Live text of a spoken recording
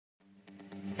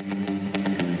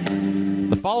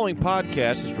The following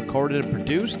podcast is recorded and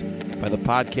produced by the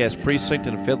Podcast Precinct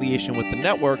in affiliation with the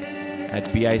network at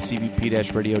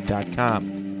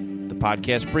bicbp-radio.com. The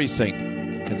Podcast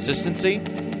Precinct. Consistency,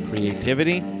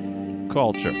 creativity,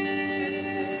 culture.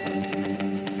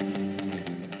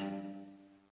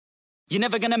 You're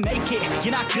never gonna make it,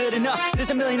 you're not good enough.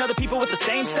 There's a million other people with the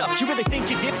same stuff. You really think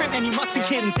you're different, man, you must be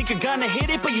kidding. Think you're gonna hit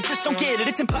it, but you just don't get it.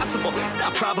 It's impossible, it's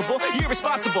not probable, you're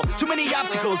irresponsible. Too many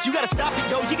obstacles, you gotta stop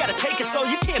it, yo. You gotta take it slow,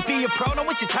 you can't be a pro, don't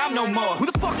waste your time no more. Who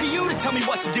the fuck are you to tell me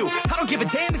what to do? I don't give a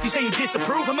damn if you say you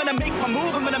disapprove. I'm gonna make my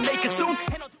move, I'm gonna make it soon.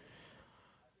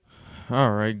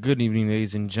 All right, good evening,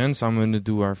 ladies and gents. I'm going to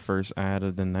do our first ad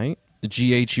of the night. The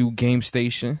GHU Game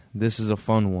Station. This is a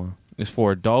fun one. It's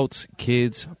for adults,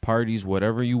 kids, parties,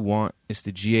 whatever you want. It's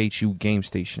the GHU Game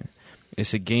Station.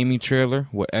 It's a gaming trailer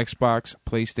with Xbox,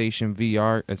 PlayStation,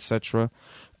 VR, etc.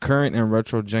 Current and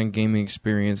retro gen gaming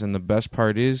experience, and the best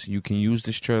part is you can use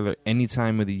this trailer any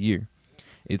time of the year.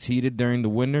 It's heated during the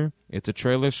winter. It's a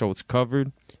trailer, so it's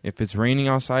covered. If it's raining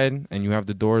outside and you have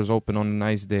the doors open on a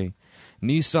nice day.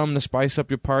 Need something to spice up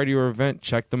your party or event?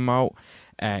 Check them out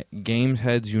at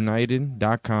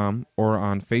GamesHeadsUnited.com or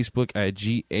on Facebook at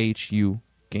GHU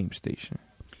Game Station.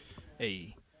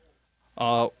 Hey,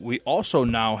 we also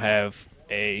now have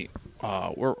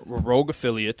we're Rogue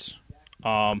affiliates.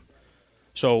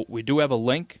 So we do have a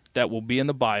link that will be in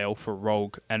the bio for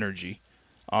Rogue Energy.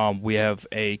 We have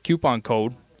a coupon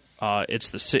code. It's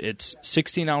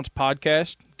 16-ounce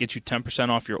podcast. Gets you 10%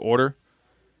 off your order.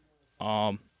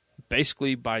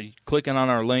 Basically, by clicking on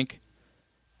our link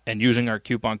and using our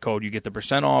coupon code, you get the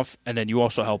 % off, and then you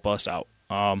also help us out.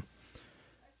 By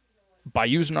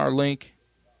using our link,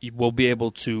 you will be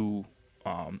able to,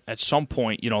 at some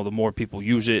point, the more people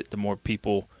use it, the more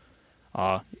people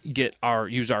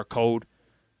use our code.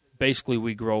 Basically,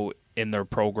 we grow in their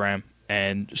program,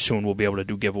 and soon we'll be able to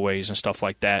do giveaways and stuff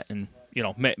like that, and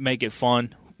make it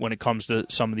fun when it comes to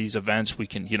some of these events. We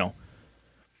can,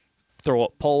 throw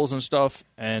up polls and stuff,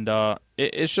 and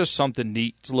it's just something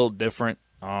neat. It's a little different.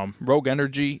 Rogue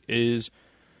Energy is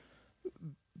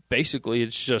basically,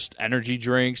 it's just energy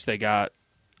drinks. They got,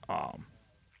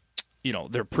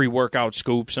 their pre-workout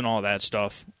scoops and all that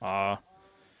stuff.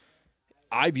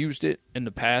 I've used it in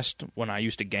the past when I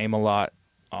used to game a lot.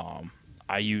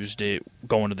 I used it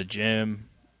going to the gym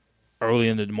early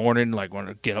in the morning, like when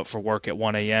I get up for work at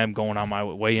 1 a.m., going on my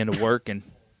way into work, and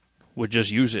would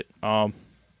just use it.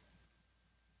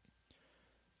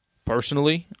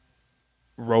 Personally,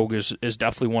 Rogue is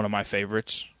definitely one of my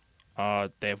favorites. They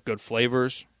have good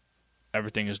flavors.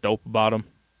 Everything is dope about them.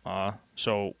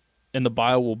 So in the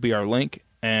bio will be our link,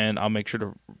 and I'll make sure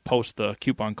to post the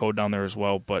coupon code down there as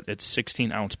well. But it's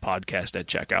 16-ounce podcast at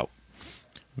checkout.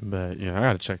 But yeah, I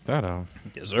got to check that out.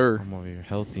 Yes, sir. I'm over here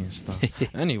healthy and stuff.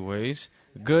 Anyways,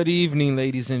 good evening,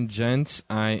 ladies and gents.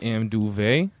 I am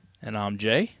Duve. And I'm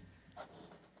Jay.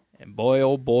 And boy,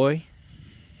 oh boy,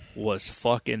 was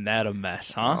fucking that a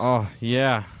mess, huh? Oh,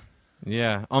 yeah.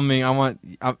 Yeah. I mean,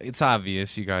 it's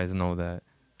obvious. You guys know that.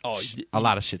 Oh, a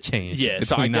lot of shit changed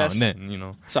between now and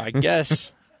then, So I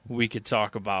guess we could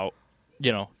talk about,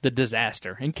 the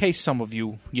disaster. In case some of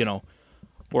you,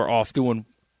 were off doing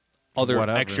other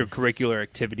extracurricular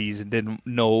activities and didn't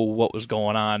know what was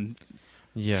going on.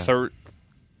 Yeah.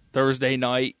 Thursday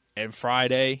night and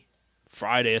Friday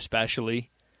especially,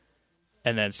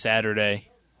 and then Saturday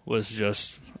was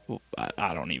just,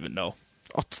 I don't even know.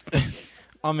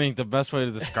 I mean, the best way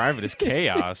to describe it is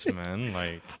chaos, man.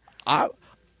 Like, I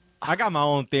got my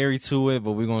own theory to it,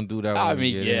 but we're going to do that. I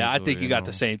think you got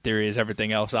the same theory as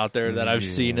everything else out there that I've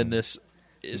seen in this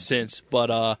since.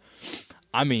 But,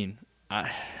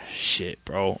 shit,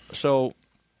 bro. So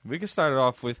we can start it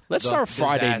off with Let's start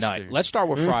Friday night. Let's start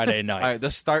with Friday night. All right,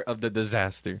 the start of the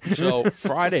disaster. So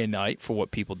Friday night, for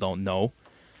what people don't know,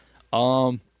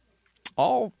 all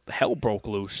hell broke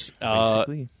loose.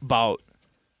 About,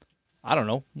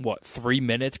 3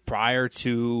 minutes prior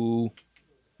to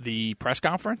the press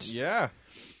conference? Yeah.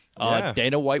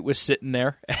 Dana White was sitting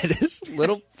there at his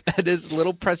little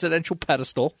presidential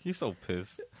pedestal. He's so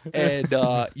pissed. And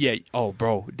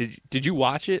bro, did you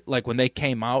watch it? Like when they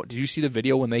came out, did you see the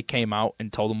video when they came out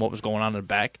and told him what was going on in the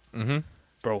back? Mm-hmm.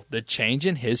 Bro, the change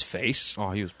in his face. Oh,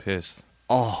 he was pissed.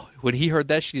 Oh, when he heard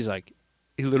that, he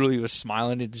literally was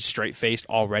smiling and straight faced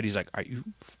already. He's like, "Are you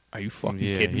fucking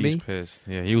kidding me?" He's pissed.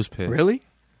 Yeah, he was pissed. Really?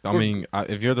 I mean,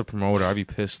 if you're the promoter, I'd be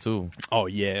pissed too. Oh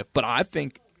yeah, but I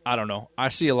think I don't know. I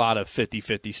see a lot of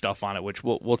 50-50 stuff on it, which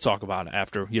we'll talk about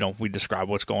after, we describe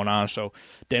what's going on. So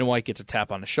Dana White gets a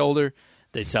tap on the shoulder.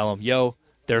 They tell him, yo,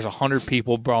 there's 100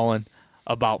 people brawling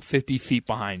about 50 feet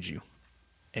behind you.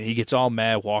 And he gets all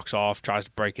mad, walks off, tries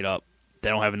to break it up. They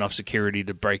don't have enough security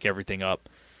to break everything up.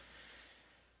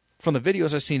 From the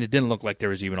videos I've seen, it didn't look like there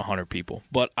was even 100 people.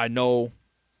 But I know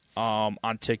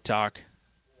on TikTok,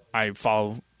 I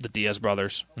follow the Diaz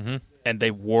brothers, and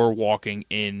they were walking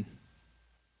in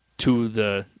to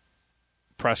the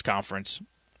press conference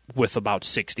with about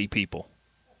 60 people.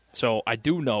 So I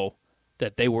do know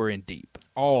that they were in deep.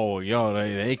 Oh, yo,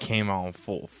 they came out in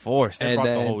full force. They brought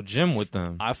the whole gym with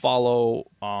them. I follow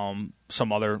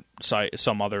some other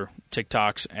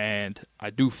TikToks, and I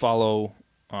do follow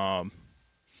a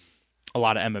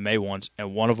lot of MMA ones.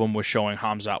 And one of them was showing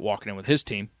Hamzat walking in with his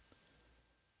team,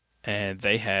 and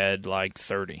they had like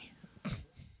 30.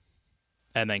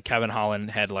 And then Kevin Holland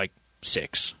had like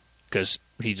 6 because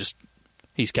he's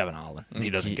Kevin Holland and he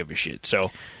doesn't give a shit.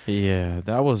 So yeah,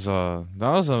 that was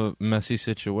a messy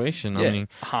situation. Yeah. I mean,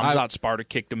 Hamzat Sparta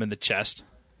kicked him in the chest.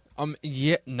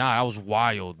 That was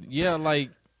wild. Yeah,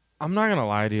 like I'm not gonna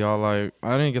lie to y'all. Like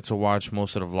I didn't get to watch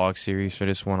most of the vlog series for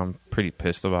this one. I'm pretty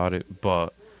pissed about it.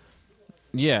 But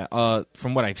yeah,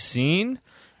 from what I've seen,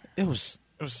 it was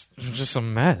just a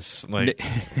mess. Like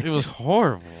it was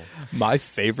horrible. My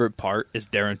favorite part is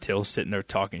Darren Till sitting there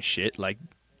talking shit. Like,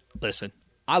 listen,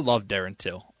 I love Darren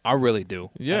Till. I really do.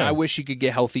 Yeah. And I wish he could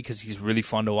get healthy because he's really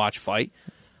fun to watch fight.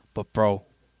 But, bro,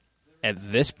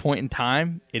 at this point in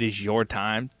time, it is your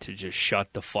time to just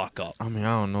shut the fuck up. I mean,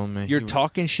 I don't know, man. You're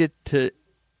talking shit to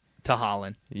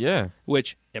Holland. Yeah.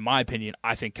 Which, in my opinion,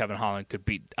 I think Kevin Holland could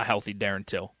beat a healthy Darren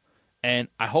Till. And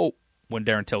I hope when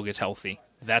Darren Till gets healthy,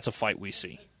 that's a fight we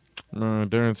see. No,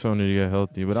 Darren Till need to get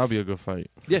healthy, but that'll be a good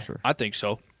fight. Yeah, sure. I think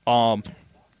so.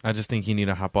 I just think he need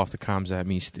to hop off the comms at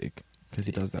me stick because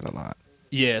he does that a lot.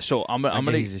 Yeah, so I'm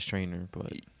gonna. He's his trainer,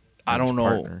 but I don't know.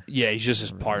 Partner. Yeah, he's just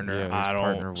his partner. Yeah, his I don't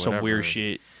partner, some whatever. weird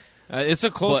shit. It's a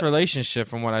close relationship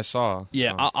from what I saw.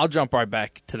 Yeah, so. I'll jump right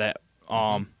back to that.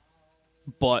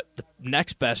 But the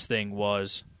next best thing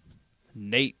was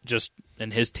Nate just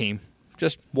and his team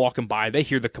just walking by. They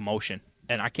hear the commotion,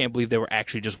 and I can't believe they were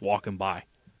actually just walking by.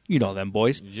 You know them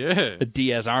boys. Yeah. The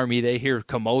Diaz Army, they hear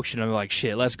commotion, and they're like,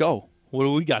 shit, let's go. What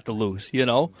do we got to lose, you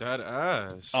know? That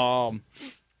ass.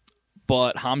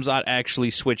 But Hamzat actually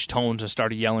switched tones and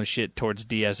started yelling shit towards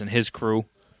Diaz and his crew.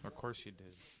 Of course he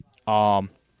did.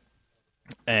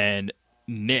 And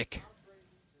Nick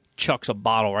chucks a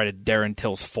bottle right at Darren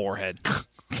Till's forehead.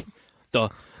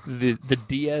 the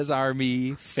Diaz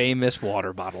Army famous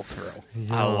water bottle throw.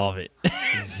 Yo. I love it.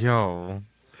 Yo.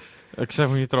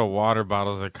 Except when you throw water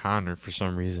bottles at Connor for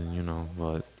some reason, you know,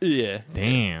 but Yeah.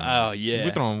 damn. Oh, yeah.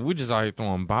 We just out here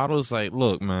throwing bottles. Like,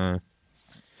 look, man.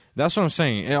 That's what I'm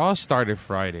saying. It all started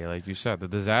Friday, like you said. The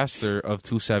disaster of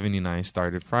 279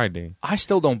 started Friday. I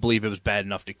still don't believe it was bad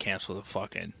enough to cancel the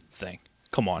fucking thing.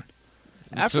 Come on.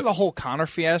 After the whole Connor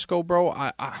fiasco, bro,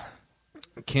 I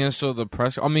cancel the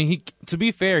press. I mean, to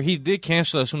be fair, he did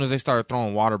cancel as soon as they started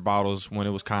throwing water bottles when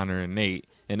it was Connor and Nate.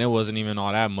 And it wasn't even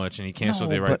all that much, and he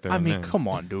canceled it right there. I and mean, then. come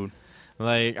on, dude.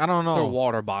 Like, I don't know. They're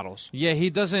water bottles. Yeah, he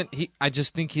doesn't. I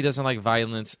just think he doesn't like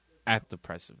violence at the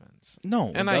press events. No,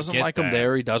 and he I doesn't get like that. them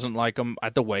there. He doesn't like them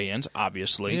at the weigh-ins,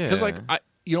 obviously. Because,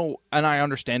 Yeah. and I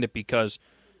understand it because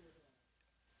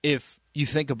if you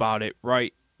think about it,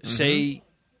 right, say,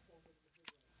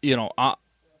 I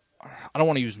don't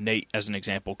want to use Nate as an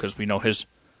example because we know his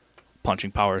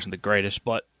punching power isn't the greatest,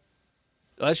 but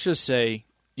let's just say,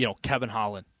 Kevin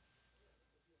Holland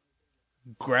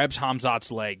grabs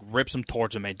Hamzat's leg, rips him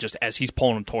towards him, and just as he's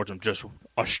pulling him towards him, just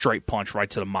a straight punch right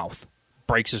to the mouth.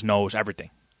 Breaks his nose, everything.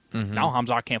 Now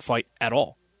Hamzat can't fight at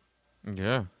all.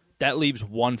 Yeah. That leaves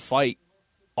one fight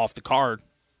off the card,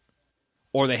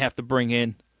 or they have to bring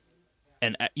in,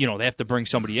 and they have to bring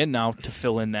somebody in now to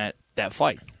fill in that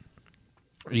fight.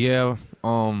 Yeah.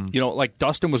 Like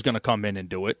Dustin was going to come in and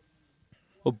do it,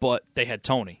 but they had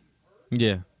Tony.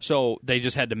 Yeah. So they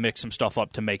just had to mix some stuff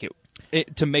up to make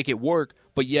it work,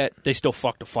 but yet they still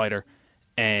fucked a fighter,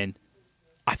 and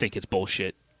I think it's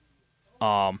bullshit.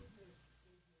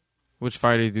 Which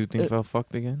fighter do you think felt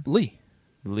fucked again? Lee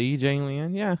Jane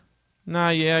Leon? Yeah. Nah,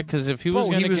 yeah, because if he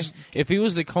if he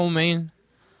was the co-main,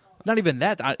 not even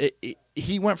that.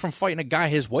 He went from fighting a guy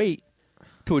his weight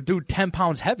to a dude 10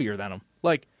 pounds heavier than him.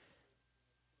 Like,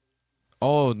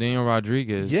 oh, Daniel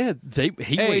Rodriguez. yeah,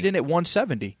 he weighed in at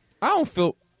 170.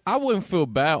 I wouldn't feel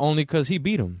bad only because he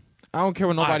beat him. I don't care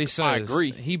what nobody says. I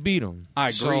agree. He beat him. I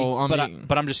agree. So,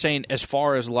 but I'm just saying, as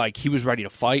far as like he was ready to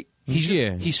fight,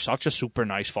 he's such a super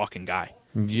nice fucking guy.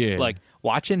 Yeah. Like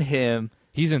watching him,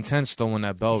 he's intense though when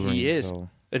that bell rings. he is, though.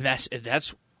 and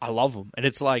that's I love him, and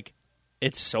it's like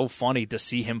it's so funny to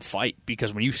see him fight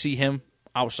because when you see him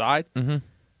outside, the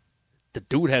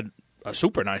dude had a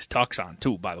super nice tux on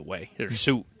too. By the way, his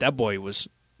suit, that boy was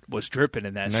was dripping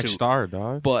in that Next suit. star,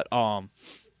 dog. But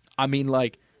I mean,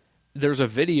 like, there's a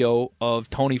video of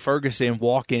Tony Ferguson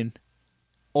walking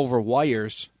over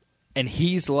wires, and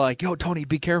he's like, "Yo, Tony,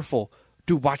 be careful,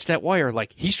 dude. Watch that wire."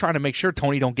 Like, he's trying to make sure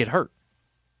Tony don't get hurt.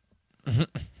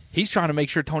 He's trying to make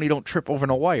sure Tony don't trip over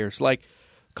no wires. Like,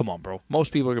 come on, bro.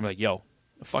 Most people are gonna be like, "Yo,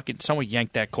 fucking someone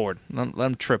yank that cord. Let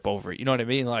him trip over it." You know what I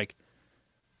mean? Like,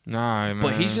 Nah, man.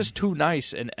 but he's just too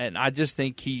nice, and I just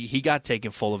think he got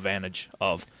taken full advantage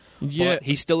of. Yeah. But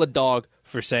he's still a dog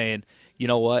for saying, you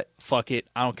know what? Fuck it.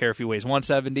 I don't care if he weighs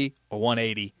 170 or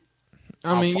 180.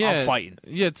 I'm fighting.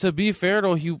 Yeah, to be fair,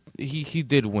 though, he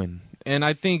did win. And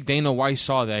I think Dana White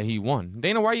saw that he won.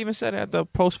 Dana White even said at the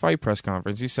post-fight press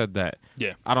conference, he said that.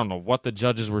 Yeah. I don't know what the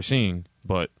judges were seeing,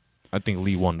 but I think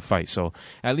Lee won the fight. So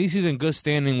at least he's in good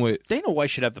standing with... Dana White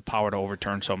should have the power to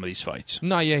overturn some of these fights.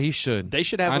 No, yeah, he should. They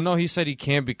should have... I know he said he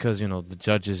can't because, the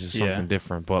judges is something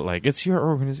different. But, like, it's your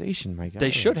organization, my guy. They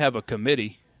should have a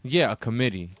committee. Yeah, a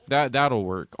committee. That'll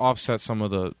work. Offset some of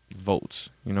the votes.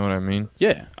 You know what I mean?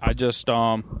 Yeah. I just...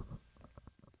 I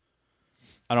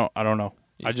don't know.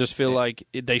 I just feel like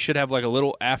they should have like a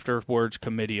little afterwards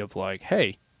committee of like,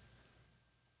 hey,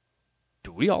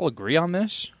 do we all agree on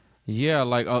this? Yeah,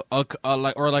 like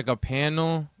a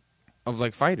panel of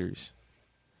like fighters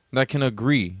that can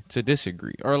agree to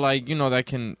disagree, or like that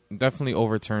can definitely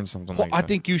overturn something. Well, like that. I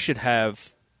think you should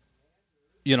have,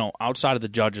 outside of the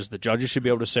judges should be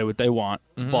able to say what they want,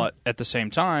 but at the same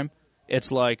time,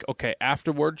 it's like, okay,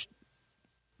 afterwards,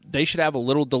 they should have a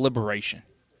little deliberation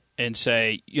and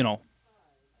say,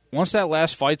 once that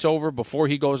last fight's over, before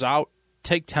he goes out,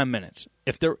 take 10 minutes.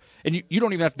 If there, and you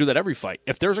don't even have to do that every fight.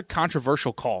 If there's a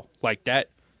controversial call like that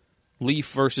Leaf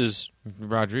versus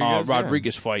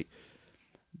Rodriguez fight,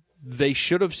 they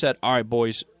should have said, all right,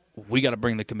 boys, we got to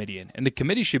bring the committee in. And the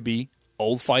committee should be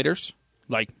old fighters,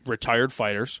 like retired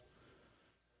fighters.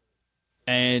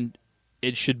 And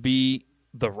it should be,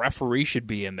 the referee should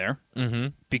be in there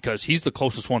because he's the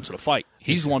closest one to the fight.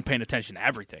 He's the one paying attention to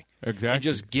everything. Exactly. And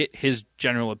just get his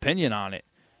general opinion on it.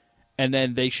 And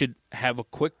then they should have a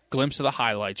quick glimpse of the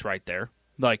highlights right there,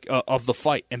 like of the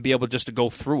fight, and be able just to go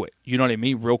through it. You know what I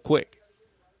mean? Real quick.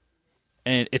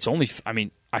 And it's only,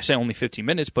 I say only 15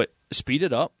 minutes, but speed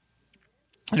it up.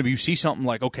 And if you see something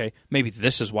like, okay, maybe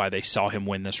this is why they saw him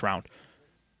win this round,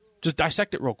 just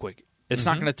dissect it real quick. It's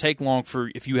not going to take long for,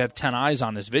 if you have 10 eyes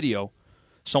on this video,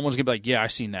 someone's going to be like, yeah, I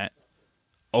seen that.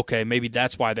 Okay, maybe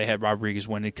that's why they had Rodriguez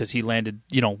win it, because he landed,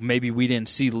 maybe we didn't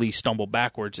see Lee stumble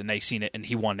backwards and they seen it and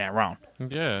he won that round.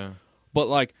 Yeah. But,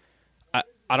 like,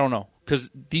 I don't know, because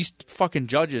these fucking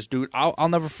judges, dude, I'll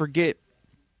never forget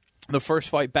the first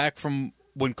fight back from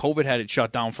when COVID had it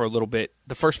shut down for a little bit.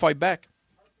 The first fight back,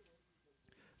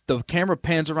 the camera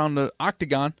pans around the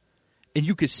octagon, and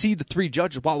you could see the three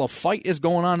judges. While a fight is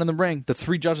going on in the ring, the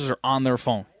three judges are on their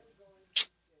phone.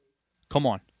 Come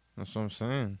on. That's what I'm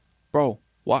saying. Bro,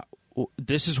 what?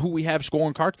 This is who we have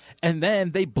scoring cards? And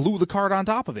then they blew the card on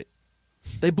top of it.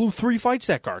 They blew 3 fights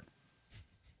that card.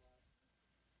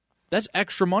 That's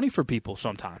extra money for people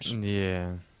sometimes.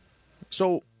 Yeah.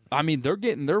 So, they're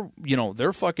getting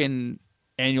their fucking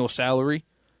annual salary,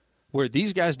 where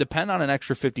these guys depend on an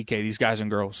extra $50K, these guys and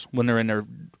girls, when they're in there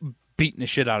beating the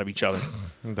shit out of each other.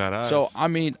 So, I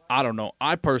don't know.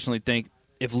 I personally think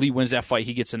if Lee wins that fight,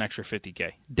 he gets an extra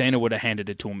 $50K. Dana would have handed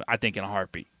it to him, I think, in a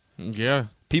heartbeat. Yeah.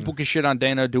 People can shit on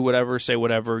Dana, do whatever, say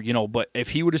whatever, but if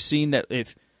he would have seen that,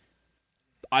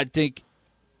 I think,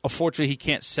 unfortunately, he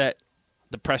can't set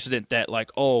the precedent that,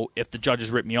 like, oh, if the judges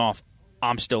rip me off,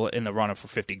 I'm still in the running for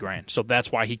 $50,000. So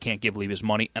that's why he can't give Lee his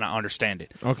money, and I understand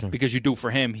it. Okay. Because you do it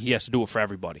for him, he has to do it for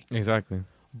everybody. Exactly.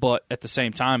 But at the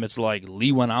same time, it's like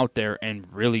Lee went out there and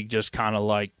really just kind of,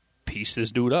 like, pieced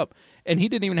this dude up. And he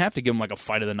didn't even have to give him, like, a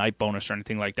fight of the night bonus or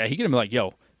anything like that. He could have been like,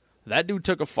 yo, that dude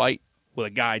took a fight with a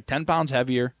guy 10 pounds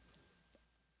heavier.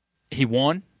 He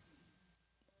won.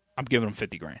 I'm giving him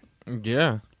 $50,000.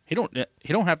 Yeah. He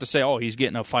don't have to say, oh, he's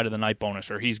getting a fight of the night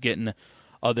bonus or he's getting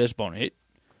this bonus.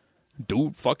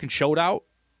 Dude fucking showed out.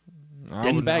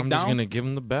 Didn't back down. I'm just going to give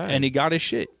him the bag. And he got his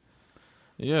shit.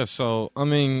 Yeah, so,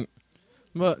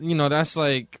 but, that's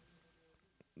like,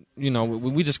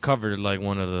 we just covered, like,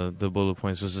 one of the bullet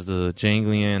points, which is the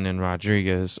Janglian and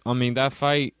Rodriguez. That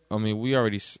fight, we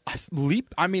already...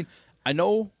 I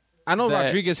know that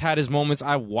Rodriguez had his moments.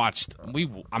 I watched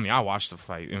the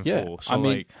fight in full.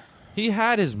 So, he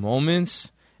had his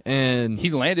moments, and... He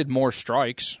landed more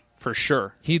strikes, for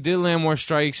sure. He did land more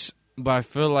strikes, but I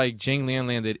feel like Janglian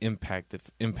landed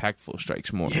impactful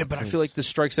strikes more. Yeah, but I feel like the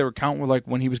strikes that were counting were, like,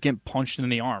 when he was getting punched in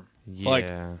the arm. Yeah. Like,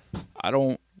 I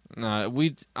don't...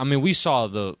 we saw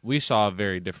a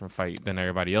very different fight than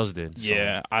everybody else did. So.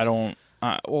 Yeah, I don't...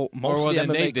 Most of the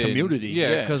MMA community.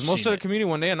 Yeah, because most of the community,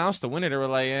 when they announced the winner, they were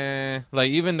like, eh.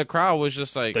 Like, even the crowd was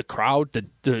just like... The crowd,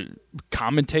 the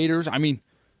commentators, I mean,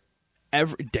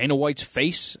 Dana White's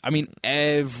face, I mean,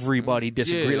 everybody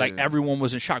disagreed. Like, everyone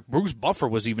was in shock. Bruce Buffer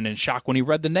was even in shock when he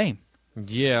read the name.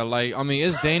 Yeah, like, I mean,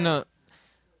 it's Dana...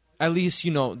 At least,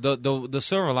 the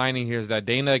silver lining here is that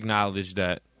Dana acknowledged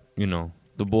that, the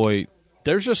boy...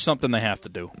 There's just something they have to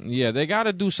do. Yeah, they got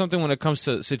to do something when it comes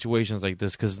to situations like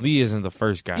this because Lee isn't the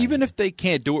first guy. Even if they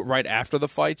can't do it right after the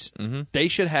fights, they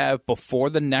should have before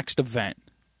the next event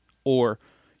or,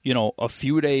 a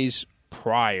few days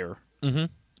prior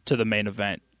to the main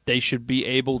event, they should be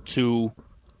able to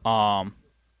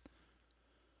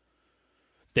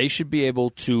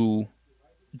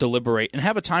deliberate and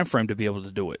have a time frame to be able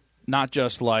to do it. Not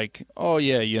just like, oh,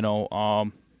 yeah,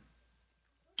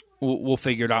 we'll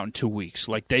figure it out in 2 weeks.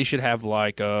 Like, they should have,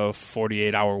 like, a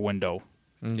 48-hour window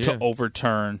to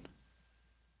overturn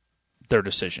their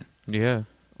decision. Yeah.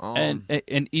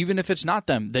 And even if it's not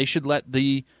them, they should let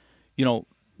the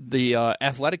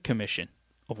athletic commission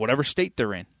of whatever state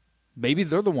they're in, maybe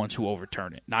they're the ones who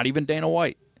overturn it, not even Dana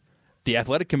White. The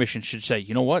athletic commission should say,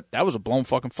 you know what, that was a blown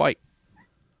fucking fight.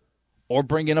 Or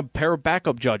bring in a pair of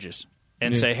backup judges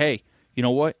and say, hey, you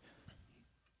know what?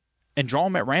 And draw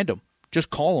them at random. Just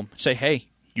call them. Say, hey,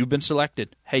 you've been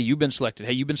selected. Hey, you've been selected.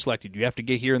 Hey, you've been selected. You have to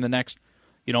get here in the next,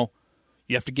 you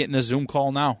have to get in the Zoom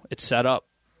call now. It's set up.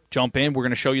 Jump in. We're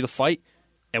going to show you the fight,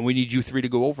 and we need you three to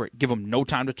go over it. Give them no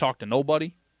time to talk to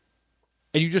nobody.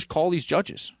 And you just call these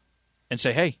judges and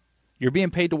say, hey, you're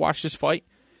being paid to watch this fight.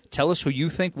 Tell us who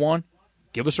you think won.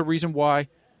 Give us a reason why,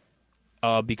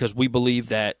 because we believe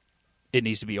that it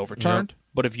needs to be overturned. Yep.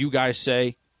 But if you guys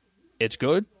say it's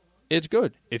good, it's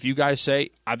good. If you guys say,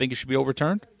 I think it should be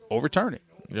overturned, overturn it.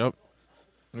 Yep.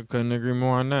 I couldn't agree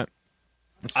more on that.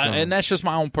 And that's just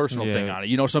my own personal thing on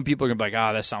it. Some people are going to be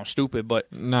like, that sounds stupid, but...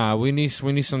 Nah, we need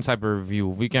some type of review.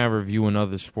 We can have a review in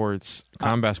other sports.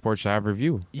 Combat sports should have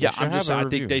review. Yeah, I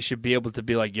think they should be able to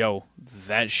be like, yo,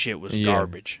 that shit was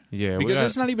garbage. Yeah. Because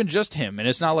it's not even just him, and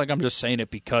it's not like I'm just saying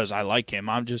it because I like him.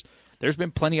 There's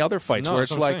been plenty other fights where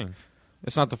it's like...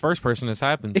 It's not the first person that's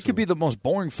happened to. It could be the most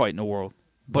boring fight in the world.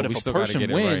 But if a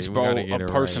person wins, bro, a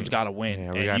person's got to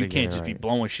win. And you can't just be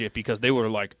blowing shit because they were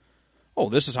like, oh,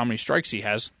 this is how many strikes he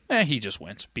has. He just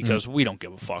wins because we don't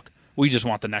give a fuck. We just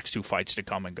want the next two fights to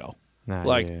come and go. Nah,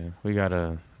 we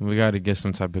gotta get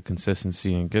some type of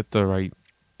consistency and get the right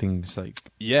things said,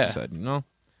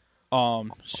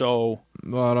 So,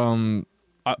 but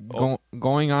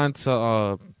going on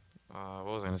to what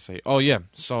was I gonna say? Oh yeah,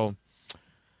 so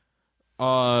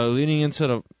leading into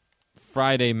the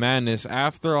Friday Madness,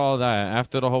 after all that,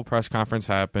 after the whole press conference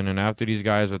happened, and after these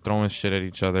guys were throwing shit at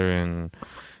each other, and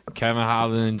Kevin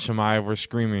Holland and Chimaev were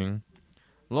screaming,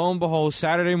 lo and behold,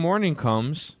 Saturday morning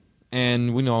comes,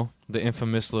 and we know the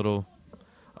infamous little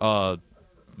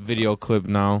video clip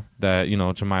now that,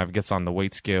 Chimaev gets on the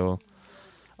weight scale.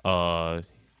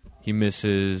 He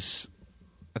misses,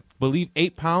 I believe,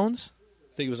 8 pounds?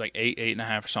 I think it was like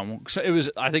 8.5 or something. So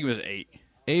I think it was 8.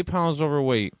 8 pounds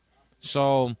overweight.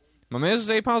 So... my man's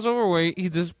 8 pounds overweight. He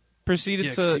just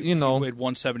proceeded to, he weighed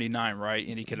 179, right?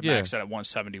 And he could have maxed out at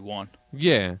 171.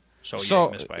 Yeah. So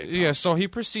he missed by 8 pounds. Yeah, so he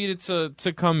proceeded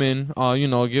to come in,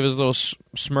 give his little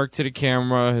smirk to the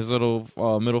camera, his little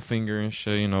middle finger and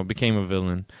shit, became a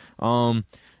villain. And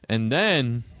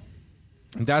then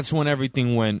that's when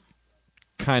everything went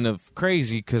kind of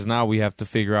crazy because now we have to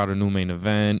figure out a new main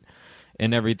event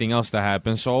and everything else that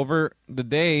happened. So over the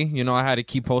day, I had to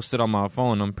keep posted on my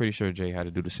phone. I'm pretty sure Jay had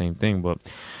to do the same thing,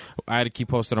 but I had to keep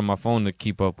posted on my phone to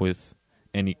keep up with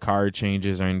any card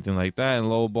changes or anything like that. And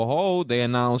lo and behold, they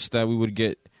announced that we would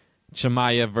get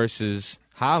Chimaev versus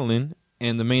Holland,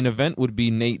 and the main event would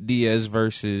be Nate Diaz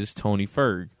versus Tony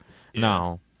Ferg. Yeah.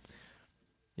 Now,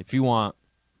 if you want,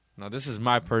 this is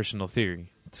my personal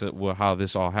theory to how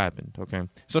this all happened, okay?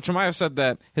 So Chimaev said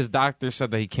that his doctor said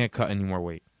that he can't cut any more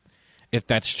weight. If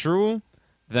that's true,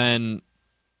 then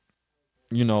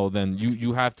then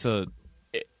you have to.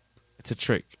 It's a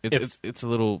trick. It's a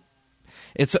little.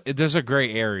 There's a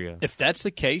gray area. If that's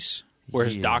the case, where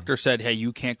his doctor said, "Hey,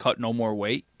 you can't cut no more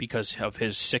weight because of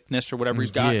his sickness or whatever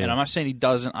he's got," and I'm not saying he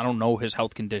doesn't. I don't know his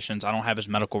health conditions. I don't have his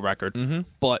medical record. Mm-hmm.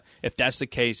 But if that's the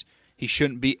case, he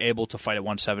shouldn't be able to fight at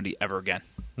 170 ever again.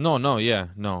 No.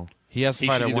 He has to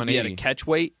fight at 180. He should either be at a catch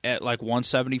weight at like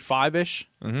 175-ish.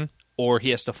 Mm-hmm. Or he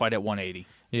has to fight at 180.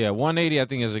 Yeah, 180 I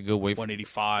think is a good weight.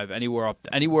 185, anywhere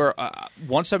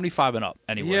 175 and up,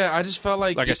 anywhere. Yeah, I just felt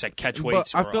like I said, catch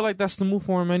weights. I feel like that's the move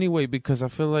for him anyway because I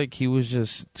feel like he was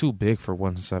just too big for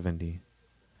 170.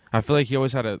 I feel like he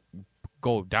always had to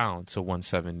go down to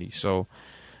 170. So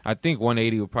I think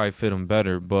 180 would probably fit him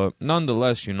better. But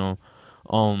nonetheless, the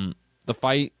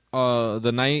fight,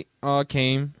 the night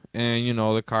came, and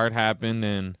the card happened,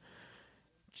 and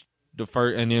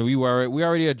then we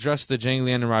already addressed the Jang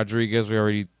Lian and Rodriguez. We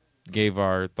already gave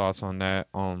our thoughts on that.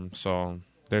 So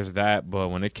there's that. But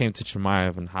when it came to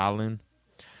Chimaev and Holland,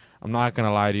 I'm not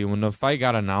gonna lie to you. When the fight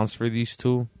got announced for these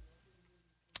two,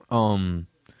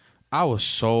 I was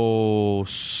so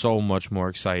much more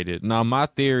excited. Now, my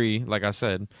theory, like I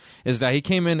said, is that he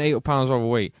came in 8 pounds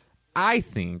overweight. I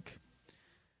think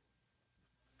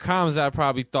Khamzat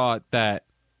probably thought that,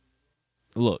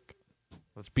 look,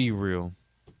 let's be real.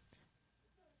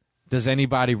 Does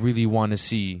anybody really want to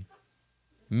see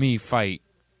me fight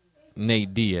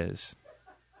Nate Diaz?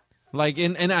 Like,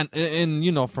 and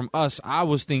from us, I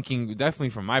was thinking,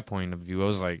 definitely from my point of view, I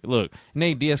was like, look,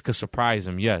 Nate Diaz could surprise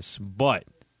him, yes, but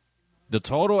the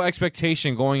total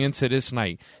expectation going into this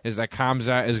night is that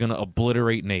Khamzat is going to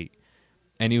obliterate Nate,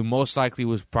 and he most likely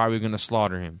was probably going to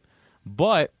slaughter him.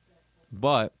 But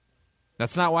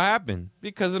that's not what happened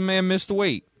because the man missed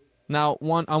weight. Now,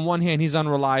 on one hand, he's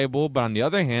unreliable, but on the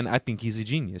other hand, I think he's a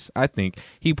genius. I think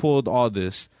he pulled all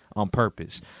this on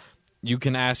purpose. You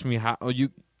can ask me how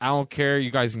I don't care.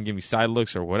 You guys can give me side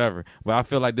looks or whatever, but I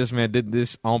feel like this man did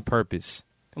this on purpose.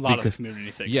 A lot of the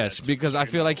community thinks yes, because I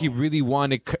feel like he really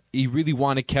wanted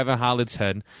Kevin Holland's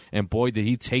head, and boy, did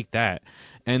he take that.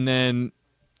 And then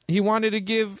he wanted to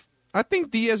give. I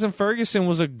think Diaz and Ferguson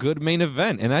was a good main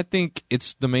event, and I think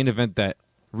it's the main event that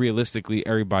realistically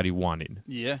everybody wanted.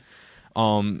 Yeah.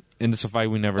 And it's a fight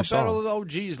we never saw. Battle of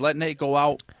the OGs. Let Nate go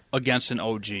out against an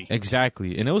OG.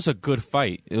 Exactly, and it was a good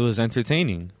fight. It was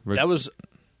entertaining. That was,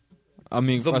 the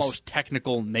us, most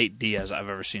technical Nate Diaz I've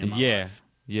ever seen in my life.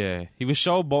 Yeah, he was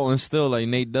showboating still like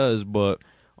Nate does, but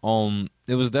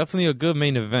it was definitely a good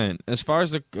main event. As far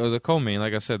as the co-main,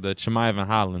 like I said, the Chimaev and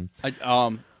Holland.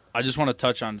 I just want to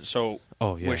touch on with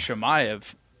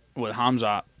Chimaev, with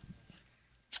Khamzat.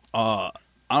 I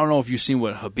don't know if you've seen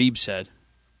what Khabib said.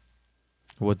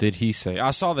 What did he say?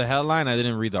 I saw the headline. I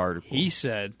didn't read the article. He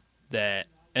said that,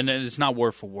 and then it's not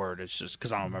word for word. It's just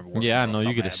because I don't remember. Word I know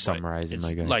you could just summarize it,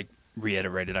 my guy. Like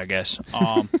reiterated, I guess.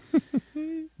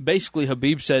 Basically,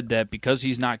 Khabib said that because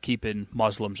he's not keeping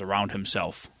Muslims around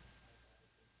himself,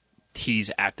 he's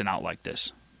acting out like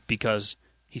this because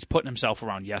he's putting himself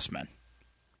around yes men.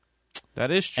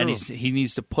 That is true. And he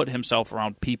needs to put himself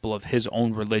around people of his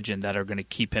own religion that are going to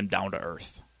keep him down to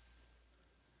earth.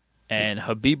 And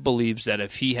Khabib believes that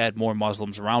if he had more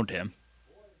Muslims around him,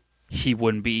 he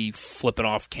wouldn't be flipping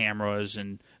off cameras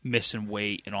and missing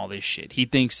weight and all this shit. He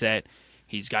thinks that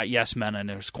he's got yes men in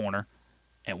his corner.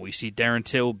 And we see Darren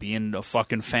Till being a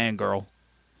fucking fangirl.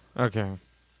 Okay.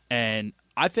 And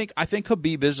I think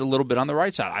Khabib is a little bit on the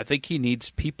right side. I think he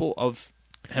needs people of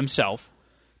himself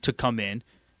to come in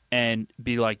and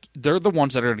be like, they're the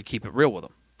ones that are going to keep it real with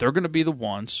him. They're going to be the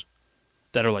ones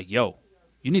that are like, yo,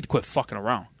 you need to quit fucking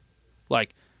around.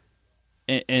 Like,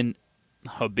 and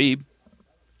Khabib,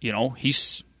 he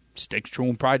sticks true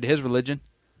and pride to his religion.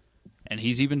 And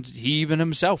he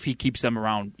himself, he keeps them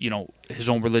around, his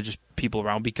own religious people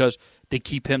around because they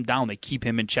keep him down. They keep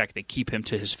him in check. They keep him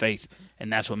to his faith.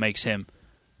 And that's what makes him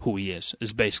who he is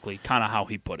basically kind of how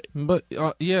he put it. But,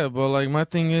 but, like, my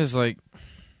thing is, like,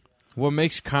 what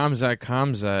makes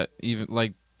Khamzat, even,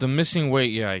 like, the missing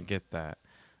weight, I get that.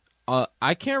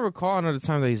 I can't recall another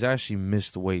time that he's actually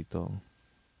missed weight, though.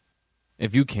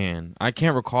 If you can. I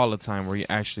can't recall a time where he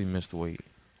actually missed weight.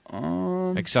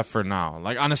 Except for now.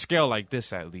 Like, on a scale like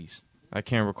this, at least. I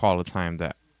can't recall a time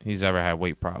that he's ever had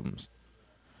weight problems.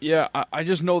 Yeah, I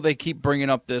just know they keep bringing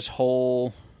up this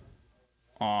whole...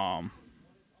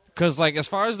 Because, like, as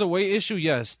far as the weight issue,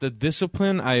 yes. The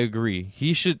discipline, I agree.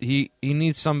 He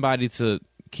needs somebody to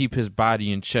keep his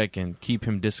body in check and keep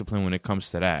him disciplined when it comes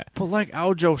to that. But like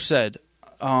Aljo said,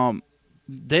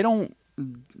 they don't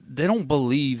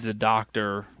believe the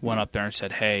doctor went up there and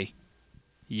said, hey,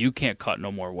 you can't cut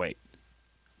no more weight.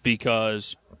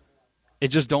 Because it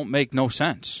just don't make no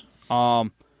sense.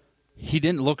 He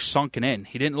didn't look sunken in.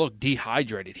 He didn't look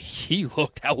dehydrated. He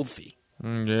looked healthy.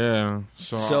 Yeah.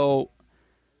 So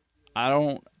I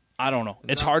don't know.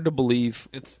 It's hard to believe.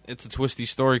 It's a twisty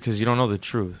story because you don't know the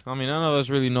truth. I mean, none of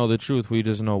us really know the truth. We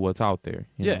just know what's out there.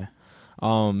 You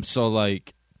know? So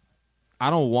like, I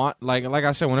don't want like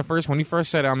I said when he first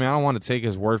said it, I mean, I don't want to take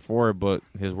his word for it, but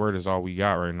his word is all we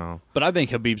got right now. But I think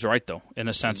Khabib's right though, in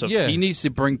a sense of he needs to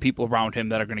bring people around him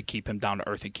that are going to keep him down to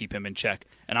earth and keep him in check.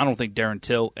 And I don't think Darren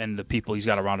Till and the people he's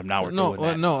got around him now are doing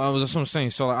that. No, that's what I'm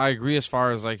saying. So I agree as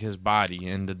far as like his body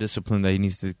and the discipline that he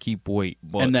needs to keep weight.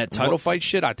 But and that title fight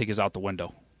shit, I think is out the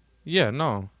window. Yeah,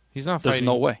 no. He's not There's fighting.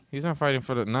 no way. He's not fighting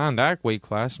for that weight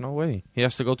class. No way. He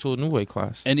has to go to a new weight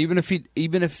class. And even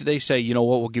if they say, you know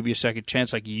what, we'll give you a second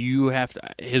chance, like you have to,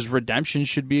 his redemption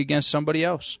should be against somebody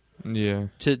else. Yeah.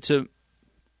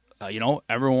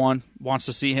 Everyone wants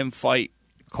to see him fight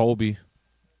Colby.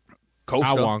 Costa.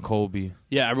 I want Colby.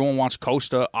 Yeah, everyone wants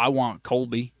Costa. I want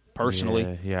Colby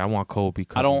personally. Yeah, I want Colby.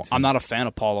 I'm not a fan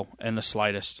of Paulo in the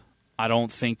slightest. I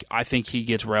think he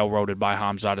gets railroaded by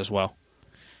Khamzat as well.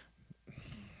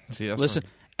 See, listen,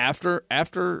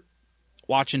 after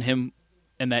watching him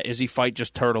in that Izzy fight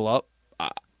just turtle up,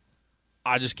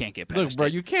 I just can't get past it. Look, bro,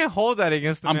 you can't hold that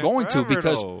against him. I'm going to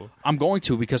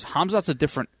because Khamzat's a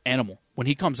different animal. When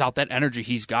he comes out, that energy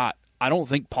he's got, I don't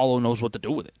think Paulo knows what to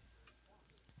do with it.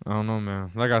 I don't know,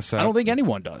 man. Like I said, I don't think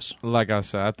anyone does. Like I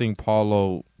said, I think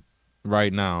Paulo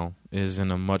right now is in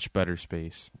a much better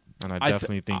space. And I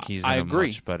definitely think he's a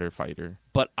much better fighter.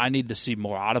 But I need to see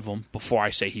more out of him before I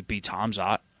say he beats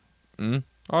Khamzat.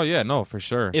 Oh, yeah, no, for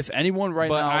sure. If anyone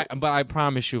now... But I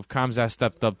promise you, if Khamzat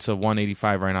stepped up to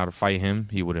 185 right now to fight him,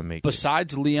 he wouldn't make it.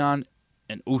 Besides Leon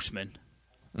and Usman,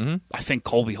 I think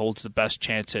Colby holds the best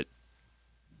chance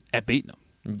at beating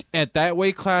him. At that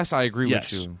weight class, I agree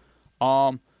with you.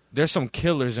 There's some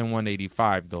killers in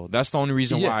 185, though. That's the only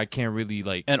reason why I can't really,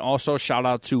 like... And also, shout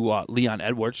out to Leon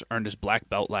Edwards, earned his black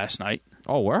belt last night.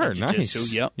 Oh, word,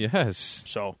 nice. Yep. Yes.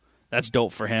 So, that's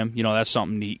dope for him. That's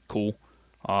something neat, cool.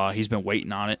 He's been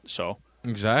waiting on it, so...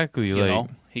 Exactly. You know,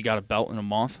 he got a belt in a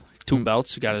month. 2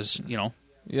 belts. He got his,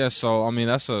 Yeah, so,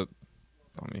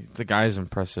 the guy's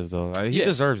impressive, though. He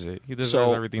deserves it. He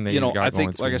deserves everything that he's got going I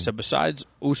think, to like him. I said, besides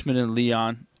Usman and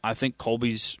Leon, I think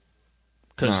Colby's...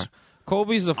 Because...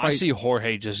 Colby's the fight. I see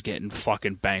Jorge just getting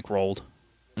fucking bankrolled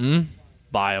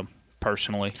by him,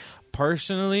 personally.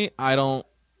 Personally, I don't...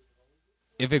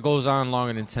 If it goes on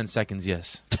longer than 10 seconds,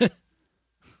 yes.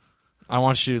 I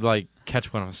want you to,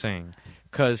 catch what I'm saying.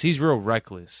 Because he's real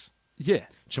reckless. Yeah.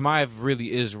 Chimaev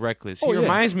really is reckless. He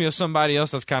reminds me of somebody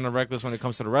else that's kind of reckless when it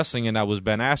comes to the wrestling, and that was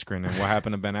Ben Askren. And what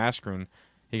happened to Ben Askren?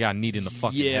 He got kneed in the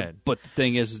fucking head. Yeah, but the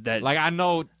thing is that... I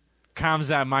know...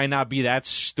 Khamzat might not be that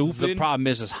stupid. The problem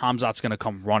is Khamzat's going to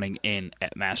come running in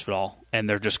at Masvidal, and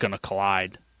they're just going to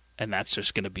collide, and that's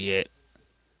just going to be it.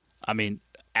 I mean,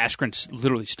 Askren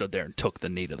literally stood there and took the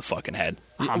knee to the fucking head.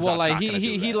 He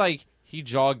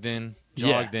jogged in,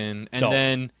 and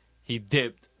then he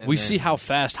dipped. We see how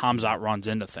fast Khamzat runs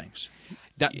into things.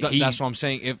 That's what I'm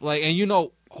saying.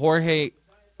 Jorge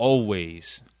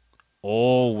always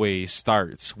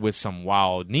starts with some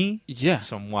wild knee,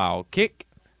 some wild kick.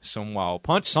 Some wild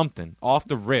punch, something off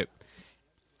the rip.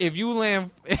 If you land,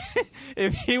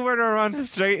 if he were to run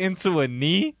straight into a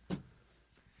knee,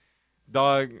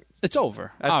 dog, it's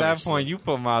over. At that point, you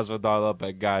put Masvidal up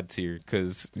at God tier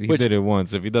because he did it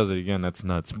once. If he does it again, that's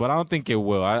nuts. But I don't think it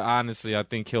will. I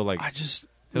think he'll he'll do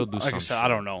something. Like I said, I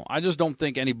don't know. I just don't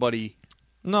think anybody.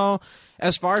 No,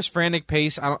 as far as frantic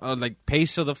pace, I don't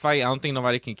pace of the fight. I don't think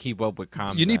nobody can keep up with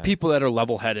Khamzat. You need people that are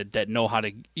level-headed that know how to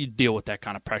deal with that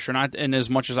kind of pressure. And as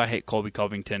much as I hate Colby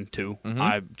Covington too,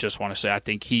 I just want to say I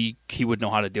think he would know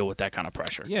how to deal with that kind of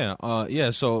pressure. Yeah,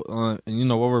 So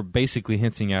what we're basically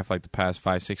hinting at for the past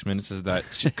 5-6 minutes is that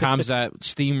Khamzat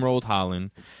steamrolled Holland.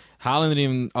 Holland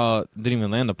didn't even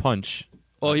land a punch.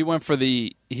 Well, he went for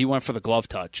the glove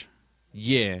touch.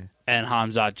 Yeah. And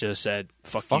Khamzat just said,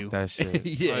 fuck you. That shit.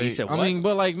 Yeah, he said, what?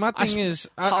 My thing is...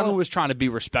 Holland was trying to be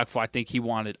respectful. I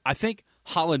think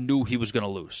Holland knew he was going to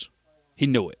lose. He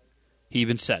knew it. He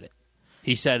even said it.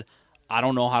 He said, I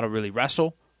don't know how to really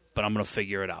wrestle, but I'm going to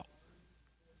figure it out.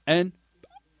 And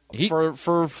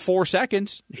for 4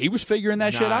 seconds, he was figuring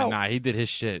that shit out. Nah, he did his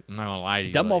shit. I'm not going to lie to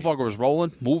you. That motherfucker was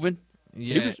rolling, moving.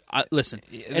 Yeah. Listen,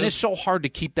 and it's so hard to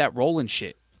keep that rolling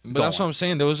shit. But that's what I'm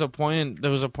saying. There was a point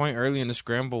early in the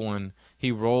scramble when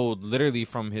he rolled literally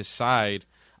from his side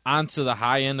onto the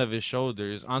high end of his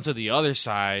shoulders, onto the other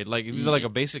side,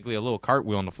 basically a little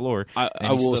cartwheel on the floor.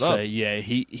 I will say,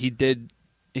 he did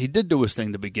do his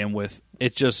thing to begin with.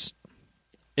 It's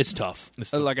tough.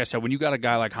 Like I said, when you got a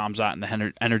guy like Khamzat and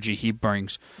the energy he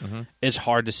brings, it's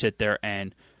hard to sit there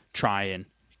and try and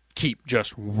keep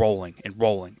just rolling and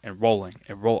rolling and rolling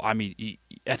and roll. I mean,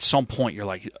 at some point you're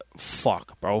like,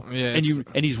 "Fuck, bro!" Yeah,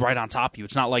 and he's right on top of you.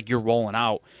 It's not like you're rolling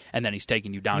out and then he's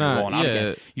taking you down and rolling out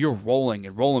again. You're rolling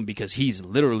and rolling because he's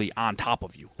literally on top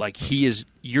of you. Like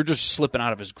you're just slipping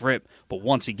out of his grip. But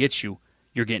once he gets you,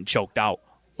 you're getting choked out,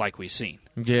 like we've seen.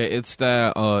 Yeah, it's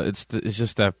that. It's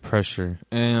just that pressure,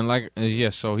 and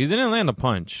so he didn't land a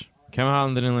punch. Kevin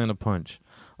Holland didn't land a punch.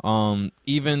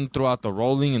 Even throughout the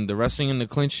rolling and the wrestling and the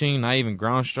clinching, not even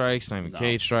ground strikes, not even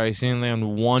cage strikes, he didn't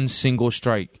land one single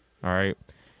strike. All right,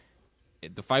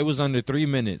 the fight was under 3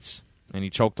 minutes. and he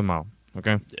choked him out.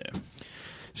 Okay? Yeah.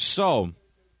 So,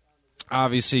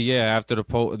 obviously, yeah, after the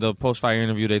post-fight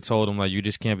interview, they told him, like, you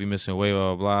just can't be missing weight,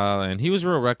 blah, blah, blah. And he was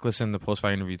real reckless in the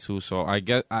post-fight interview, too. So, I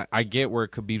get where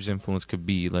Khabib's influence could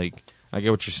be. Like, I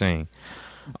get what you're saying.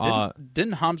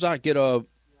 Didn't Hamzat get a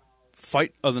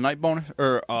fight of the night bonus?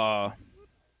 Or,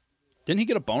 didn't he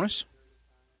get a bonus?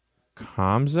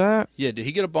 Hamzat? Yeah, did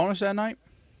he get a bonus that night?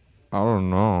 I don't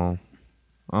know.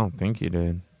 I don't think he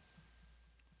did.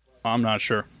 I'm not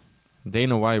sure.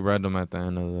 Dana White read him at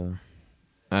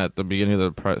the beginning of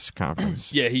the press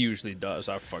conference. Yeah, he usually does.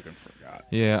 I fucking forgot.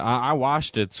 Yeah, I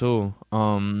watched it too.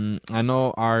 I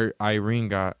know Irene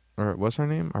got, or what's her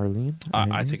name? Arlene?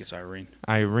 I think it's Irene.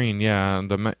 Irene, yeah,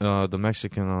 the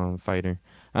Mexican fighter.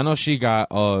 I know she got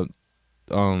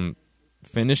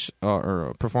finish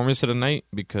or performance of the night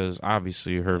because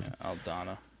obviously her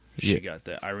Aldana. She got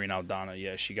the Irene Aldana.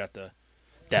 Yeah, she got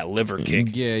that liver kick.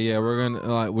 Yeah, we're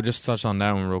gonna we'll just touch on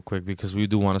that one real quick because we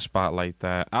do want to spotlight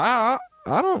that. I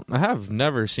have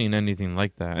never seen anything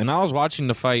like that. And I was watching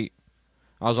the fight.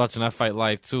 I was watching that fight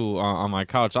live too on my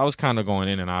couch. I was kind of going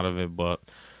in and out of it, but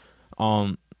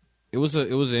it was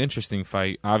an interesting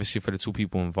fight, obviously for the two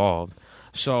people involved.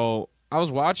 So I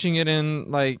was watching it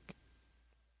and like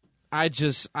I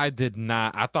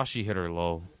thought she hit her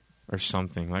low or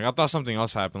something. Like I thought something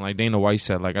else happened. Like Dana White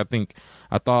said, like I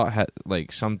thought had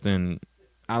like something.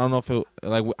 I don't know if it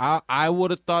like I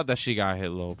would have thought that she got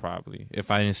hit low probably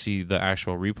if I didn't see the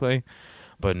actual replay,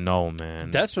 but no,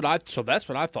 man. That's what I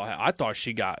thought. I thought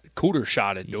she got cooter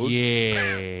shotted, dude.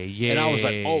 Yeah. And I was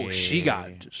like, oh, she got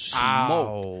smoked.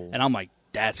 Ow. And I'm like,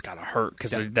 that's gotta hurt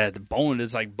because that bone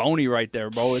is like bony right there,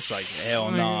 bro. It's like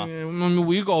hell nah. I mean,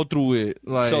 we go through it.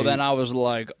 Like, so then I was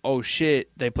like, oh shit.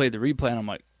 They played the replay, and I'm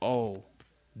like, oh.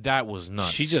 That was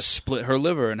nuts. She just split her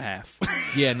liver in half.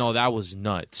 Yeah, no, that was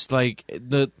nuts. Like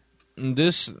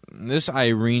this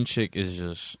Irene chick is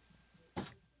just.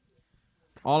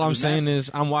 All I'm saying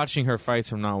is I'm watching her fights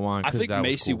from now on. I think that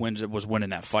Macy was cool. was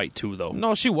winning that fight too, though.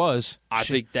 No, she was. I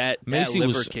think that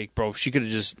liver kick, bro. She could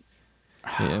have just.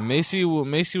 Yeah, Macy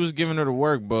was giving her the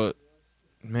work, but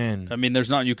man, I mean, there's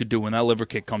nothing you could do when that liver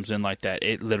kick comes in like that.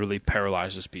 It literally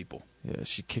paralyzes people. Yeah,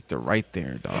 she kicked her right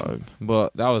there, dog.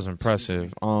 But that was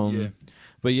impressive. Yeah.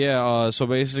 But yeah, so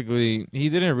basically, he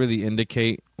didn't really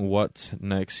indicate what's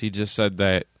next. He just said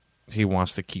that he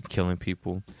wants to keep killing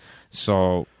people.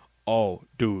 So, oh,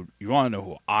 dude, you want to know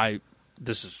who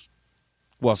this is?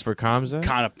 What, for Khamzat?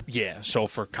 Kind of, yeah. So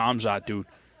for Khamzat, dude,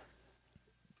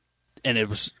 and it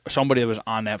was somebody that was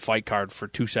on that fight card for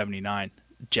 279,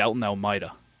 Jelton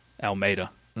Almeida.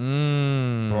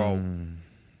 Bro.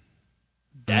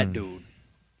 That dude.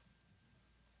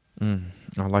 I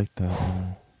like that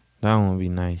one. That one would be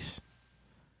nice.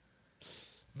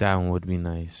 That one would be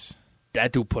nice.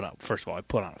 That dude first of all, I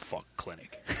put on a fuck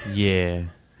clinic. Yeah.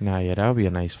 That would be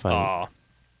a nice fight.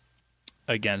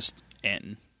 Against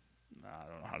Anton.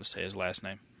 I don't know how to say his last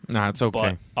name. Nah, it's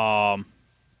okay. But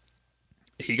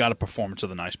he got a performance of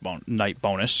the night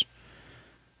bonus.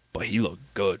 But he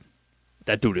looked good.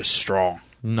 That dude is strong.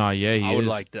 No, yeah, he is.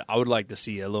 I would like to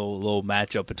see a little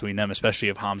matchup between them, especially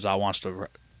if Hamzat wants to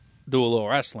do a little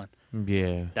wrestling.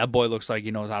 Yeah, that boy looks like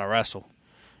he knows how to wrestle.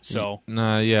 So,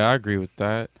 yeah, I agree with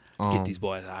that. Get these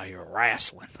boys out here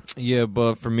wrestling. Yeah,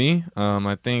 but for me,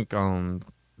 I think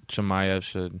Chimaev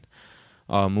should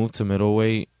move to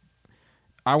middleweight.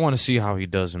 I want to see how he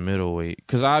does in middleweight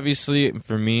because obviously,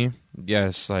 for me,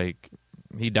 yes, like.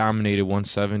 He dominated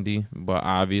 170, but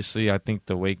obviously I think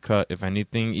the weight cut, if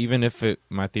anything, even if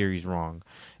my theory's wrong,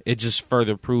 it just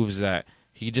further proves that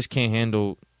he just can't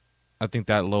handle, I think,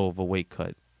 that low of a weight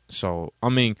cut. So, I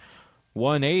mean,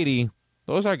 180,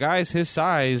 those are guys his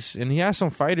size, and he has some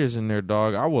fighters in there,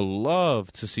 dog. I would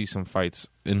love to see some fights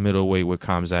in middleweight with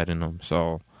Khamzat in them.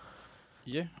 So,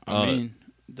 yeah, I mean,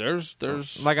 there's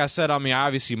like I said, I mean,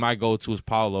 obviously my go-to is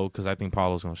Paulo because I think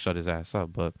Paulo's going to shut his ass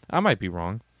up, but I might be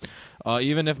wrong.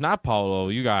 Even if not Paulo,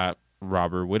 you got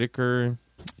Robert Whittaker,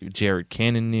 Jared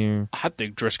Cannonier. I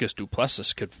think Driscus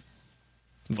Duplessis could.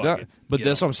 But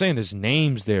that's what I'm saying. There's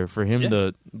names there for him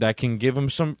that can give him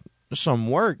some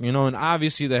work, you know. And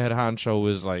obviously the head honcho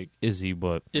is like Izzy,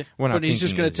 but we're not. But he's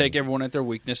just going to take everyone at their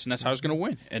weakness, and that's how he's going to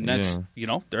win. And that's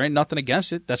there ain't nothing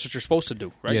against it. That's what you're supposed to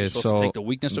do, right? Yeah, you're supposed to take the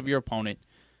weakness of your opponent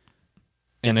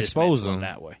and expose them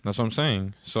that way. That's what I'm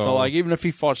saying. So like, even if he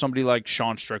fought somebody like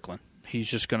Sean Strickland. He's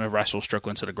just going to wrestle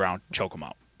Strickland to the ground, choke him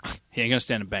out. He ain't going to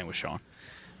stand and bang with Sean.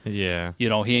 Yeah. You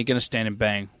know, he ain't going to stand and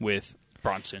bang with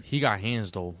Bronson. He got hands,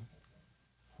 though.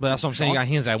 But that's what I'm saying. He got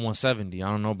hands at 170. I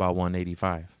don't know about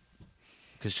 185.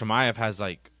 Because Chimaev has,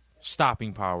 like,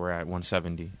 stopping power at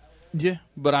 170. Yeah.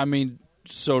 But, I mean,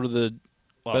 so do the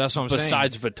But that's what I'm saying.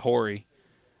 Besides Vittori,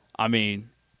 I mean,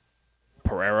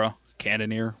 Pereira,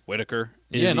 Cannonier, Whitaker.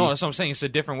 Yeah, no, that's what I'm saying. It's a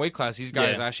different weight class. These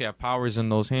guys actually have powers in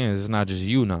those hands. It's not just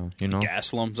you now, you know?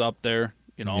 Gaslam's up there,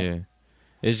 you know? Yeah.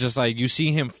 It's just like you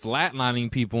see him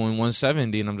flatlining people in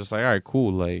 170, and I'm just like, all right,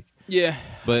 cool. Like, yeah.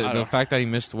 But the fact that he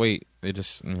missed weight, it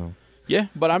just, you know. Yeah,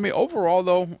 but I mean, overall,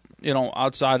 though, you know,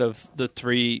 outside of the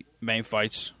 3 main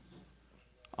fights,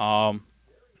 wasn't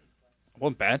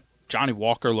bad. Johnny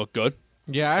Walker looked good.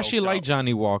 Yeah, I actually like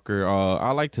Johnny Walker.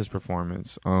 I liked his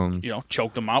performance. You know,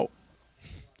 choked him out.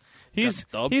 He's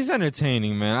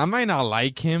entertaining, man. I might not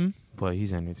like him, but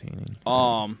he's entertaining.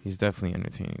 He's definitely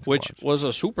entertaining to which watch. Was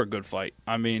a super good fight.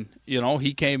 I mean, you know,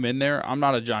 he came in there. I'm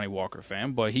not a Johnny Walker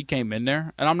fan, but he came in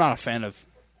there, and I'm not a fan of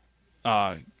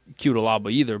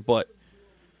Cutelaba either. But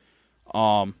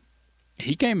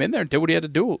he came in there and did what he had to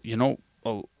do. You know,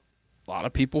 a lot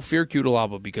of people fear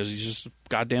Cutelaba because he's just a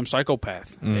goddamn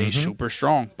psychopath. Mm-hmm. He's super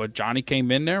strong, but Johnny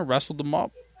came in there, wrestled him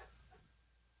up.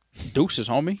 Deuces,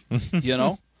 homie. You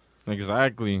know.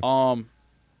 Exactly. Hakeem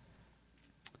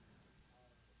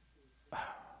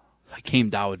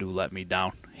Dawodu let me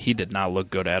down. He did not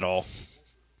look good at all.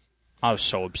 I was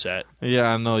so upset. Yeah,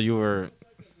 I know you were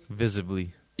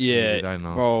visibly. Yeah, I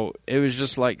know. Bro, it was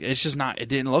just like it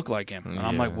didn't look like him. And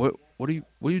I'm like, what are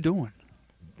you doing?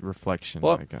 Reflection,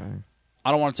 Well, that guy. I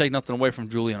don't want to take nothing away from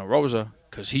Julian Rosa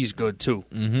because he's good too.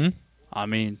 Mm-hmm. I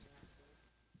mean,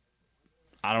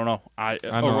 I don't know. I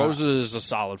know. Rosa is a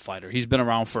solid fighter. He's been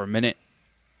around for a minute.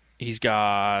 He's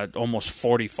got almost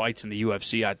 40 fights in the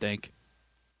UFC, I think.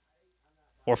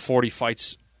 Or 40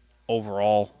 fights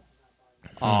overall.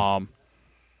 I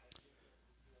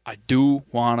do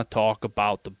want to talk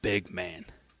about the big man.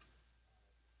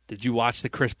 Did you watch the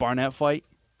Chris Barnett fight?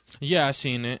 Yeah, I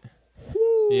seen it.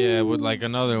 Yeah, with like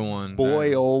another one.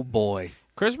 Boy, oh boy.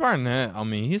 Chris Barnett, I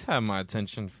mean, he's had my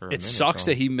attention for a minute. It sucks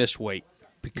that he missed weight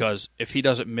because if he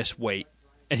doesn't miss weight,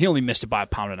 and he only missed it by 1.5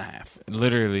 pounds.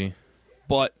 Literally.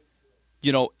 But,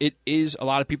 you know, it is, a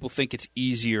lot of people think it's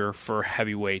easier for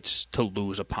heavyweights to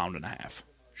lose 1.5 pounds.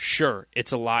 Sure,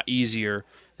 it's a lot easier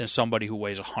than somebody who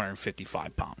weighs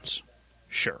 155 pounds.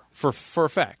 Sure, for a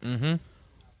fact. Mm-hmm.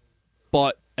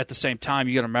 But at the same time,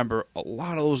 you got to remember, a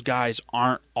lot of those guys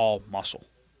aren't all muscle.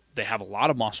 They have a lot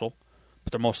of muscle,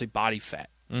 but they're mostly body fat.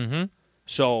 Mm-hmm.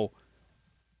 So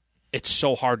it's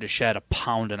so hard to shed 1.5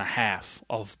 pounds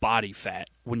of body fat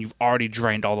when you've already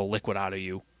drained all the liquid out of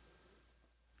you.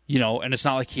 You know, and it's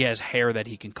not like he has hair that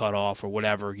he can cut off or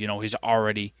whatever. You know, he's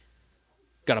already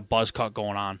got a buzz cut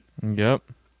going on. Yep.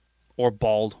 Or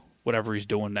bald, whatever he's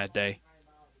doing that day.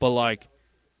 But, like,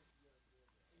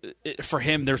 for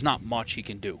him, there's not much he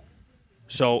can do.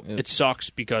 So it sucks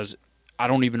because I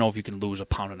don't even know if you can lose 1.5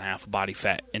 pounds of body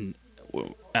fat in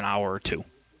an hour or two.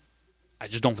 I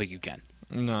just don't think you can.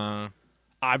 Nah.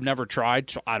 I've never tried,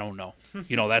 so I don't know.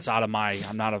 You know, that's out of my...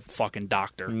 I'm not a fucking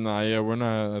doctor. Nah, yeah, we're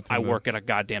not... I work at a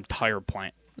goddamn tire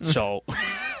plant. So...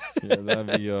 yeah,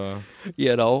 that'd be... You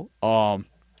know?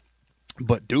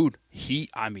 But, dude,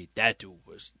 that dude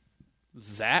was...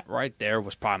 That right there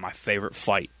was probably my favorite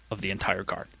fight of the entire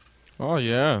card. Oh,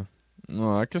 yeah.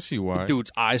 No, I can see why.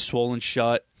 Dude's eyes swollen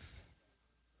shut.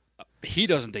 He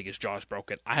doesn't think his jaw is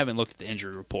broken. I haven't looked at the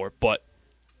injury report, but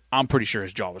I'm pretty sure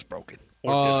his jaw was broken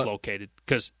or dislocated.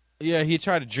 Cause, yeah, he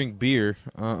tried to drink beer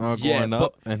going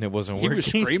up, and it wasn't working. He was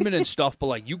screaming and stuff, but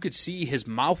like you could see his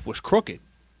mouth was crooked.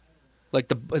 Like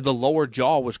the lower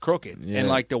jaw was crooked. Yeah. And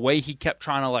like the way he kept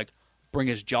trying to like bring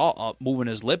his jaw up, moving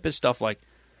his lip and stuff, like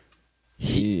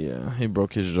he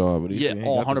broke his jaw, but he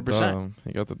 100%.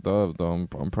 He got the dub, though. I'm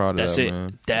proud of that,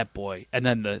 man. That boy. And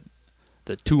then the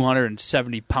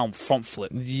 270-pound front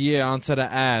flip. Yeah, onto the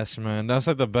ass, man. That's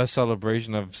like the best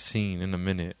celebration I've seen in a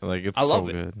minute. Like it's so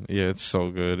good. Yeah, it's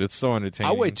so good. It's so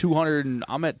entertaining. I weigh 200 and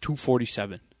I'm at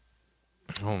 247.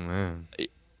 Oh man.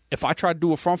 If I try to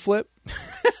do a front flip,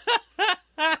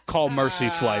 call Mercy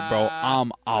Flight, bro.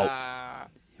 I'm out.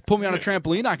 Put me on a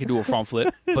trampoline, I can do a front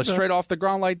flip. But straight off the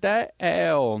ground like that,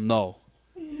 hell no.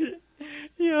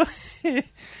 Yeah.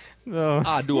 No.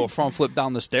 I do a front flip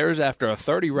down the stairs after a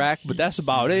 30 rack, but that's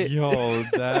about it. Yo,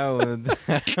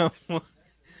 that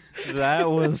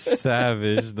was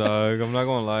savage, dog. I'm not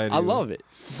gonna lie to you. I love it.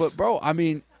 But bro, I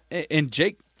mean, and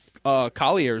Jake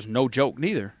Collier's no joke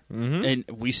neither. Mm-hmm. And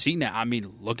we seen that. I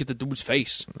mean, look at the dude's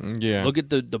face. Yeah. Look at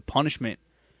the punishment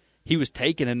he was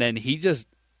taking, and then he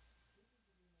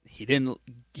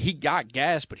got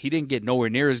gas, but he didn't get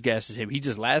nowhere near as gas as him. He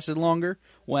just lasted longer,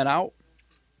 went out.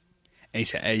 And he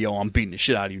said, "Hey, yo, I'm beating the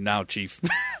shit out of you now, Chief."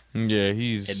 Yeah,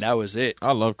 and that was it.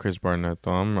 I love Chris Barnett,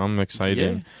 though. I'm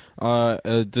excited. Yeah.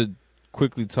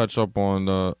 quickly touch up on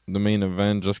the main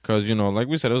event, just because, like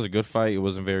we said, it was a good fight. It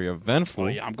wasn't very eventful. Oh,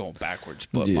 yeah, I'm going backwards,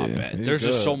 but my bad. There's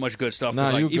just so much good stuff.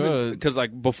 Nah, you good. Because,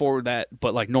 before that,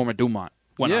 but, Norman Dumont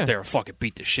went out there and fucking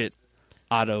beat the shit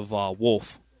out of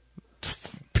Wolf.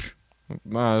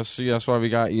 Nah, see, that's why we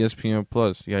got ESPN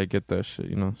Plus. You gotta get that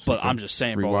shit, So but I'm just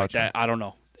saying, bro, like that, I don't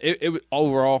know. It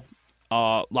overall,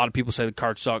 a lot of people say the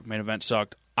card sucked, main event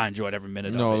sucked. I enjoyed every minute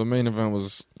of it. No, the main event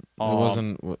was...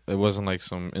 It wasn't like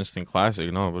some instant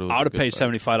classic, no. But it was I would have paid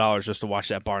 $75 just to watch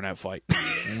that Barnett fight.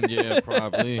 Yeah,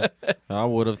 probably. I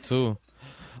would have too.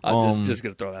 I'm just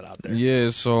gonna throw that out there. Yeah.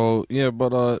 So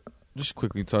but just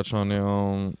quickly touch on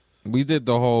it. We did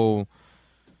the whole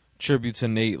tribute to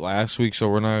Nate last week, so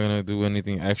we're not gonna do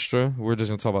anything extra. We're just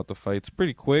gonna talk about the fights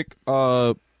pretty quick.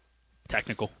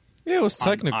 Technical. Yeah, it was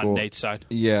technical on Nate's side.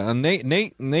 Yeah, and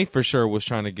Nate for sure was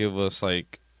trying to give us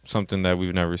something that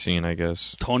we've never seen, I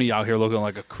guess. Tony out here looking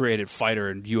like a created fighter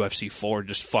in UFC 4,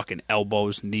 just fucking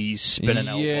elbows, knees, spinning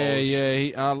elbows.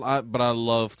 Yeah. But I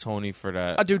love Tony for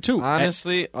that. I do too.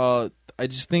 Honestly, I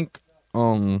just think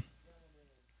if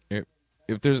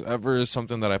there's ever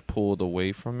something that I pulled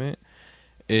away from it,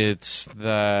 it's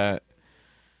that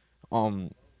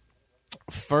Ferg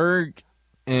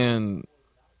and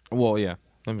let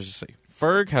me just say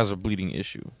Ferg has a bleeding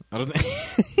issue.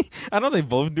 I know they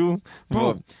both do,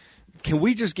 bro. Can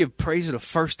we just give praise to the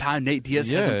first time Nate Diaz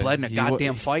hasn't bled in a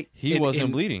goddamn fight? He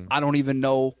wasn't bleeding. I don't even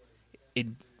know.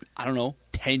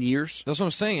 10 years? That's what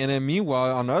I'm saying. And then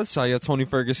meanwhile, on the other side, you have Tony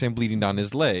Ferguson bleeding down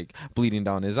his leg, bleeding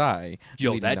down his eye.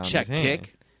 Yo, that check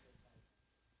kick,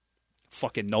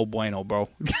 fucking no bueno, bro.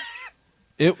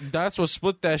 That's what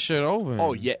split that shit open.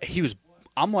 Oh, yeah.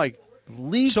 I'm like,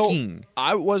 leaking. So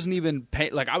I wasn't even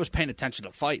I was paying attention to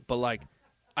the fight, but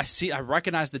I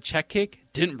recognized the check kick,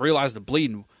 didn't realize the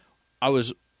bleeding. I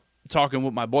was talking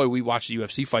with my boy. We watched the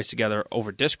UFC fights together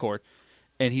over Discord,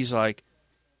 and he's like,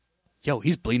 "Yo,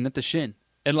 he's bleeding at the shin."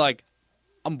 And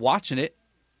I'm watching it,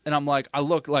 and I'm like, I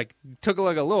look took a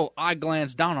little eye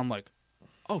glance down. I'm like,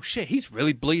 "Oh shit, he's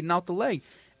really bleeding out the leg."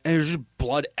 And there's just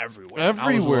blood everywhere.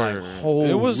 Everywhere. I was like,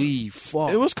 holy fuck.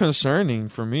 It was concerning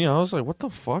for me. I was like, what the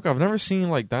fuck? I've never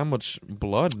seen that much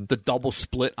blood. The double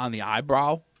split on the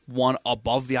eyebrow, one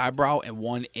above the eyebrow and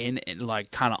one in and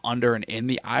kind of under and in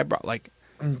the eyebrow.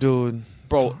 Dude.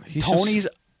 Bro,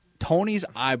 Tony's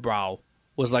eyebrow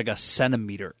was a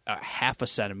centimeter, half a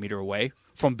centimeter away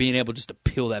from being able just to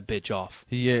peel that bitch off.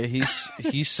 Yeah,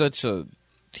 he's such a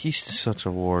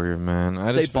warrior,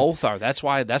 man. They both are. That's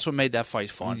what made that fight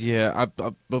fun. Yeah,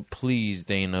 but please,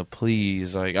 Dana,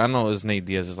 please. I know it was Nate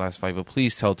Diaz's last fight, but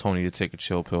please tell Tony to take a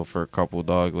chill pill for a couple,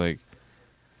 dog.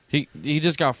 He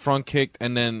just got front kicked,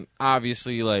 and then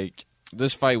obviously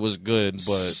this fight was good,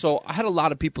 but so I had a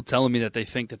lot of people telling me that they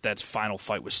think that final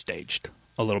fight was staged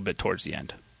a little bit towards the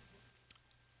end.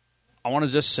 I want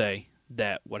to just say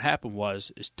that what happened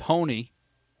is Tony.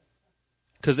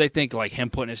 Because they think him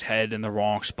putting his head in the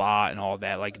wrong spot and all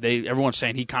that. Everyone's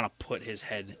saying he kind of put his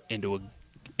head into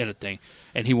a thing,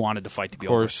 and he wanted the fight to be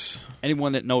over. Of course,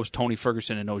 anyone that knows Tony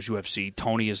Ferguson and knows UFC,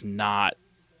 Tony is not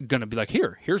gonna be like,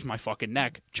 here's my fucking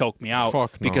neck, choke me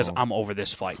out because I'm over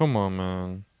this fight. Come on,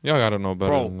 man, y'all gotta know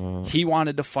better. Bro, he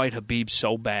wanted to fight Khabib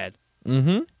so bad,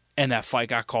 and that fight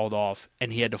got called off,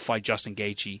 and he had to fight Justin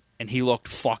Gaethje, and he looked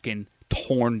fucking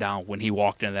torn down when he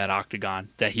walked into that octagon.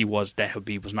 That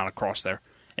Khabib was not across there.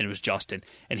 And it was Justin.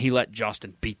 And he let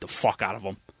Justin beat the fuck out of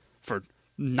him for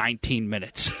 19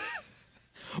 minutes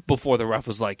before the ref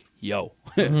was like, yo,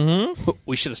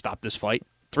 we should have stopped this fight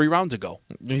 3 rounds ago.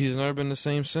 He's never been the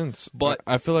same since. But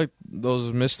I feel like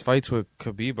those missed fights with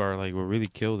Khabib are what really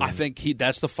killed him. I think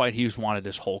that's the fight he's wanted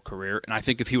his whole career. And I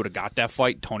think if he would have got that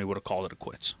fight, Tony would have called it a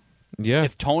quits. Yeah.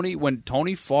 When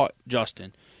Tony fought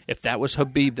Justin, if that was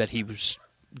Khabib that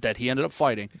he ended up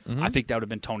fighting, I think that would have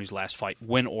been Tony's last fight,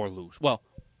 win or lose. Well,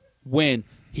 win,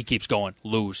 he keeps going.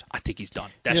 Lose, I think he's done.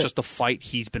 That's just the fight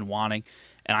he's been wanting,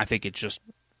 and I think it's just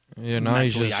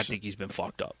mentally, I think he's been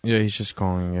fucked up. Yeah, he's just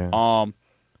going, yeah.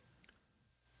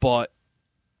 But,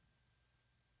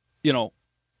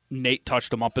 Nate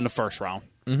touched him up in the first round.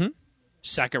 Mm-hmm.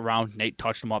 Second round, Nate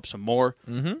touched him up some more.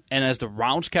 Mm-hmm. And as the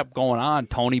rounds kept going on,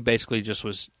 Tony basically just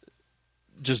was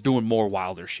just doing more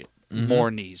wilder shit. Mm-hmm. More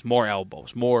knees, more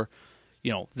elbows, more,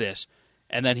 this.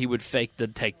 And then he would fake the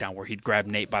takedown where he'd grab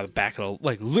Nate by the back of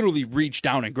the literally reach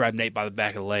down and grab Nate by the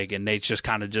back of the leg, and Nate just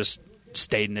kind of just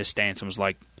stayed in his stance and was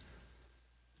like,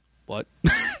 "What?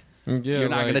 You're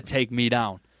not going to take me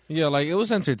down." Yeah, it was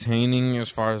entertaining as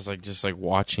far as just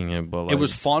watching it, but it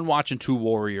was fun watching two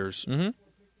warriors,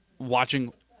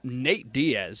 watching Nate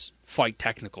Diaz fight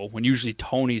technical when usually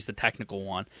Tony's the technical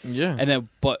one. Yeah. And then,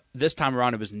 but this time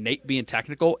around, it was Nate being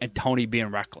technical and Tony being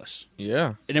reckless.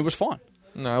 Yeah. And it was fun.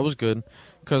 No, it was good.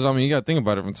 Because, I mean, you got to think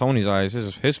about it from Tony's eyes.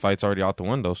 His fight's already out the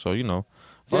window. So,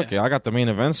 fuck it. I got the main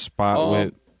event spot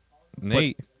with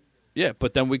Nate.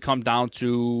 But then we come down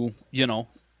to,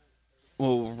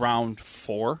 round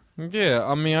 4. Yeah,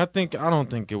 I mean, I don't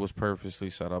think it was purposely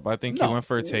set up. I think he went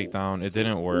for a takedown. It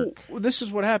didn't work. Well, this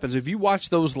is what happens. If you watch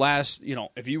those last,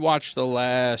 if you watch the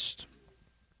last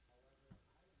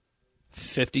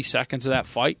 50 seconds of that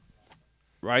fight,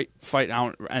 right? Fight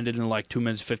ended in like 2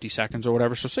 minutes, 50 seconds or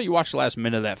whatever. So say you watch the last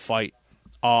minute of that fight.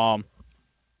 At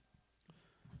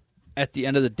the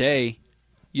end of the day,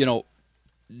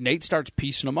 Nate starts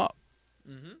piecing him up.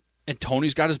 Mm-hmm. And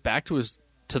Tony's got his back to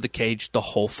the cage the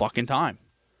whole fucking time.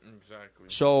 Exactly.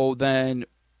 So then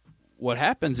what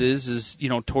happens is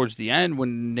towards the end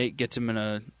when Nate gets him in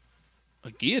a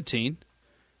guillotine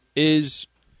is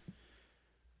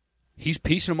he's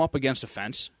piecing him up against a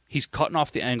fence. He's cutting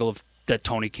off the angle that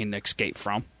Tony can escape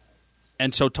from.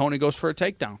 And so Tony goes for a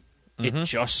takedown. Mm-hmm. It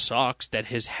just sucks that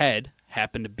his head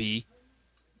happened to be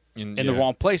in the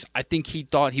wrong place. I think he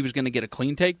thought he was going to get a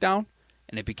clean takedown,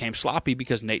 and it became sloppy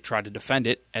because Nate tried to defend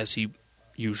it, as he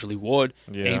usually would,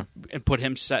 and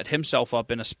set himself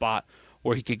up in a spot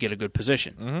where he could get a good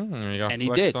position. Mm-hmm. And he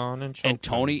did. And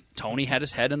Tony had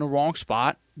his head in the wrong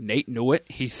spot. Nate knew it.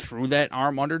 He threw that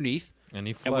arm underneath. And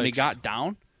he flexed. And when he got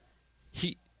down,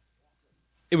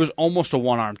 it was almost a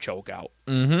one-arm choke out.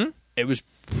 Mm-hmm. It was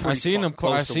I seen him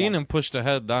push the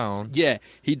head down. Yeah,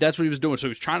 that's what he was doing. So he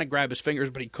was trying to grab his fingers,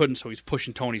 but he couldn't, so he's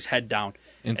pushing Tony's head down.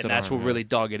 And that's what really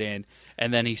dug it in.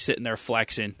 And then he's sitting there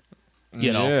flexing.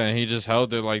 Yeah, and he just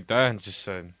held it like that and just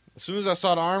said, as soon as I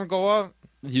saw the arm go up,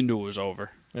 you knew it was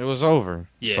over. It was over.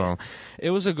 Yeah. So it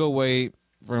was a good way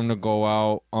for him to go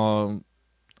out.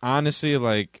 Honestly,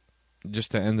 like,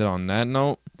 just to end it on that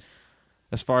note,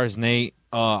 as far as Nate,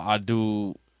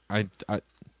 Tony,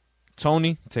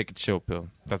 take a chill pill.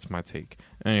 That's my take.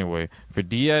 Anyway, for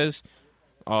Diaz,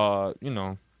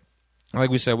 like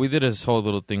we said, we did this whole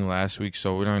little thing last week,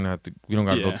 so we don't got to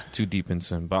go too deep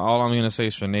into him. But all I'm gonna say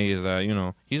for Nate is that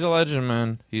he's a legend,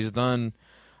 man. He's done.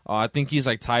 I think he's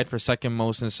like tied for second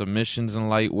most in submissions in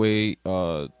lightweight.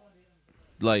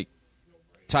 Like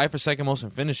tied for second most in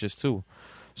finishes too.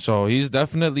 So he's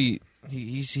definitely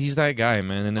he's that guy,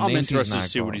 man. And I'm interested to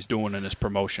see what he's doing in his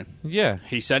promotion. Yeah,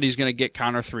 he said he's gonna get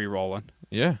Counter 3 rolling.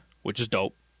 Yeah, which is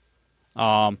dope.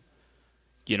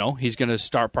 He's going to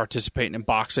start participating in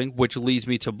boxing, which leads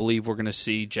me to believe we're going to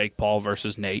see Jake Paul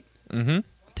versus Nate. Mm-hmm.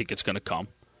 I think it's going to come.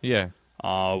 Yeah.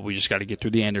 We just got to get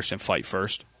through the Anderson fight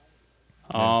first.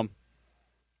 I'm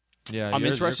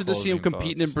interested to see him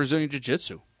competing in Brazilian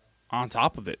Jiu-Jitsu on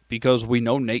top of it because we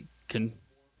know Nate can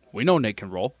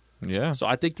roll. Yeah. So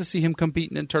I think to see him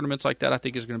competing in tournaments like that, I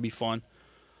think is going to be fun,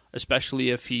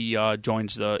 especially if he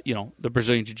joins the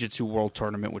Brazilian Jiu-Jitsu World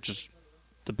Tournament, which is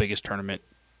the biggest tournament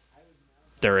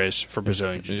there is for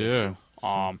Brazilian Jiu-Jitsu.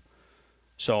 Yeah.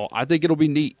 So I think it'll be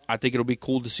neat. I think it'll be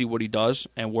cool to see what he does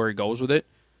and where he goes with it.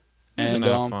 He's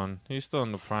having fun. He's still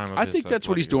in the prime of I think that's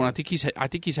what he's doing. I think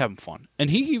he's having fun.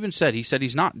 And he even said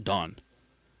he's not done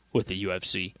with the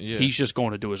UFC. Yeah. He's just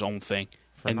going to do his own thing,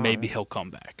 maybe he'll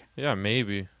come back. Yeah,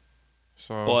 maybe.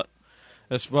 So, but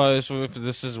as far as if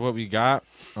this is what we got,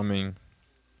 I mean,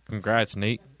 congrats,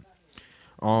 Nate.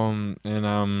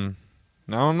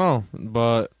 I don't know,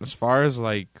 but as far as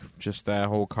like just that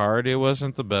whole card, it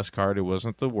wasn't the best card. It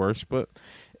wasn't the worst, but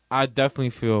I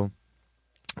definitely feel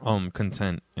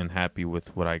content and happy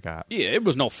with what I got. Yeah, it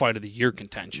was no fight of the year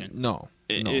contention. No.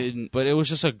 But it was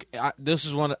just a good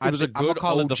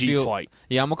OG fight.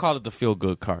 Yeah, I'm gonna call it the feel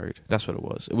good card. That's what it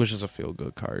was. It was just a feel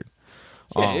good card.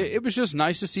 Yeah, it was just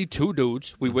nice to see two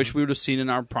dudes we wish we would have seen in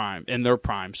their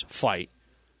primes fight.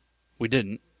 We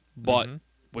didn't, but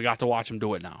we got to watch them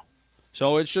do it now.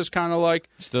 So it's just kind of like...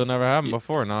 Still never happened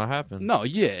before. Now it happened. No,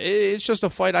 yeah. It's just a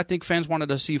fight I think fans wanted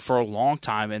to see for a long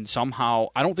time, and somehow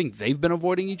I don't think they've been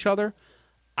avoiding each other.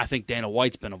 I think Dana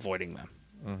White's been avoiding them.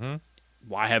 Mm-hmm.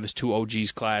 Why have his two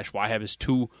OGs clash? Why have his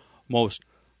two most,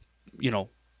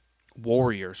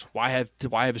 warriors? Why have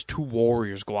his two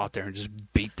warriors go out there and just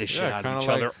beat the shit out of each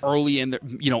other early in their,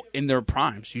 in their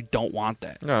primes? You don't want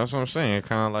that. Yeah, that's what I'm saying.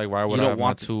 Kind of like, why would I have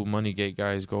my two Moneygate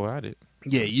guys go at it?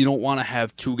 Yeah, you don't want to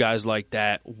have two guys like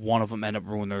that. One of them end up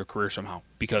ruining their career somehow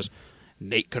because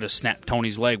Nate could have snapped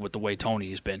Tony's leg with the way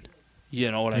Tony has been. You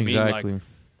know what I mean? Exactly.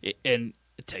 And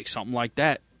it takes something like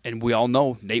that. And we all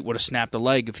know Nate would have snapped a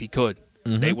leg if he could.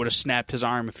 Mm-hmm. Nate would have snapped his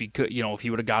arm if he could. If he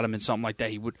would have got him in something like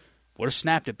that, he would have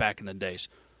snapped it back in the days.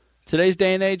 Today's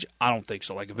day and age, I don't think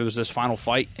so. Like, if it was this final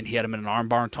fight and he had him in an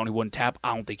armbar and Tony wouldn't tap,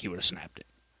 I don't think he would have snapped it.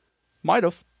 Might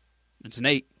have. It's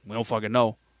Nate. We don't fucking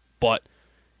know. But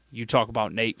you talk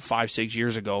about Nate 5-6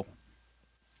 years ago,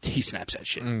 he snaps that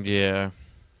shit. Yeah.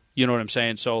 You know what I'm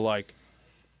saying? So, like,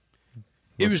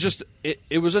 it was just,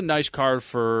 it was a nice card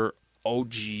for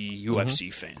OG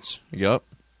UFC fans. Yep.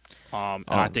 And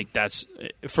I think that's,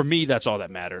 for me, that's all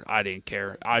that mattered. I didn't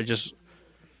care.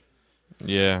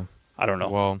 Yeah. I don't know.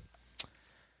 Well,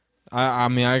 I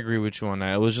mean, I agree with you on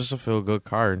that. It was just a feel-good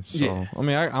card. So, Yeah. I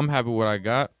mean, I'm happy with what I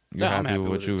got. You're Yeah, I'm happy happy with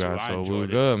what with you it, got. too. I So, we're enjoyed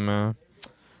it. good, man.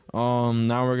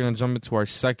 Now we're going to jump into our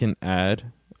second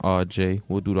ad. Jay,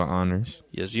 we'll do the honors.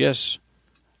 Yes.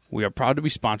 We are proud to be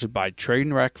sponsored by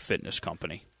Trainwreck Fitness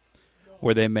Company,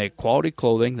 where they make quality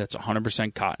clothing that's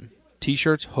 100% cotton.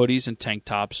 T-shirts, hoodies, and tank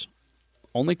tops.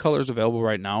 Only colors available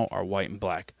right now are white and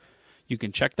black. You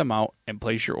can check them out and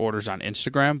place your orders on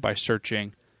Instagram by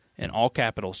searching in all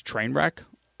capitals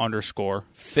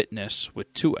Trainwreck_fitness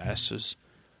with 2 S's,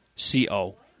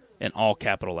 CO, in all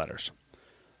capital letters.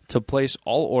 To place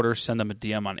all orders, send them a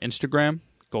DM on Instagram.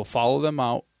 Go follow them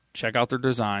out. Check out their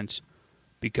designs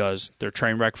because they're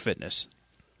Trainwreck Fitness.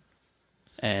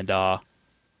 And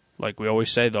like we always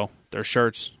say, though, their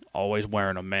shirts, always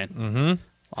wearing them, man. Mm-hmm.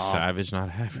 Savage, not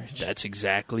average. That's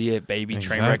exactly it, baby.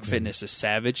 Exactly. Trainwreck Fitness is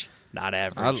savage, not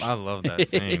average. I love that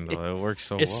saying, though. It works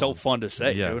so well. It's so fun to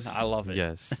say, Yes. dude. I love it.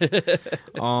 Yes.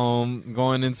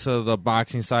 Going into the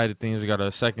boxing side of things, we got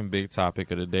a second big topic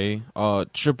of the day.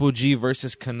 Triple G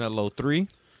versus Canelo 3.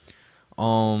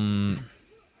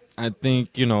 I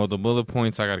think, the bullet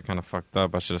points, I got it kind of fucked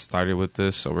up. I should have started with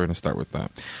this, so we're going to start with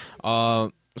that.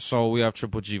 So we have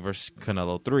Triple G versus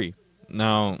Canelo 3.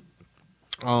 Now,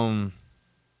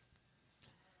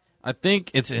 I think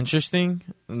it's interesting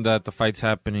that the fight's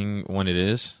happening when it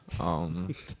is. Not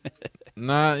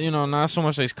so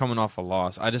much that he's coming off a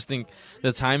loss. I just think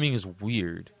the timing is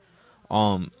weird.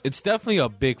 It's definitely a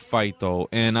big fight though,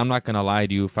 and I'm not gonna lie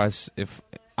to you if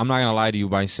I'm not gonna lie to you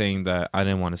by saying that I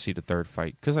didn't want to see the third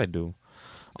fight, because I do.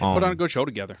 They put on a good show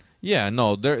together. Yeah,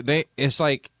 no, it's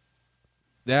like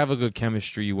they have a good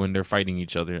chemistry when they're fighting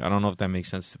each other. I don't know if that makes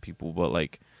sense to people, but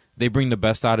like they bring the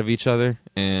best out of each other,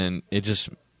 and it's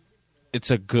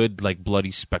a good, like,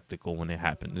 bloody spectacle when it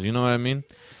happens. You know what I mean?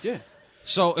 Yeah.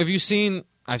 So,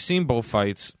 I've seen both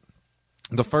fights.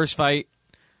 The first fight,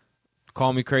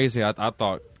 call me crazy, I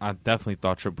definitely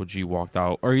thought Triple G walked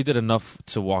out, or he did enough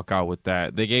to walk out with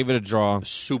that. They gave it a draw.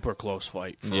 Super close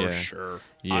fight, for sure.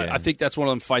 Yeah. I think that's one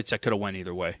of them fights that could have went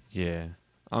either way. Yeah.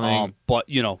 I mean, but,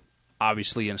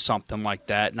 obviously in something like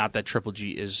that, not that Triple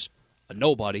G is a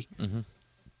nobody,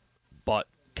 but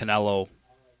Canelo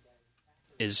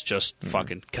is just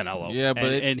fucking Canelo. Yeah, but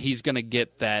and he's going to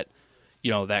get that,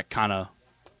 that kind of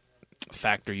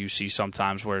factor you see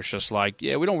sometimes where it's just like,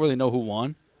 yeah, we don't really know who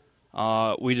won.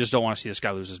 We just don't want to see this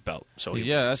guy lose his belt. So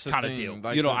that's the kind of thing. deal.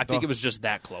 Like I think it was just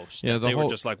that close. Yeah, they were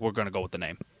just like, we're going to go with the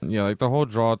name. Yeah, like the whole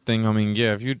draw thing. I mean,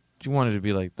 yeah, if you wanted to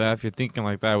be like that, if you're thinking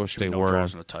like that, I wish they no were.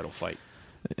 draws in a title fight.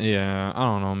 Yeah, I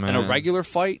don't know, man. In a regular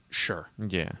fight, sure.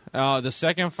 Yeah. The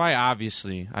second fight,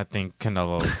 obviously, I think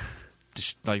Canelo,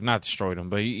 not destroyed him,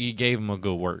 but he gave him a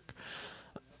good work.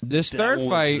 This third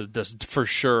fight, for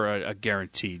sure, a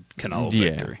guaranteed Canelo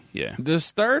victory. Yeah. This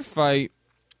third fight,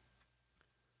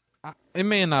 it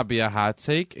may not be a hot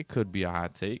take. It could be a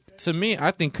hot take. To me, I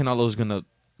think Canelo's gonna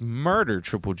murder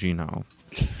Triple G now.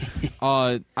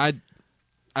 I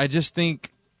just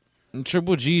think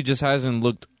Triple G just hasn't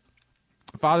looked.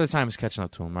 Father Time is catching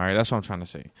up to him, all right? That's what I'm trying to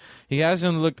say. He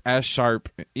hasn't looked as sharp.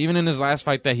 Even in his last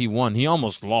fight that he won, he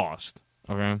almost lost,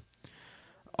 okay?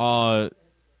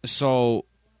 So,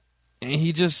 and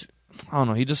he just, I don't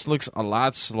know, he just looks a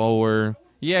lot slower.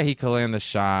 Yeah, he could land a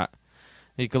shot.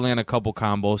 He could land a couple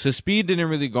combos. His speed didn't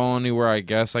really go anywhere, I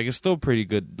guess. Like, it's still pretty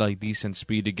good, like, decent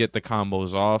speed to get the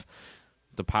combos off.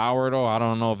 The power, though, I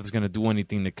don't know if it's going to do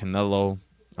anything to Canelo.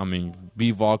 I mean,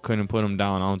 B-Vol couldn't put him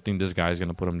down. I don't think this guy's going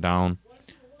to put him down.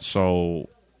 So,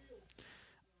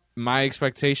 my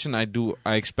expectation, I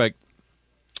expect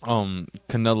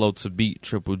Canelo to beat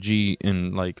Triple G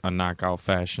in like a knockout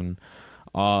fashion.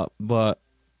 But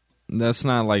that's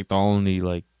not like the only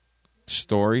like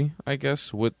story, I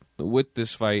guess, with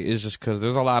this fight is just because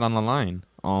there's a lot on the line.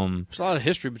 There's a lot of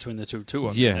history between the two too.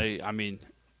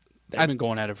 They've been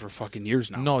going at it for fucking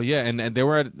years now. No, yeah, and they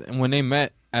were when they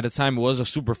met at a time it was a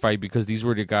super fight because these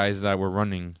were the guys that were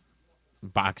running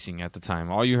boxing at the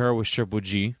time. All you heard was Triple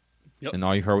G, and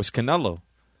all you heard was Canelo.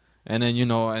 And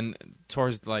then and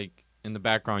towards like in the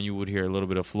background you would hear a little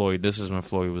bit of Floyd. This is when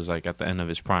Floyd was like at the end of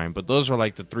his prime. But those are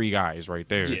like the three guys right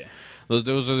there. Yeah.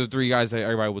 Those are the three guys that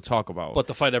everybody would talk about. But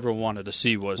the fight everyone wanted to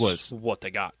see was what they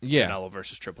got. Yeah. Canelo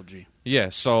versus Triple G. Yeah,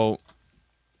 so,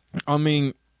 I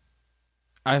mean,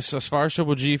 as far as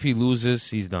Triple G, if he loses,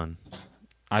 he's done.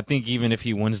 I think even if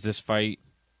he wins this fight...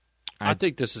 I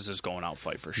think this is his going-out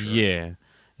fight for sure. Yeah.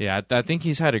 Yeah, I think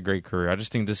he's had a great career. I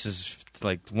just think this is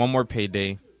like one more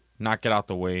payday, knock it out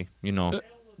the way, you know.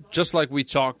 Just like we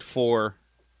talked about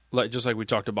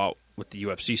with the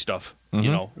UFC stuff, Mm-hmm.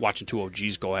 you know, watching two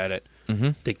OGs go at it. Mm-hmm.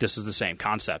 I think this is the same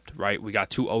concept, right? We got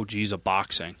two OGs of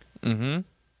boxing. Mm-hmm.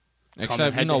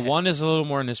 Except, you know, one is a little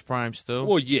more in his prime still.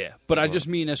 Well, yeah, but I just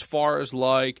mean as far as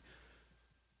like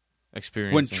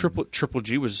experience when Triple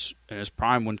G was in his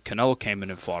prime when Canelo came in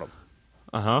and fought him.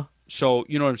 Uh-huh. So,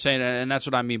 you know what I'm saying? And that's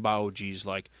what I mean by OGs.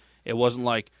 Like, it wasn't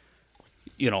like,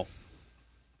 you know,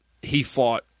 he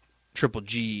fought Triple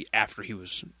G after he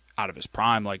was out of his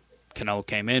prime. Like, Canelo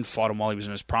came in, fought him while he was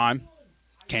in his prime,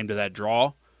 came to that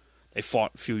draw. They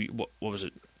fought what was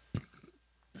it,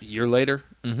 a year later?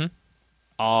 Mm-hmm.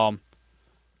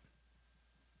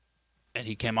 And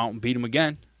he came out and beat him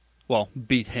again. Well,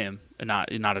 beat him, and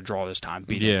not a draw this time.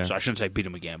 Beat him. So I shouldn't say beat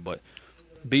him again, but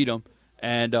beat him.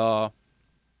 And,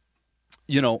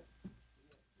 you know,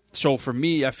 so for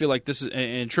me, I feel like this is,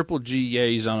 and Triple G, yeah,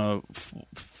 he's on a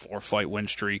 4-fight win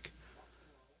streak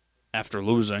after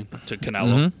losing to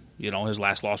Canelo. Mm-hmm. You know, his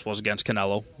last loss was against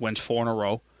Canelo, wins 4 in a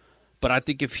row. But I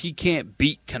think if he can't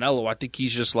beat Canelo, I think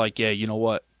he's just like, yeah, you know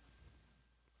what?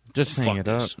 Just hang it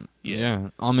up. Yeah.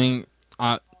 I mean,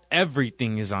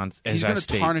 everything is on. He's going to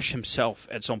tarnish himself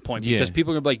at some point because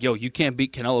people are going to be like, yo, you can't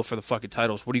beat Canelo for the fucking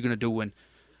titles. What are you going to do when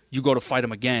you go to fight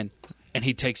him again and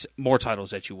he takes more titles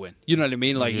that you win? You know what I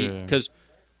mean? Like, because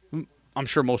I'm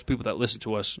sure most people that listen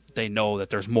to us, they know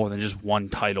that there's more than just one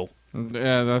title.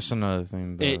 Yeah, that's another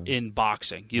thing. In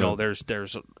boxing, you know, there's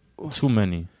too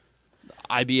many.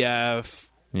 IBF.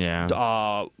 Yeah.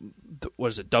 What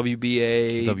is it?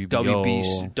 WBA,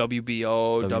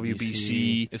 WBO,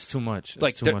 WBC. It's too much.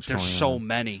 Like there's so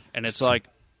many, and it's like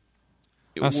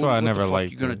that's why I never liked.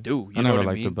 What you gonna do? You know what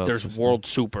I mean? There's World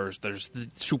Supers. There's the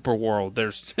Super World.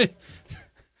 There's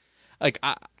like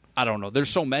I don't know. There's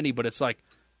so many, but it's like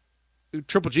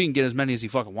Triple G can get as many as he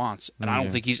fucking wants, and I don't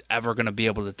think he's ever gonna be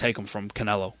able to take them from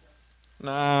Canelo.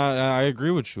 Nah, I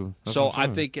agree with you. That's so I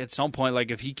think at some point,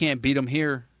 like if he can't beat him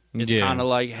here, it's kind of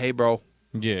like, hey, bro.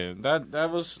 Yeah,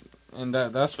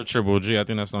 that's for Triple G. I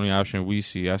think that's the only option we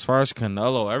see. As far as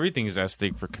Canelo, everything's at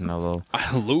stake for Canelo.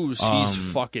 I lose, he's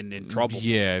fucking in trouble.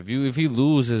 Yeah, if he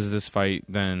loses this fight,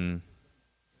 then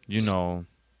you know.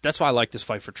 That's why I like this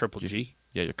fight for Triple G.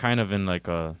 Yeah, you're kind of in like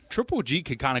a Triple G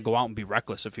could kind of go out and be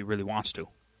reckless if he really wants to.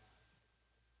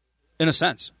 In a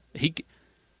sense,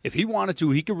 if he wanted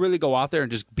to, he could really go out there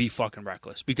and just be fucking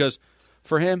reckless. Because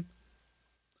for him,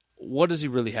 what does he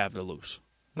really have to lose?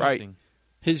 Right? Nothing.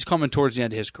 He's coming towards the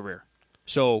end of his career.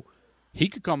 So he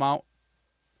could come out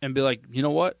and be like, you know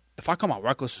what? If I come out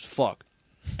reckless as fuck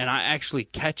and I actually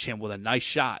catch him with a nice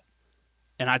shot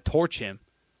and I torch him,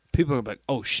 people are like,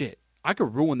 oh shit, I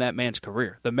could ruin that man's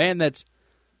career. The man that's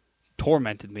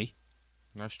tormented me,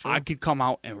 that's true. I could come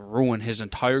out and ruin his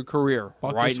entire career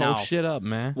Fuck right this now. whole shit up,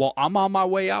 man. Well, I'm on my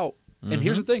way out. And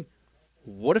here's the thing.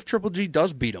 What if Triple G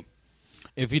does beat him?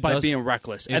 If he by does, being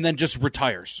reckless, and then just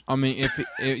retires. I mean,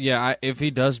 if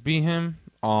he does beat him,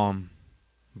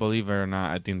 believe it or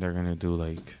not, I think they're gonna do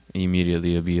like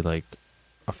immediately. It'll be like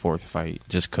a 4th fight,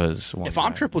 just because. If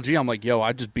I'm Triple G, I'm like, yo,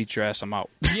 I just beat your ass. I'm out.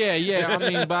 Yeah. I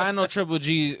mean, but I know Triple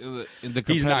G,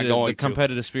 he's not going the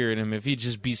competitive spirit in him. If he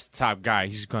just beats the top guy,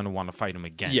 he's gonna want to fight him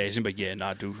again. Yeah, he's gonna be like, yeah,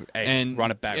 nah, dude, hey,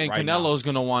 run it back. And right Canelo's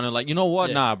now. gonna want to like, you know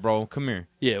what? Nah, bro, come here.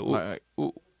 Yeah. Well,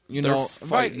 you know,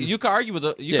 you could argue with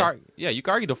you could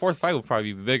argue the 4th fight would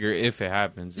probably be bigger if it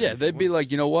happens. Yeah, they'd be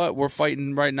like, you know what, we're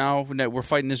fighting right now. We're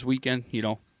fighting this weekend. You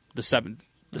know, the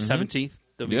 17th.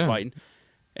 They'll be fighting.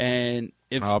 And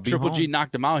if Triple G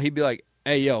knocked him out, he'd be like,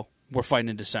 hey, yo, we're fighting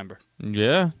in December.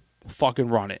 Yeah, fucking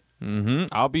run it.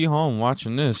 I'll be home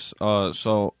watching this.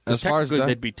 So as far as that,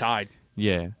 they'd be tied.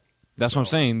 Yeah, that's what I'm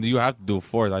saying. You have to do a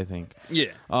 4th, I think.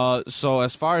 Yeah. So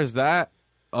as far as that.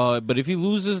 But if he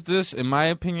loses this, in my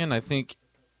opinion, I think,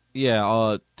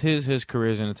 his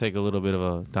career is going to take a little bit of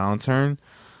a downturn.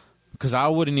 Because I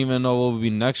wouldn't even know what would be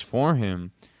next for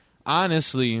him.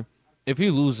 Honestly, if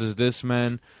he loses this,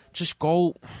 man, just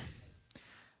go.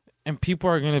 And people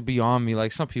are going to be on me.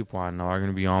 Like, some people I know are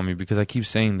going to be on me because I keep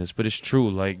saying this. But it's true.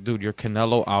 Like, dude, you're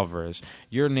Canelo Alvarez.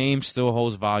 Your name still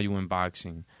holds value in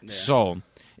boxing. Yeah. So,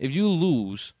 if you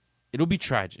lose, it'll be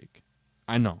tragic.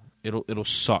 I know. It'll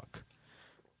suck.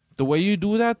 The way you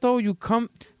do that, though,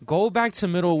 go back to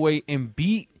middleweight and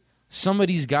beat some of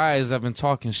these guys that have been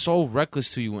talking so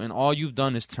reckless to you, and all you've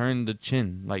done is turn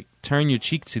your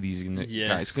cheek to these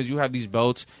guys because you have these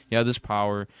belts, you have this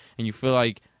power, and you feel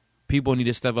like people need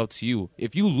to step up to you.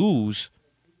 If you lose,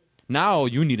 now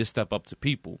you need to step up to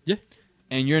people. Yeah.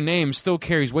 And your name still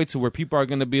carries weight to where people are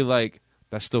going to be like,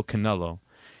 that's still Canelo.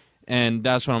 And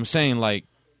that's what I'm saying, like...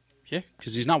 Yeah,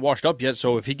 because he's not washed up yet,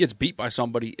 so if he gets beat by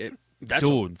somebody... That's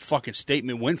a fucking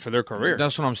statement win for their career.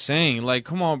 That's what I'm saying. Like,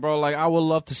 come on, bro. Like, I would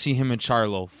love to see him and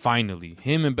Charlo, finally.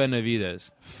 Him and Benavidez,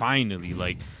 finally.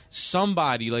 Like,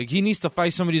 somebody. Like, he needs to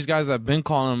fight some of these guys that have been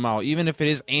calling him out, even if it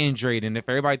is Andrade. And if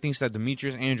everybody thinks that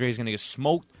Demetrius Andrade is going to get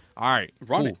smoked, all right,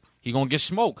 Run it. He going to get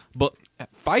smoked. But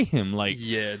fight him. Like,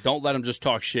 yeah, don't let him just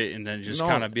talk shit and then just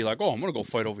kind of be like, oh, I'm going to go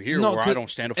fight over here where I don't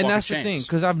stand a fucking chance. And that's the thing,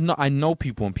 because I know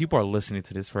people, and people are listening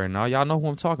to this right now. Y'all know who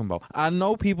I'm talking about. I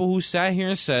know people who sat here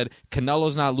and said,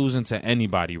 Canelo's not losing to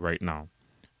anybody right now.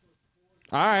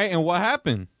 All right, and what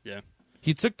happened? Yeah.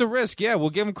 He took the risk. Yeah,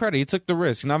 we'll give him credit. He took the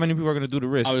risk. Not many people are going to do the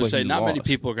risk. I would say not lost. many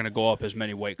people are going to go up as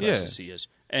many weight classes as he is.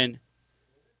 And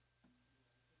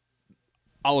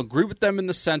I'll agree with them in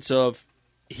the sense of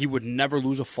he would never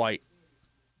lose a fight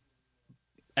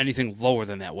anything lower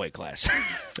than that weight class.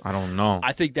 I don't know.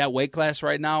 I think that weight class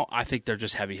right now, I think they're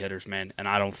just heavy hitters, man. And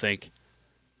I don't think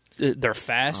they're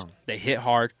fast. They hit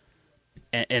hard.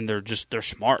 And they're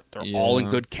smart. They're all in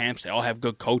good camps. They all have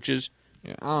good coaches.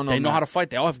 Yeah, I don't know. They know how to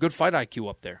fight. They all have good fight IQ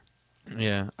up there.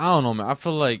 Yeah, I don't know, man. I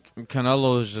feel like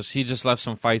Canelo is he just left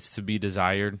some fights to be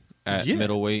desired at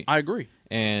middleweight. I agree.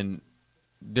 And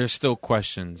there's still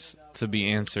questions to be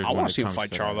answered. I want to see him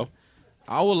fight Charlo.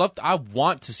 I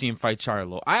want to see him fight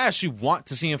Charlo. I actually want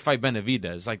to see him fight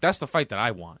Benavidez. Like, that's the fight that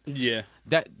I want. Yeah.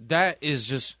 That is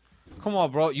just, come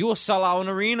on, bro. You will sell out an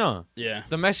arena. Yeah.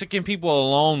 The Mexican people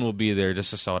alone will be there just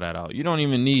to sell that out. You don't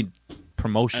even need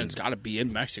promotion. And it's got to be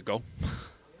in Mexico.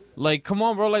 Like, come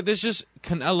on, bro. Like, there's just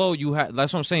Canelo.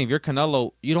 That's what I'm saying. If you're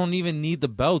Canelo, you don't even need the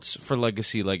belts for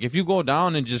legacy. Like, if you go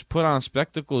down and just put on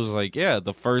spectacles, like,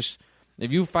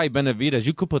 if you fight Benavidez,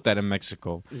 you could put that in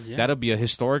Mexico. Yeah. That'll be a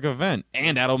historic event,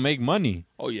 and that'll make money.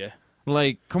 Oh, yeah.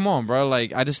 Like, come on, bro.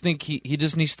 Like, I just think he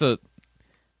just needs to...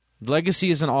 Legacy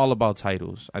isn't all about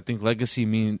titles. I think legacy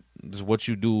means what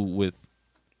you do with...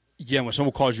 Yeah, when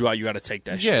someone calls you out, you got to take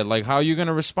that shit. Yeah, like, how you going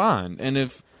to respond. And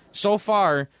if, so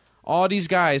far, all these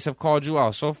guys have called you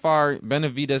out. So far,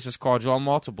 Benavidez has called you out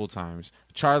multiple times.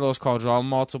 Charlo's called you out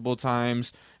multiple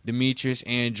times. Demetrius,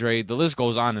 Andrade. The list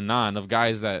goes on and on of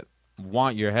guys that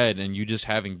want your head, and you just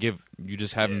haven't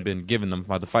been given them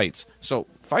by the fights. So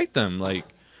fight them. Like,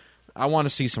 I want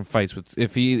to see some fights with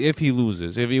if he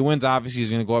loses. If he wins, obviously he's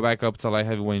gonna go back up to light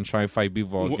heavyweight and try to fight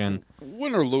Bivol again.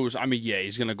 Win or lose, I mean, yeah,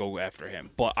 he's gonna go after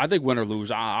him. But I think win or lose,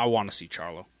 I want to see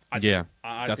Charlo. I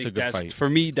that's think a good fight for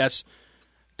me. That's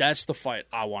the fight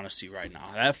I want to see right now.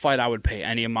 That fight I would pay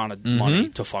any amount of money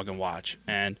to fucking watch.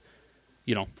 And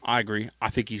I agree. I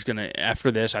think he's gonna after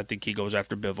this. I think he goes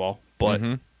after Bivol, but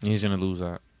he's gonna lose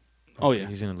that. Oh yeah,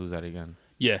 he's gonna lose that again.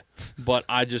 Yeah, but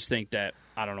I just think that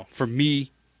I don't know. For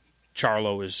me,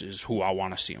 Charlo is who I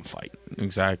want to see him fight.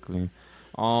 Exactly.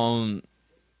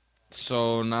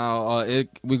 So now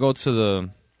we go to the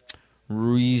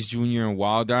Ruiz Jr. and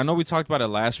Wilder. I know we talked about it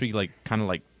last week, like kind of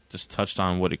like just touched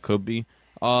on what it could be.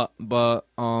 But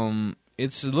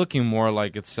it's looking more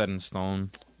like it's set in stone.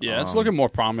 Yeah, it's looking more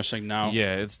promising now.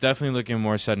 Yeah, it's definitely looking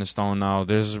more set in stone now.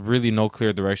 There's really no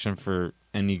clear direction for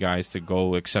any guys to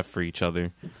go except for each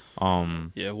other.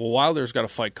 Yeah, well, Wilder's got a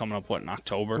fight coming up, in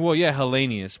October? Well, yeah,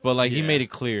 Hellenius, but he made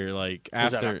it clear, like,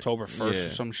 after... Is that October 1st or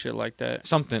some shit like that?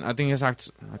 Something. I think it's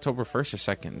October 1st or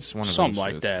 2nd. It's one of something those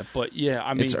like shits. that, but yeah,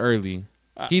 I mean... It's early.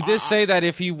 He did say that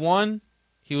if he won,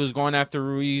 he was going after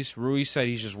Ruiz. Ruiz said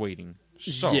he's just waiting.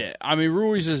 So. Yeah, I mean,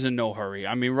 Ruiz is in no hurry.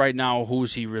 I mean, right now,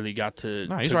 who's he really got to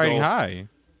he's riding high.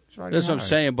 That's what I'm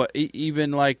saying, but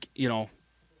even, like,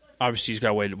 obviously,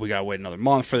 we got to wait another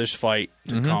month for this fight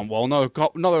to come. Well,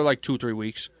 another like 2-3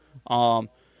 weeks. And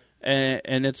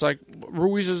it's like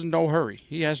Ruiz is in no hurry.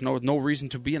 He has no reason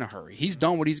to be in a hurry. He's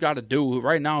done what he's got to do.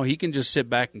 Right now, he can just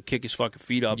sit back and kick his fucking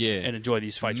feet up and enjoy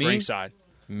these fights ringside.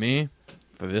 Me,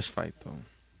 for this fight, though,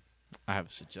 I have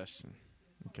a suggestion.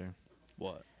 Okay.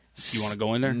 What? You want to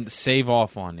go in there? Save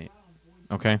off on it.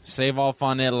 Okay? Save off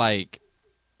on it, like,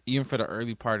 even for the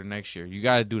early part of next year. You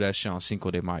got to do that shit on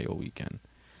Cinco de Mayo weekend.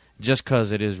 Just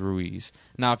because it is Ruiz.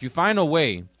 Now, if you find a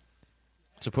way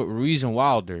to put Ruiz and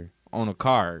Wilder on a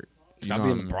card... It's got to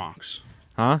be in the Bronx.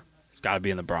 Huh? It's got to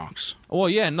be in the Bronx. Well,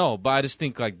 yeah, no, but I just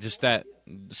think, like, just that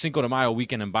Cinco de Mayo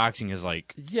weekend in boxing is,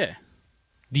 like... Yeah.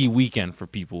 The weekend for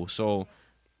people. So,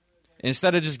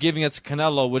 instead of just giving it to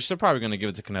Canelo, which they're probably going to give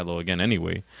it to Canelo again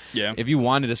anyway. Yeah. If you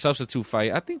wanted a substitute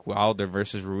fight, I think Wilder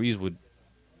versus Ruiz would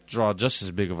draw just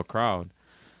as big of a crowd.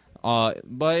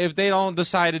 But if they don't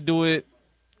decide to do it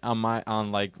on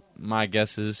my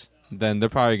guesses, then they're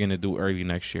probably going to do early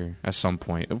next year at some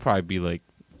point. It'll probably be like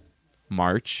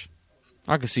March.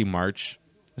 I could see March,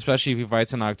 especially if he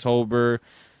fights in October,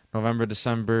 November,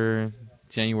 December,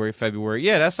 January, February.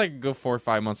 Yeah, that's like a good 4 or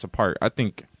 5 months apart. I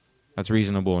think that's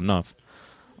reasonable enough.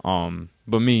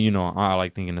 But me, I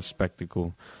like thinking a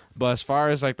spectacle. But as far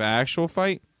as like the actual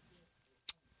fight,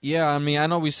 yeah, I mean, I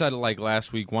know we said it like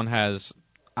last week. One has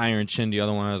iron chin, the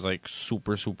other one has like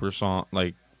super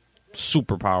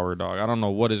power, dog. I don't know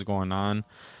what is going on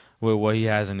with what he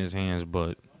has in his hands,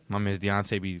 but my man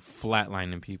Deontay be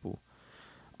flatlining people.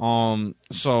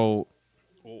 So,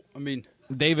 I mean,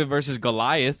 David versus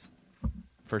Goliath,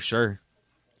 for sure,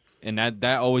 and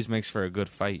that always makes for a good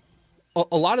fight.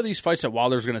 A lot of these fights that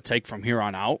Wilder's going to take from here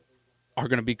on out are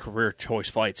going to be career choice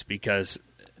fights because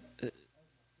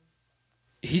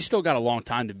he's still got a long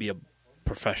time to be a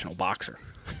professional boxer.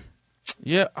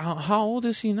 Yeah, how old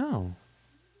is he now?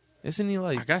 Isn't he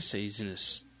like... I gotta say he's in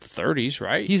his 30s,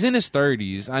 right? He's in his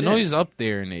 30s. I know he's up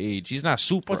there in the age. He's not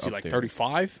super What's he, up like there.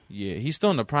 35? Yeah, he's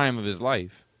still in the prime of his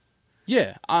life.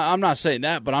 Yeah, I'm not saying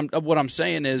that, but what I'm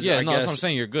saying is... Yeah, I no, guess, that's what I'm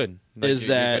saying. You're good. Is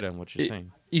you're that... good at what you're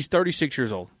saying. He's 36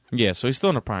 years old. Yeah, so he's still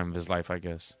in the prime of his life, I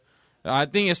guess. I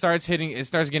think it starts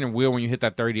getting weird when you hit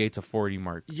that 38 to 40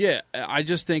 mark. Yeah, I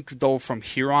just think, though, from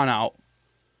here on out,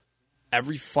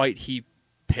 every fight he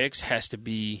picks has to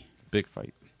be... Big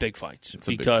fight. Big fights. It's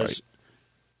a big fight.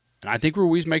 And I think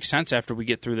Ruiz makes sense after we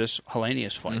get through this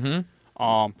Helenius fight.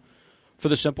 Mm-hmm. For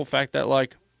the simple fact that,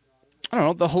 like, I don't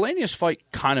know, the Helenius fight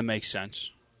kind of makes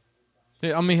sense.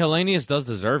 Yeah, I mean, Helenius does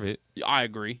deserve it. I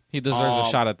agree. He deserves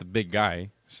a shot at the big guy.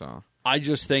 So I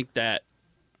just think that...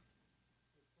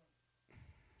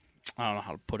 I don't know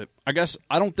how to put it. I guess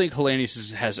I don't think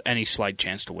Helenius has any slight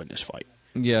chance to win this fight.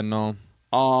 Yeah, no.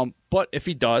 But if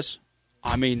he does,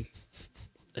 I mean,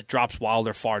 it drops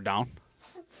Wilder far down.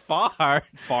 Far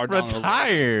down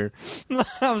retired.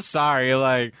 I'm sorry,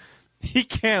 like he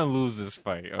can't lose this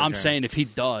fight. Okay? I'm saying if he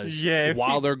does,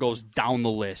 Wilder goes down the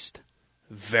list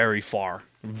very far.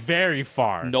 Very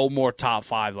far. No more top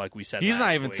 5 like we said. He's not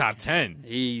last even week. top 10.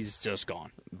 He's just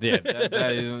gone. Yeah,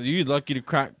 you're lucky to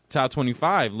crack top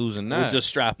 25 losing that. We'll just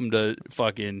strap him to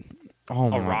fucking a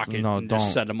rocket and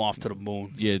just send him off to the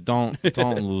moon. Yeah, don't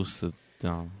lose to.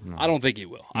 No. I don't think he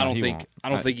will. No, I don't he think. won't. I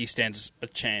don't think he stands a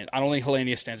chance. I don't think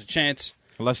Helenius stands a chance.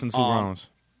 Less than 2 rounds.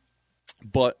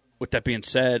 But with that being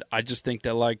said, I just think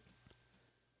that like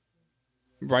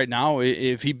right now,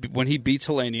 when he beats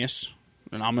Helenius,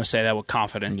 and I'm going to say that with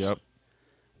confidence. Yep.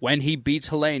 When he beats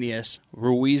Helenius,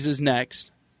 Ruiz is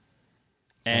next,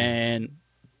 and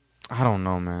I don't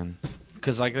know, man.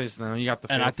 Because like this, now you got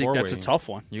the. And I think that's a tough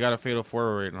one. You got a fatal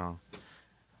 4-way right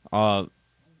now.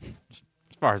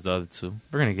 As far as the other two,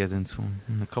 we're gonna get into them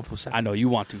in a couple seconds. I know you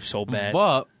want to so bad,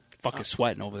 but fucking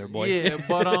sweating over there, boy. Yeah,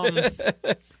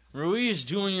 but Ruiz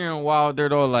Jr. and Wilder,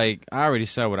 though, like I already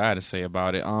said what I had to say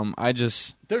about it.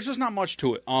 There's just not much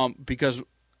to it. Because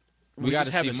we got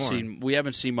to haven't see more. We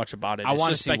haven't seen much about it. I It's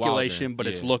want just to see speculation, Wilder. but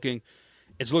it's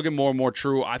looking more and more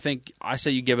true. I say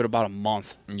you give it about a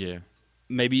month. Yeah,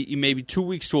 maybe 2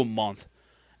 weeks to a month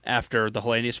after the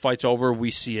Helenius fight's over. We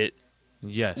see it.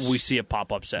 Yes, we see it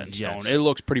pop up set in stone. Yes. It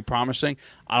looks pretty promising.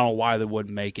 I don't know why they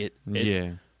wouldn't make it.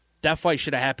 That fight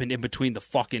should have happened in between the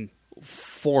fucking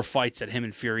 4 fights that him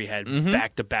and Fury had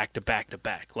back to back to back to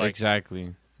back. Like,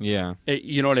 exactly. Yeah.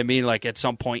 You know what I mean? Like at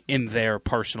some point in there,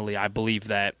 personally, I believe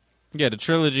that. Yeah, the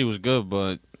trilogy was good,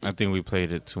 but I think we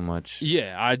played it too much.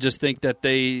 Yeah, I just think that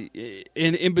they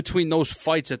in between those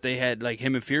fights that they had, like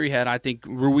him and Fury had, I think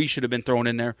Ruiz should have been thrown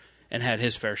in there and had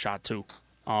his fair shot too.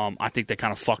 I think they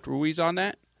kind of fucked Ruiz on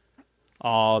that.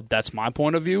 That's my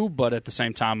point of view, but at the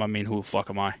same time, I mean, who the fuck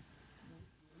am I?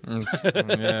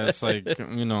 It's like,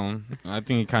 I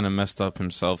think he kind of messed up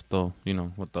himself, though,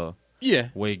 with the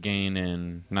weight gain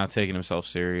and not taking himself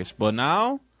serious. But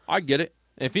now, I get it.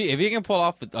 If he can pull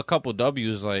off a couple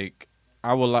W's, like,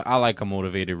 I like a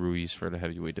motivated Ruiz for the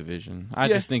heavyweight division. I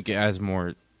just think it adds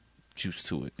more juice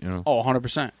to it, Oh,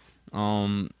 100%.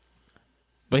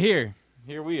 But here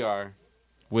we are.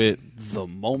 With the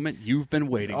moment you've been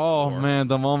waiting for. Oh, man,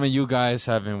 the moment you guys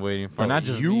have been waiting for. Not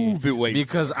just you've been waiting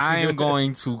because for. I am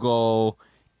going to go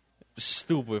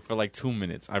stupid for like 2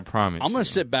 minutes. I promise. I'm going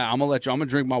to sit back. I'm going to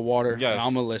drink my water. Yes. And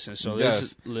I'm going to listen. So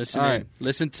listen right.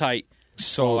 Listen tight.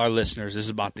 So our listeners, this is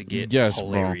about to get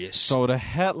hilarious. Bro. So the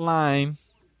headline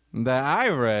that I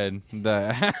read,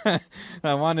 that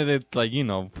I wanted it, like,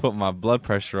 put my blood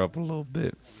pressure up a little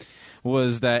bit.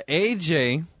 was that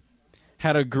AJ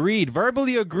had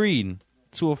verbally agreed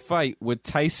to a fight with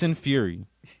Tyson Fury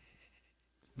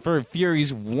for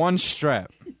Fury's one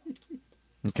strap.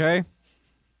 Okay?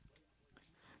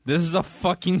 This is a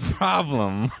fucking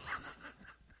problem.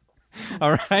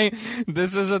 All right?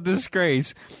 This is a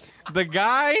disgrace. The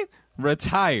guy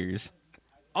retires.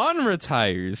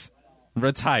 Retires,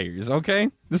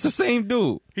 okay? This is the same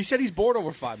dude. He said he's bored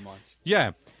over 5 months.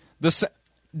 Yeah.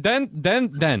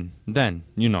 Then,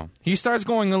 you know, he just starts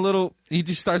going a little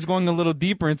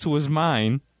deeper into his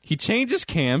mind. He changes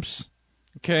camps,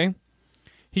 okay?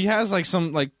 He has like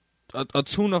some like a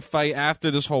tuna fight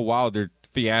after this whole Wilder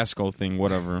fiasco thing,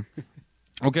 whatever.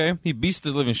 Okay? He beats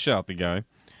the living shit out the guy.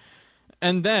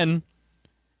 And then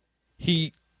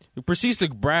he proceeds to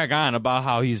brag on about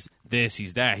how he's this,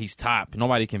 he's that, he's top.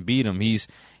 Nobody can beat him. He's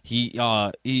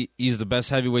the best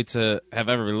heavyweight to have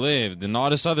ever lived, and all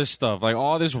this other stuff, like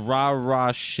all this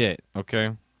rah shit.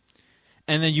 Okay,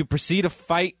 and then you proceed to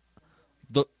fight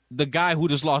the guy who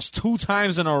just lost 2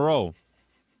 times in a row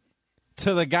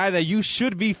to the guy that you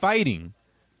should be fighting.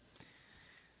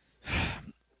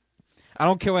 I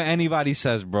don't care what anybody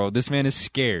says, bro. This man is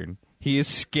scared. He is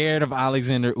scared of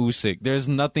Alexander Usyk. There's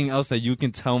nothing else that you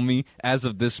can tell me as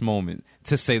of this moment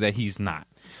to say that he's not.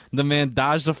 The man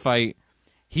dodged the fight.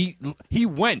 He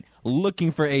went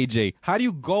looking for AJ. How do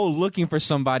you go looking for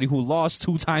somebody who lost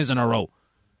 2 times in a row?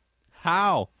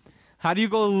 How? How do you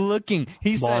go looking?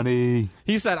 He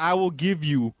said, I will give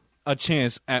you a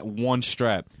chance at one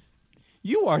strap.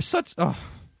 You are such...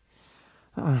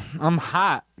 I'm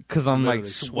hot because I'm like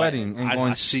sweating and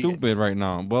going stupid right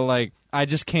now. But like, I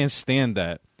just can't stand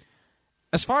that.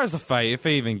 As far as the fight, if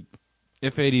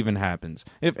it even happens,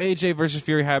 if AJ versus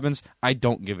Fury happens, I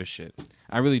don't give a shit.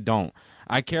 I really don't.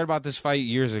 I cared about this fight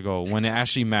years ago when it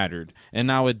actually mattered, and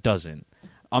now it doesn't.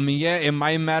 I mean, yeah, it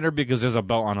might matter because there's a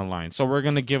belt on the line. So we're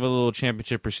gonna give a little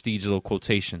championship prestige, little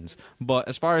quotations. But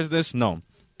as far as this, no.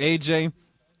 AJ,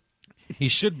 he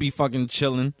should be fucking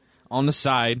chilling on the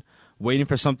side, waiting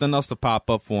for something else to pop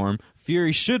up for him.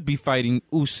 Fury should be fighting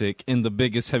Usyk in the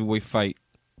biggest heavyweight fight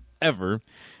ever.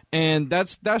 And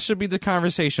that should be the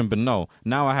conversation. But no,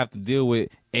 now I have to deal with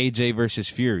AJ versus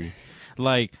Fury.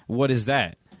 Like, what is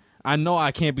that? I know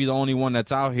I can't be the only one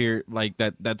that's out here like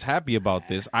that's happy about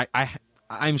this.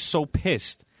 I'm so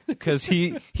pissed because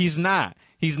he's not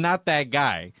that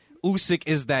guy. Usyk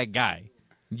is that guy.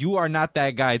 You are not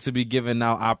that guy to be giving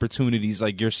out opportunities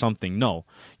like you're something. No,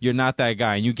 you're not that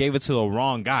guy. And you gave it to the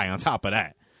wrong guy on top of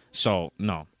that. So,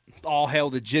 no. All hail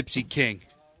the Gypsy King.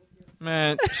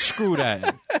 Man, screw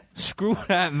that. Screw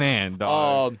that man,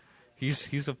 dog.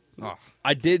 He's a... Oh.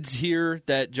 I did hear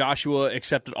that Joshua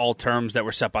accepted all terms that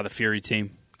were set by the Fury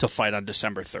team to fight on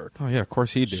December 3rd. Oh, yeah, of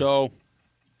course he did. So,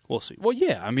 we'll see. Well,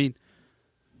 yeah, I mean...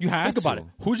 You have think about it.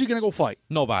 Who's he going to go fight?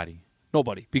 Nobody.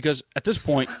 Because at this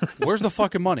point, where's the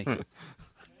fucking money?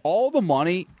 All the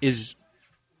money is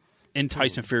in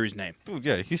Tyson Fury's name. Dude,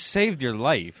 yeah, he saved your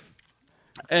life.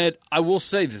 And I will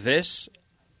say this.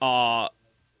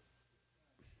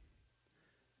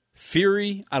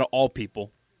 Fury, out of all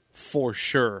people, for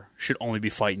sure, should only be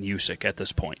fighting Usyk at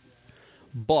this point.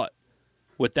 But,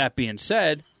 with that being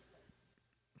said,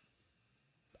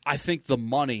 I think the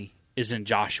money is in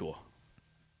Joshua.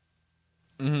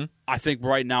 Mm-hmm. I think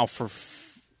right now for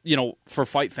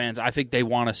fight fans, I think they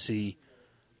want to see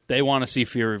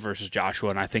Fury versus Joshua,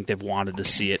 and I think they've wanted to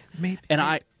see it.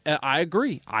 I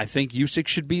agree. I think Usyk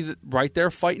should be right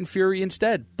there fighting Fury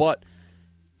instead. But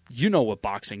you know what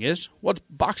boxing is.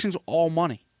 Boxing's all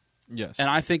money. Yes. And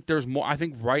I think there's more. I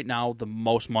think right now the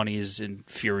most money is in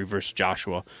Fury versus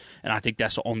Joshua, and I think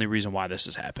that's the only reason why this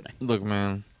is happening. Look,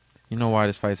 man, you know why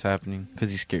this fight's happening? Because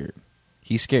he's scared.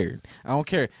 He's scared. I don't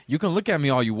care. You can look at me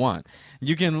all you want.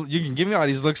 You can give me all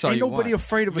these looks all you want. Ain't nobody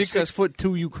afraid of a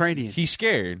 6'2" Ukrainian. He's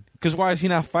scared. Because why is he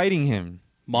not fighting him?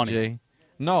 Money. Jay?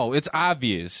 No, it's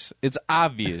obvious. It's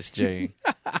obvious, Jay.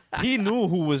 He knew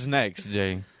who was next,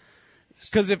 Jay.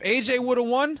 Because if AJ would have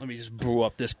won... Let me just brew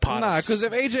up this pot. Nah, because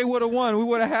if AJ would have won, we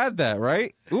would have had that,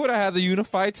 right? We would have had the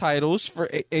unified titles for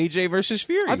AJ versus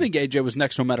Fury. I think AJ was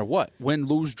next no matter what. Win,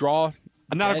 lose, draw.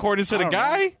 Not according to the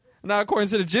guy? Not according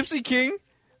to the Gypsy King?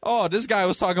 Oh, this guy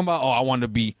was talking about, I want to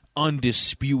be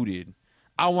undisputed.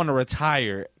 I want to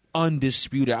retire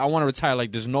undisputed. I want to retire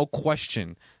like there's no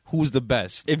question who's the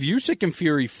best. If Usyk and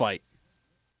Fury fight,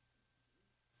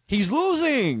 he's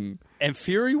losing. And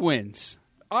Fury wins.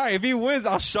 All right, if he wins,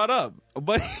 I'll shut up.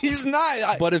 But he's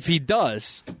not. But if he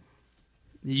does,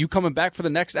 You coming back for the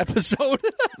next episode?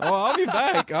 Oh, I'll be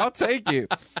back. I'll take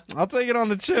it. I'll take it on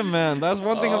the chin, man. That's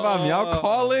one thing about me. I'll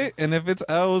call it, and if it's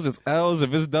L's, it's L's.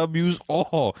 If it's W's,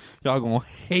 y'all gonna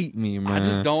hate me,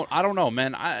 man. I don't know,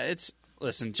 man.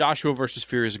 Listen, Joshua versus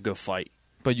Fury is a good fight.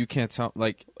 But you can't tell,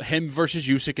 like... Him versus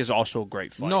Usyk is also a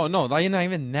great fight. No, like, not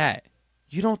even that.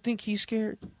 You don't think he's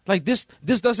scared? Like, this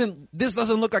doesn't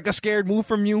look like a scared move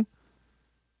from you?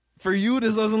 For you,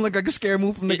 this doesn't look like a scared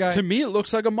move from the guy? To me, it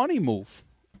looks like a money move.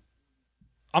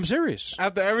 I'm serious.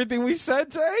 After everything we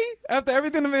said, Jay? After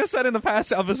everything the man said in the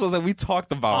past episodes that we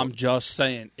talked about? I'm just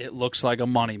saying, it looks like a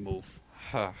money move.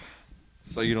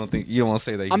 So you don't want to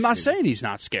say that he's I'm not scared? saying he's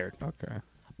not scared. Okay.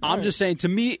 I'm just saying, to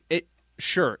me, it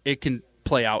can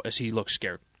play out as he looks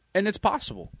scared. And it's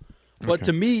possible. But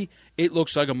to me, it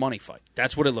looks like a money fight.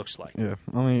 That's what it looks like. Yeah,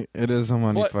 I mean, it is a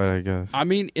money fight, I guess. I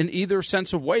mean, in either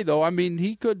sense of way, though, I mean,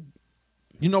 he could,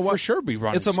 for sure be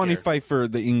running It's a money scared. fight for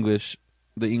the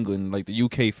England, like the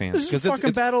UK fans. This is a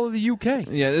fucking battle of the UK.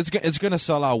 Yeah, it's gonna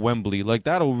sell out Wembley. Like,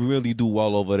 that'll really do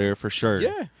well over there for sure.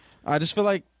 Yeah. I just feel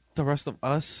like the rest of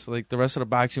us, like the rest of the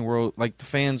boxing world, like the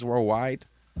fans worldwide,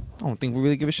 I don't think we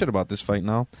really give a shit about this fight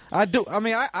now. I do. I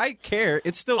mean, I care.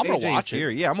 It's still I'm gonna AJ watch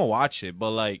Fury. Yeah, I'm gonna watch it,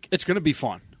 but like, It's going to be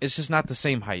fun. it's just not the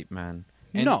same hype, man.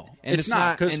 No, and it's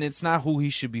not, 'cause- and it's not who he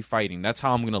should be fighting. That's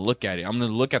how I'm gonna look at it. I'm gonna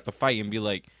look at the fight and be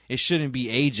like, it shouldn't be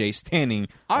AJ standing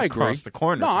across the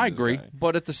corner. No, from I this agree. guy.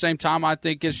 But at the same time, I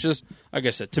think it's just, like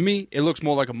I said, to me, it looks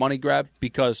more like a money grab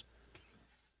because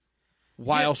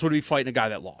why else would he be fighting a guy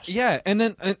that lost? Yeah, and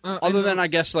then Other than, I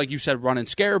guess, like you said, running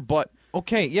scared, but...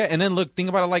 okay, yeah, and then look, think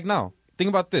about it like now. Think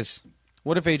about this.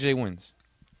 What if AJ wins?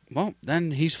 Well,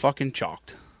 then he's fucking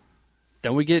chalked.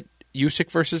 Then we get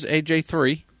Usyk versus AJ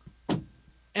 3.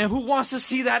 And who wants to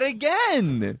see that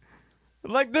again?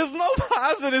 Like, there's no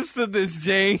positives to this,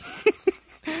 Jay.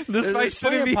 This fight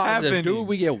shouldn't be happening. Dude,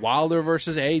 we get Wilder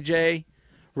versus AJ.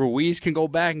 Ruiz can go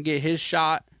back and get his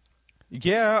shot.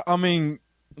 Yeah, I mean,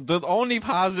 the only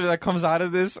positive that comes out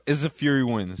of this is if Fury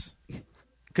wins.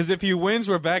 Because if he wins,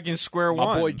 we're back in square one.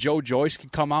 My boy Joe Joyce can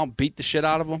come out and beat the shit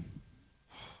out of him.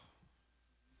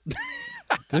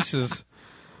 This is...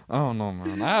 I don't know,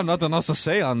 man. I have nothing else to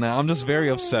say on that. I'm just very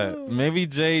upset. Maybe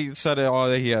Jay said all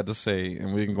that he had to say,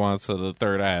 and we can go on to the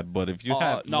third ad. But if you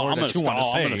have more that you want to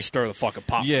say... I'm going to stir the fucking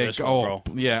pot for this one, bro.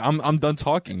 Yeah, I'm done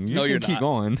talking. You can keep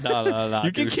going. No.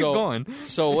 You can keep going.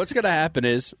 So what's going to happen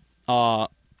is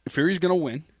Fury's going to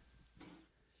win.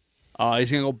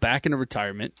 He's going to go back into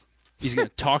retirement. He's going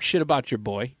to talk shit about your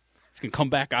boy. He's going to come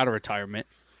back out of retirement.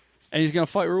 And he's going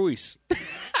to fight Ruiz.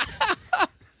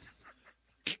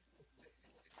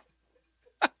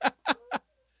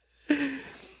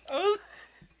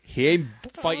 He ain't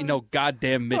fighting no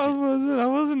goddamn midget. I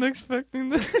wasn't expecting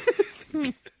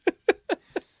that.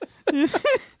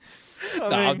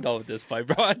 I'm done with this fight,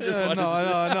 bro. I just wanted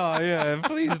no. Yeah,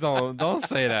 please don't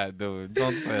say that, dude.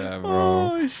 Don't say that, bro.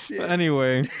 Oh shit. But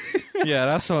anyway,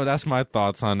 yeah, that's my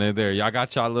thoughts on it. There, y'all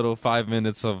got y'all little 5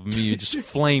 minutes of me just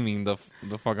flaming the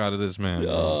fuck out of this man.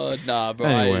 Nah, bro.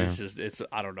 Anyway.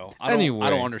 I don't know. I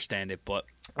don't understand it, but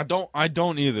I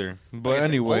don't either. But like I said,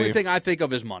 anyway, the only thing I think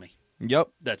of is money. Yep,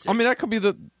 That's it. I mean, that could be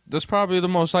that's probably the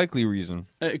most likely reason.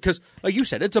 Because, like you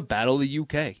said, it's a battle of the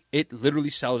UK. It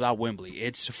literally sells out Wembley.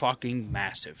 It's fucking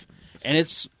massive, and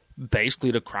it's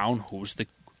basically to crown who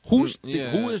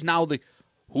is now the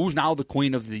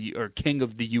queen of the or king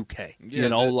of the UK.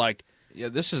 Yeah,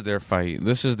 this is their fight.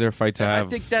 This is their fight to have. I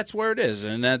think that's where it is,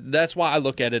 and that's why I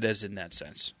look at it as in that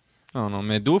sense. I don't know,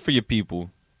 man. Do it for your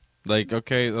people. Like,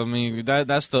 okay, I mean,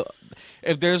 that's the...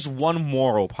 If there's one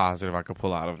moral positive I could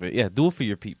pull out of it, yeah, do it for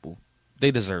your people. They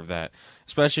deserve that.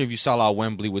 Especially if you sell out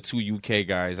Wembley with 2 UK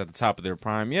guys at the top of their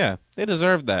prime. Yeah, they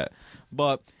deserve that.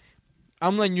 But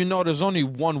I'm letting you know there's only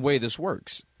one way this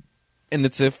works. And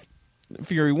it's if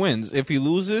Fury wins. If he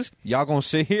loses, y'all gonna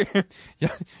sit here.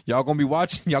 Y'all gonna be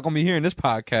watching. Y'all gonna be hearing this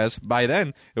podcast. By then,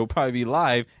 it will probably be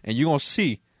live. And you're gonna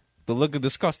see the look of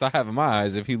disgust I have in my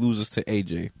eyes if he loses to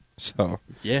AJ. So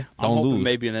yeah, I'm hoping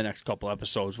maybe in the next couple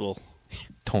episodes we'll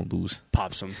don't lose.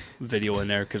 Pop some video in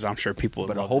there because I'm sure people.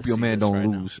 But I hope your man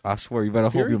don't lose. I swear, you better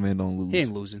hope your man don't lose. He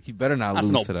ain't losing. He better not That's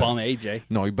lose no to that. bum AJ.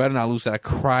 No, he better not lose to that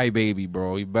crybaby,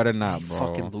 bro. He better not, bro.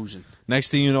 Fucking losing. Next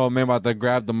thing you know, man about to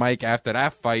grab the mic after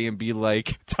that fight and be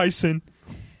like, Tyson.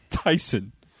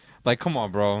 Like, come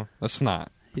on, bro. Let's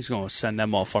not. He's gonna send that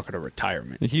motherfucker to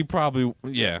retirement. He probably,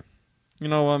 yeah. You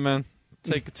know what, man?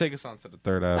 Take us on to the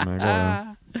third ad, man. Go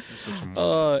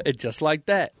ahead. And just like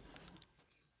that,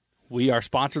 we are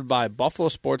sponsored by Buffalo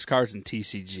Sports Cards and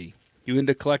TCG. You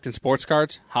into collecting sports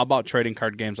cards? How about trading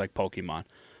card games like Pokemon?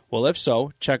 Well, if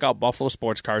so, check out Buffalo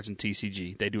Sports Cards and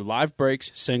TCG. They do live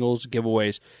breaks, singles,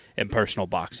 giveaways, and personal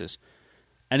boxes.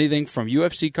 Anything from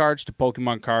UFC cards to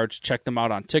Pokemon cards, check them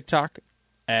out on TikTok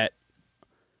at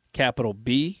capital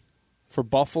B for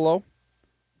Buffalo,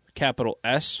 capital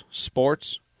S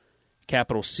Sports,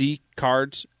 capital C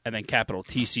Cards, and then capital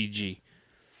TCG.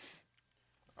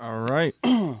 All right.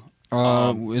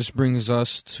 This brings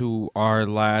us to our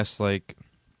last,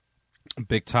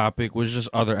 big topic, which is just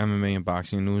other MMA and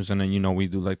boxing news. And then, we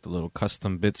do, the little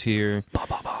custom bits here.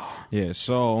 Yeah,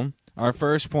 so our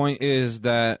first point is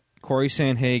that Corey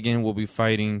Sandhagen will be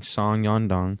fighting Song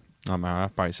Yadong. Oh, man, I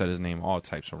probably said his name all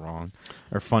types of wrong.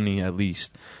 Or funny, at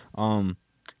least. I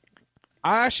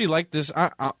actually like this.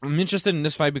 I'm interested in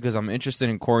this fight because I'm interested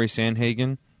in Corey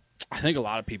Sandhagen. I think a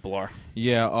lot of people are.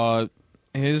 Yeah,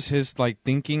 his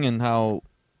thinking and how...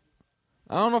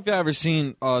 I don't know if y'all ever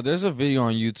seen... there's a video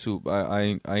on YouTube.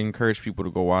 I encourage people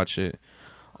to go watch it.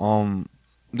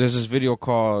 There's this video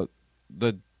called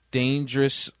The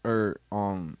Dangerous...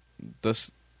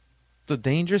 The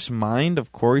Dangerous Mind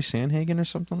of Corey Sandhagen or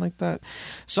something like that.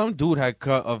 Some dude had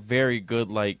cut a very good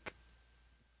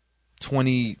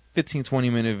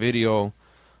 15-20 minute video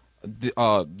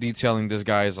detailing this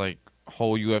guy's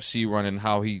whole UFC run and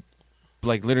how he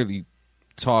literally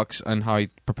talks and how he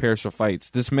prepares for fights.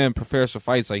 This man prepares for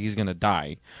fights like he's gonna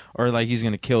die or he's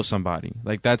gonna kill somebody.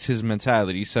 That's his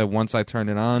mentality. He said, once I turn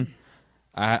it on,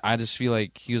 I just feel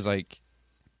like he was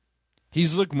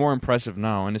he's looked more impressive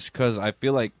now, and it's because I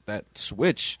feel like that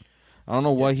switch, I don't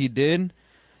know what he did.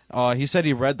 He said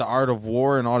he read The Art of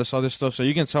War and all this other stuff, so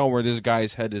you can tell where this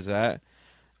guy's head is at.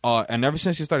 And ever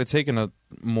since he started taking a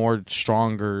more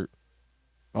stronger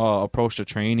approach to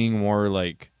training, more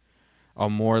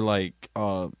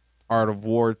Art of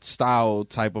War style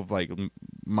type of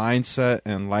mindset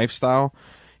and lifestyle,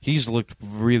 he's looked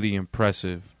really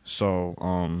impressive. So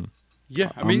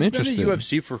yeah, I I'm mean, he's interested. been in the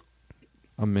UFC for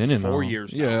a minute 4 now.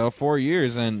 years now. Yeah, 4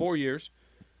 years. And 4 years.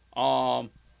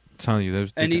 I'm telling you,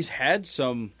 and he's had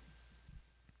some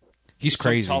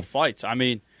crazy tough fights. I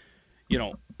mean,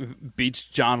 beats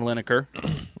John Lineker,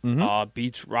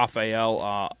 beats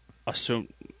Rafael Asun.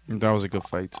 That was a good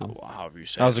fight too. However you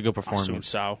say that was a good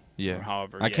performance. Asuncao, yeah. Or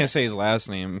however, I can't say his last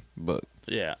name, but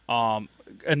yeah.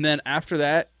 And then after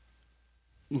that,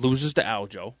 loses to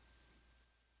Aljo.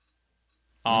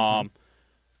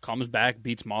 Comes back,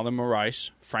 beats Marlon Moraes,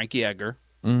 Frankie Edgar.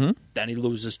 Then he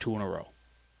loses 2 in a row.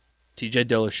 T.J.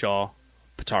 Dillashaw,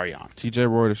 Petr Yan. T.J.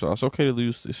 Dillashaw. It's okay to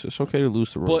lose. It's okay to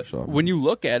lose to Dillashaw. But when you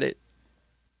look at it,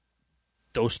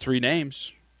 those 3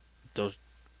 names, those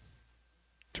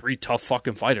 3 tough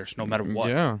fucking fighters, no matter what.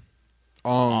 Yeah.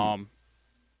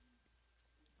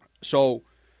 So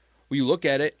when you look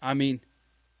at it, I mean,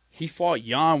 he fought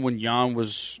Yan when Yan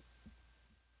was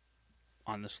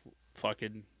on this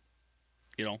fucking,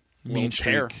 mean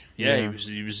tear. streak. Yeah,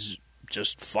 he was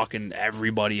just fucking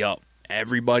everybody up,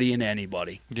 everybody and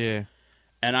anybody. Yeah.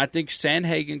 And I think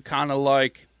Sandhagen kind of I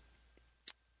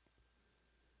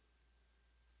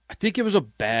think it was a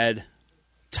bad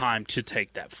time to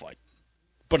take that fight.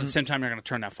 But at the same time, you're going to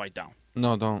turn that fight down.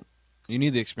 No, don't. You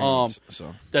need the experience.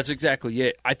 That's exactly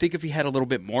it. I think if he had a little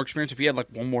bit more experience, if he had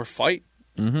one more fight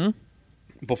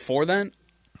before then,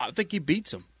 I think he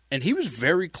beats him. And he was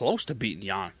very close to beating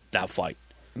Yan that fight.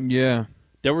 Yeah.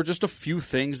 There were just a few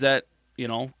things that,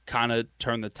 kind of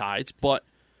turned the tides. But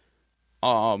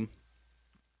I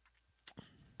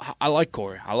like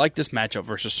Corey. I like this matchup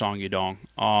versus Song Yadong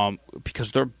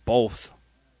because they're both,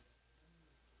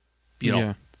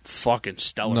 fucking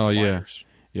stellar fighters.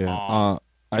 Yeah.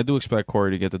 I do expect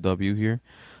Corey to get the W here.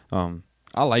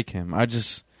 I like him. I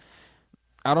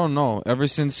don't know. Ever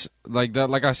since, that,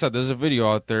 like I said, there's a video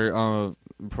out there. I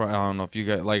don't know if you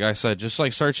guys, like I said, just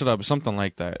search it up, something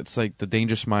like that. It's The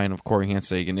Dangerous Mind of Corey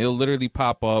Sandhagen. It'll literally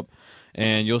pop up,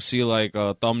 and you'll see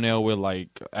a thumbnail with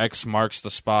X marks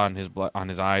the spot on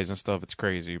his eyes and stuff. It's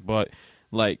crazy, but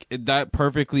that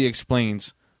perfectly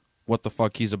explains what the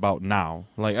fuck he's about now.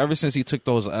 Ever since he took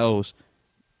those L's,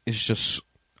 it's just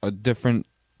a different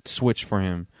switch for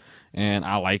him, and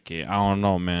I like it. I don't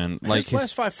know, man. His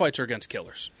last 5 fights are against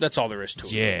killers. That's all there is to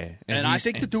it. Yeah, and I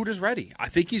think the dude is ready. I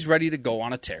think he's ready to go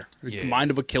on a tear. The mind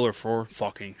of a killer for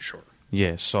fucking sure.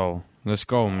 Yeah, so let's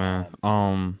go, man.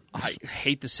 I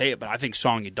hate to say it, but I think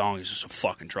Song Yadong is just a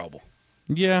fucking trouble.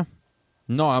 Yeah,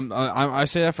 no, I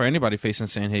say that for anybody facing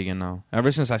Sandhagen now.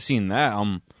 Ever since I seen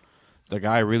that, the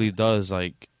guy really does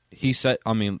he said.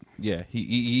 I mean, yeah,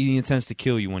 he intends to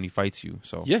kill you when he fights you.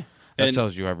 So yeah. That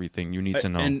tells you everything you need to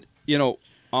know. And, I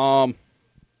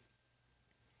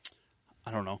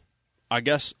don't know. I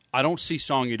guess I don't see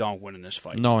Song Yadong winning this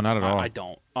fight. No, not at all. I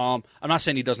don't. I'm not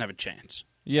saying he doesn't have a chance.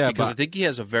 Yeah, because but I think he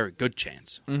has a very good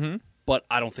chance. Mm-hmm. But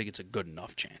I don't think it's a good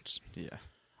enough chance. Yeah.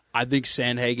 I think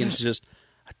Sandhagen's just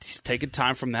he's taking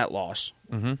time from that loss.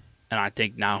 Mm-hmm. And I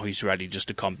think now he's ready just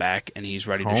to come back, and he's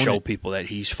ready to Own show it. people that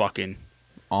he's fucking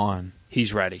On.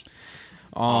 he's ready.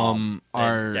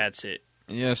 That's it.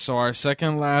 Yeah, so our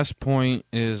second last point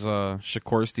is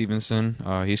Shakur Stevenson.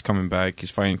 He's coming back.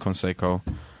 He's fighting Conseco.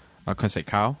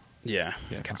 Conseco? Yeah.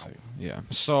 Yeah, Conseco. Yeah.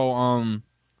 So,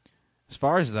 as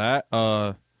far as that,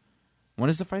 when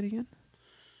is the fight again?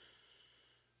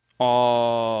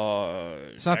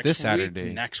 It's not this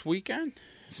Saturday. Next weekend?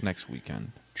 It's next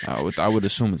weekend. I would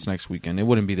assume it's next weekend. It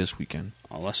wouldn't be this weekend.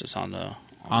 Unless it's on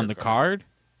the card?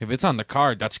 If it's on the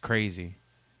card, that's crazy.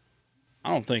 I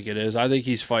don't think it is. I think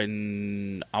he's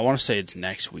fighting. I want to say it's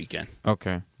next weekend.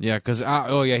 Okay. Yeah, because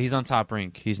he's on Top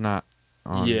Rank. He's not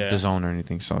on the Zone or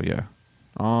anything. So yeah.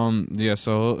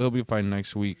 So he'll be fighting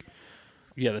next week.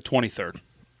 Yeah, the 23rd.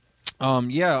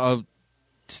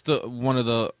 It's one of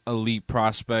the elite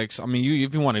prospects. I mean,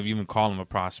 if you want to even call him a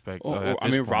prospect.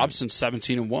 Robson's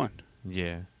 17-1.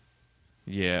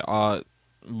 Yeah.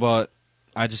 But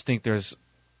I just think there's.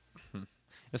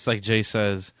 It's like Jay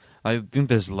says. I think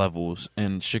there's levels,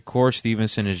 and Shakur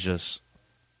Stevenson is just.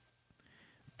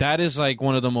 That is like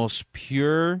one of the most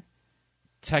pure,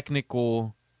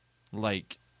 technical,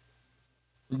 like,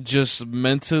 just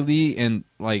mentally and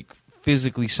like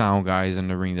physically sound guys in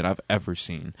the ring that I've ever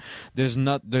seen. There's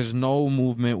no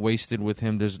movement wasted with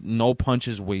him. There's no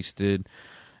punches wasted.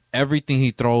 Everything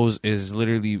he throws is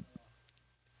literally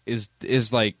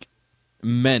is like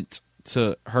meant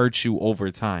to hurt you over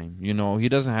time. You know, he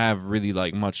doesn't have really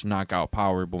like much knockout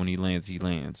power, but when he lands, he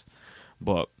lands.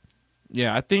 But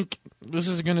yeah, I think this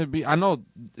is gonna be, I know,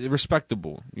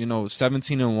 respectable. You know,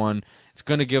 17-1. It's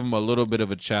gonna give him a little bit of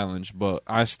a challenge, but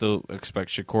I still expect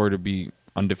Shakur to be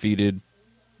undefeated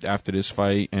after this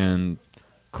fight and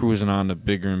cruising on to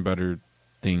bigger and better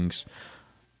things.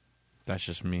 That's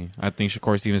just me. I think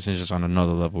Shakur Stevenson is just on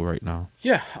another level right now.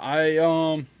 Yeah,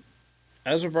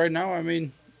 as of right now, I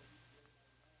mean,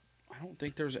 I don't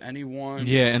think there's anyone.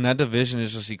 Yeah, and that division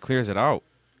is just, he clears it out.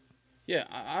 Yeah,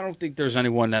 I don't think there's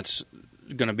anyone that's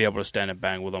going to be able to stand and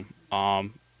bang with him.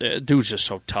 Dude's just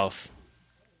so tough.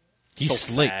 He's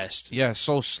so slick. Fast. Yeah,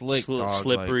 so slick, dog.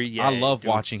 Slippery. Like, yeah, I love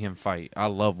watching him fight.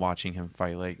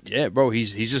 Like, yeah, bro,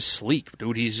 he's just sleek,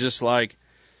 dude. He's just like,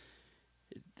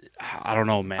 I don't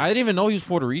know, man. I didn't even know he was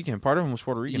Puerto Rican. Part of him was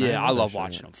Puerto Rican. Yeah, I love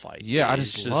watching him fight. Yeah, I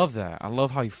just love that. I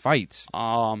love how he fights.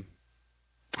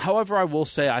 However, I will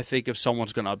say, I think if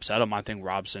someone's going to upset him, I think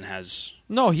Robson has.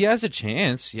 No, he has a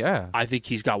chance. Yeah, I think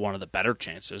he's got one of the better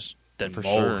chances than for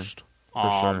most. Sure.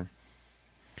 For sure.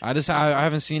 I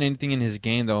haven't seen anything in his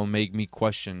game that will make me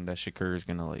question that Shakur is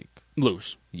gonna like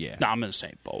lose. Yeah, no, I'm in the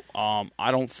same boat.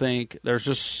 I don't think there's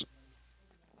just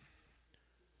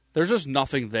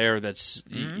nothing there that's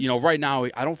right now.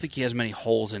 I don't think he has many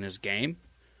holes in his game.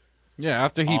 Yeah,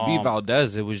 after he beat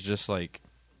Valdez, it was just like,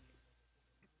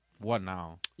 what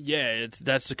now? Yeah,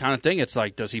 that's the kind of thing. It's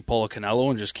like, does he pull a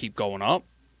Canelo and just keep going up?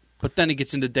 But then he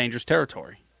gets into dangerous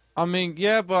territory. I mean,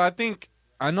 yeah, but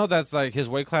I know that's like his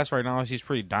weight class right now. He's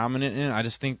pretty dominant in. I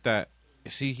just think that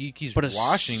he keeps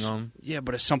washing him. Yeah,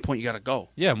 but at some point you got to go.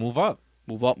 Yeah, move up,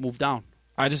 move down.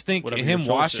 I just think whatever him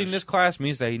washing this class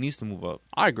means that he needs to move up.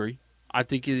 I agree. I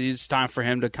think it's time for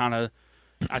him to kind of.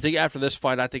 I think after this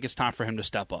fight, I think it's time for him to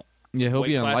step up. Yeah, he'll weight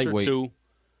be in class lightweight. Or two,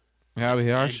 yeah,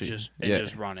 and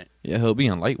just run it. Yeah, he'll be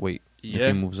in lightweight if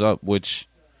he moves up. Which,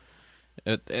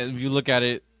 if you look at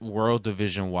it world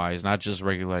division wise, not just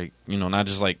regular, not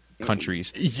just like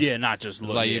countries. Yeah, not just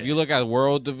if you look at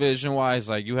world division wise,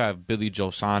 like you have Billy Joe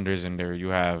Saunders in there. You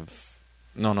have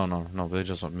no, Billy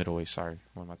Joe's middleweight. Sorry,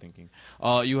 what am I thinking?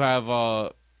 You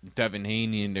have Devin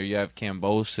Haney in there. You have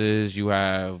Cambosis. You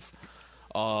have.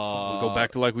 We'll go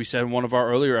back to like we said in one of our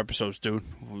earlier episodes, dude.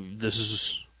 This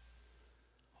is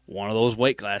one of those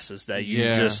weight classes that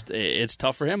it's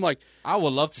tough for him. Like, I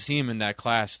would love to see him in that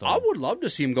class, though. I would love to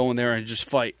see him go in there and just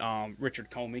fight Richard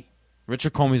Comey.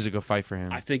 Richard Comey's a good fight for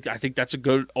him. I think that's a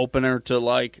good opener to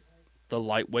like the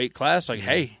lightweight class. Like,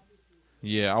 hey,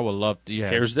 yeah, I would love to. Yeah,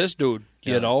 here's this dude,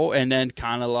 and then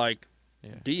kind of like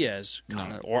Diaz,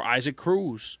 or Isaac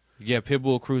Cruz. Yeah,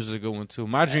 Pitbull Cruz is a good one too.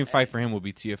 My dream fight for him would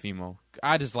be Teofimo.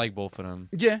 I just like both of them.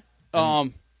 Yeah,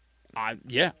 I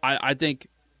think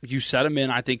you set him in.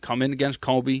 I think come in against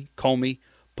Comey,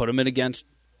 put him in against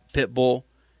Pitbull,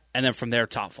 and then from there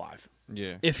top 5.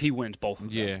 Yeah, if he wins both of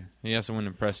them. Yeah, he has to win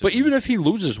impressive. But even if he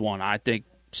loses one, I think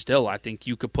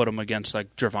you could put him against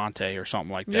like Gervonta or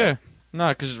something like that. Yeah, no,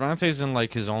 because Gervonta's in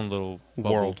like his own little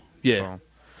world. Bubble, yeah.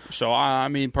 So I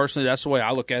mean, personally, that's the way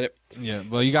I look at it. Yeah,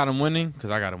 but you got him winning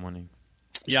because I got him winning.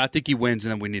 Yeah, I think he wins,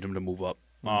 and then we need him to move up.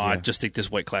 I just think this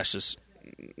weight class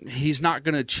he's not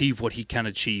going to achieve what he can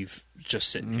achieve just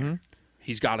sitting here.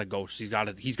 He's got to go. He's got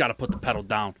to put the pedal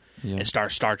down and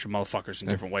start starching motherfuckers in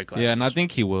different weight classes. Yeah, and I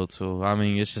think he will too. I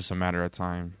mean, it's just a matter of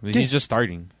time. He's just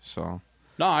starting, so.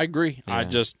 No, I agree.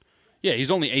 Yeah.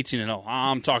 He's only 18-0.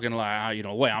 I'm talking like,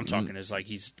 the way I'm talking is like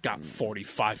he's got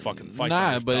 45 fucking fights. Nah,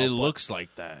 on his but belt, it looks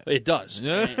like that. It does.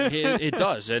 It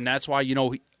does, and that's why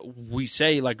we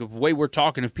say like the way we're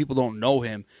talking. If people don't know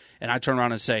him, and I turn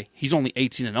around and say he's only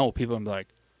 18-0, people will be like,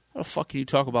 "How the fuck can you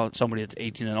talk about somebody that's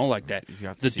 18-0 like that?"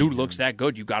 The dude looks that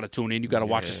good. You got to tune in. You got to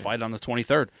watch his fight on the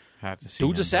 23rd. Have to see.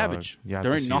 Dude's a savage.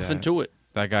 There ain't nothing to it.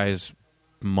 That guy is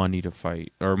money to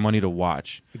fight or money to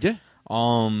watch. Yeah.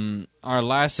 Our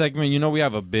last segment, we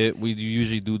have a bit. We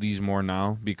usually do these more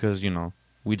now because,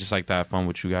 we just like to have fun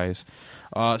with you guys.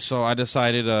 So I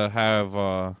decided to have,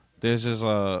 I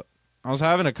was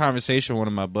having a conversation with one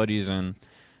of my buddies, and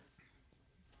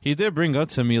he did bring up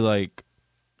to me, like,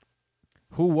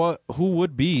 who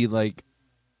would be, like,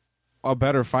 a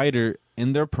better fighter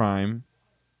in their prime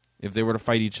if they were to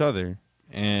fight each other.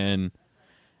 And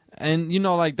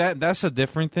like that's a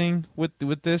different thing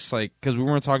with this, like, because we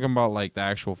weren't talking about like the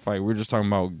actual fight. We were just talking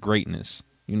about greatness,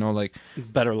 like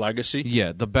better legacy.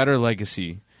 Yeah, the better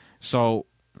legacy. So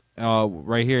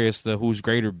right here is the who's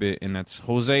greater bit, and that's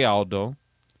Jose Aldo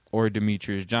or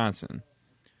Demetrius Johnson.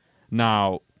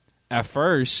 Now, at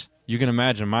first, you can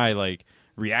imagine my like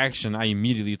reaction. I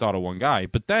immediately thought of one guy,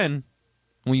 but then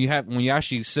when you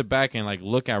actually sit back and like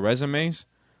look at resumes,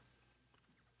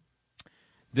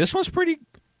 this one's pretty.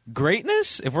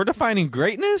 Greatness? If we're defining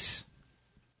greatness,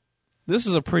 this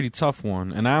is a pretty tough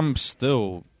one, and I'm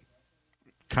still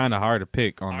kind of hard to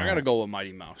pick on. I gotta go with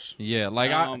Mighty Mouse. Yeah,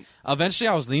 like eventually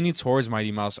I was leaning towards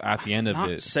Mighty Mouse at the end of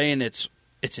it. Not saying it's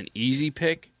an easy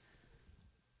pick,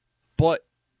 but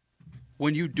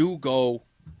when you do go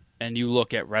and you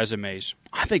look at resumes,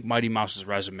 I think Mighty Mouse's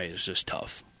resume is just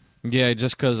tough. Yeah,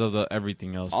 just because of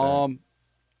everything else.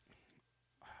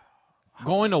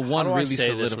 Going to one really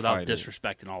say this without it.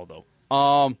 disrespecting Aldo.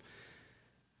 I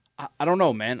don't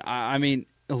know, man. I mean,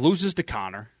 loses to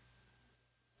Conor.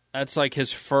 That's like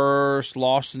his first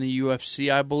loss in the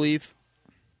UFC, I believe,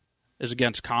 is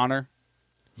against Conor.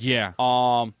 Yeah.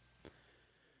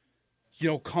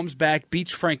 Comes back,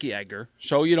 beats Frankie Edgar.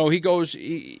 So, he goes.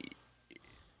 He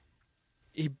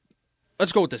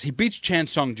let's go with this. He beats Chan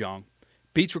Sung Jung,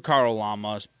 beats Ricardo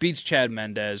Lamas, beats Chad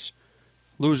Mendez,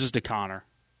 loses to Conor.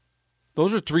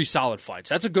 Those are 3 solid fights.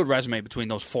 That's a good resume between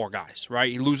those 4 guys,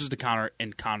 right? He loses to Conor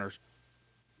in Conor's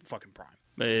fucking prime.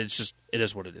 It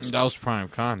is what it is. That was prime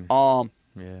Conor.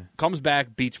 Yeah. Comes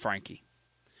back, beats Frankie.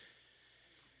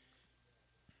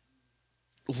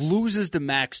 Loses to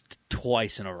Max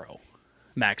twice in a row.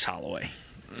 Max Holloway.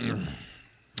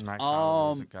 Max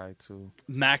Holloway's a guy too.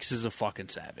 Max is a fucking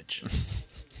savage.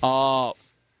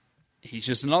 He's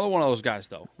just another one of those guys,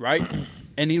 though, right?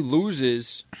 And he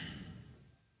loses.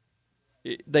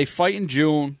 They fight in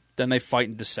June, then they fight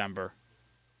in December.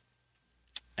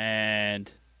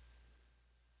 And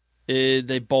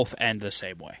they both end the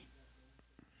same way.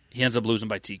 He ends up losing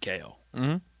by TKO.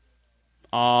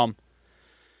 Mm-hmm.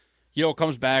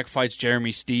 Comes back, fights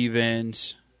Jeremy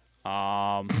Stevens.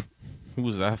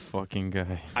 Who's that fucking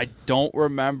guy? I don't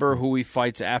remember who he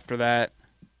fights after that.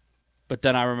 But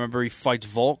then I remember he fights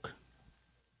Volk.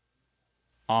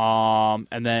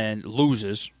 And then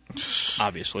loses,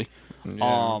 obviously.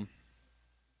 Yeah.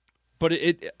 But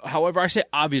however, I say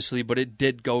obviously, but it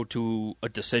did go to a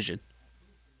decision.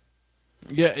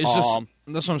 Yeah, it's just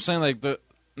that's what I'm saying. Like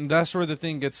that's where the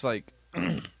thing gets like.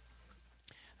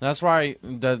 That's why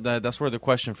that's where the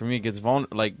question for me gets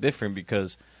different,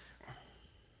 because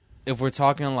if we're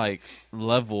talking like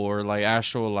level or like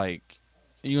actual like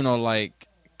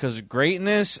because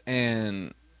greatness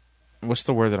and what's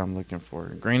the word that I'm looking for?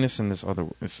 Greatness and this other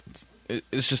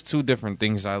it's just 2 different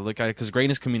things I look at, because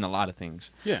greatness can mean a lot of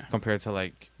things. Yeah. Compared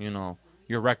to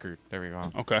your record. There we go.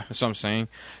 Okay. That's what I'm saying.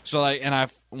 So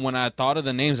when I thought of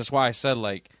the names, that's why I said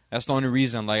that's the only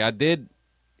reason. Like I did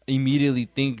immediately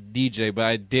think DJ, but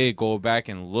I did go back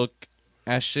and look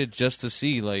at shit just to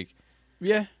see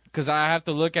yeah, because I have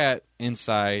to look at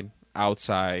inside,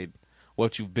 outside,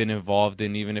 what you've been involved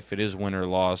in, even if it is win or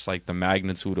loss, like the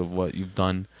magnitude of what you've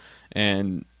done,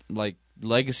 and like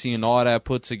legacy and all that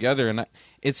put together. And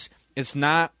it's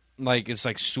not like it's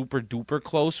like super duper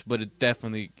close, but it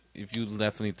definitely, if you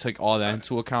definitely take all that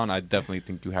into account, I definitely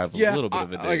think you have a little bit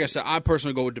of it there. Like I said, I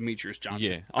personally go with Demetrius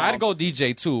Johnson. Yeah, I'd go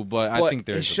DJ too, but I think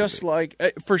there's it's just like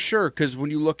for sure, because when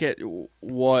you look at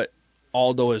what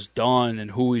Aldo has done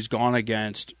and who he's gone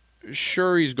against,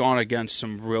 sure, he's gone against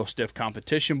some real stiff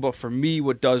competition, but for me,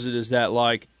 what does it is that,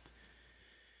 like,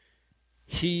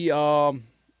 he,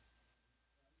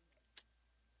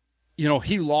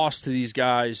 he lost to these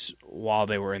guys while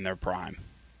they were in their prime.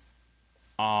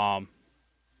 Yeah,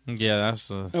 that's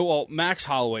Well, Max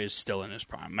Holloway is still in his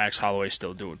prime. Max Holloway's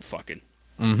still doing fucking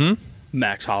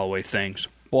Max Holloway things.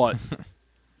 But,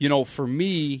 for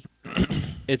me,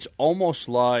 it's almost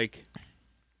like,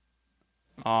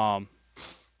 like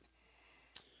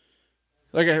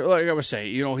I was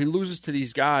saying, he loses to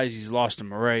these guys. He's lost to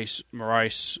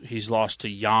Moraes. He's lost to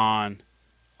Jan.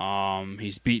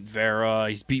 He's beat Vera.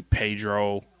 He's beat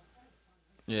Pedro.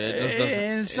 Yeah, it just doesn't.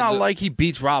 And it's not like he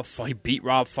beats Rob. He beat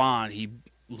Rob Font. He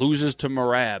loses to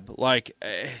Merab. Like,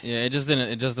 yeah, it just didn't.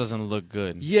 It just doesn't look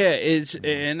good. Yeah,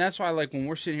 and that's why, like, when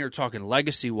we're sitting here talking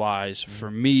legacy wise, for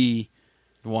me,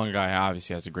 one guy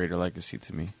obviously has a greater legacy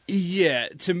to me. Yeah,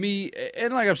 to me,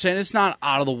 and like I'm saying, it's not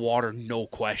out of the water, no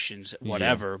questions,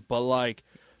 whatever. Yeah. But like,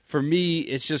 for me,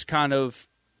 it's just kind of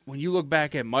when you look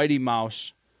back at Mighty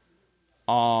Mouse.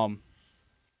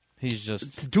 He's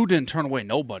just... The dude didn't turn away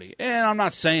nobody. And I'm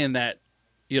not saying that,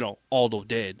 Aldo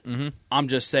did. Mm-hmm. I'm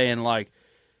just saying, like,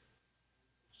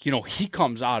 he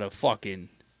comes out of fucking...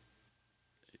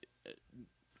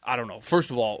 I don't know. First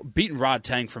of all, beating Rod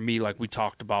Tang for me, like we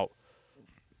talked about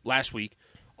last week,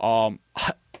 to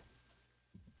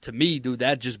me, dude,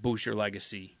 that just boosts your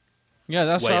legacy. Yeah,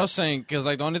 that's what I was saying. Because,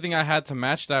 like, the only thing I had to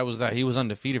match that was that he was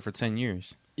undefeated for 10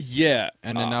 years. Yeah.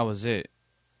 And then that was it.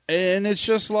 And it's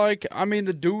just like, I mean,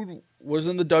 the dude was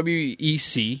in the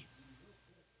WEC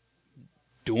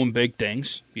doing big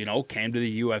things, came to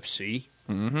the UFC.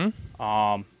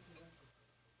 Mm-hmm.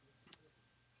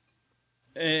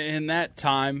 In that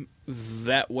time,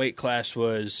 that weight class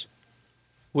was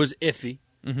iffy,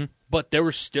 but there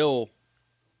was still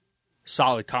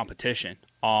solid competition.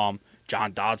 John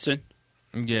Dodson.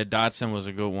 Yeah, Dodson was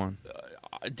a good one.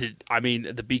 The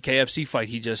BKFC fight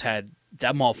he just had,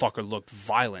 that motherfucker looked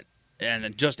violent,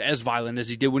 and just as violent as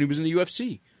he did when he was in the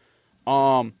UFC.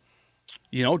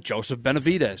 Joseph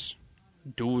Benavidez.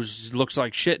 Dude looks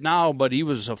like shit now, but he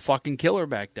was a fucking killer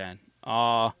back then.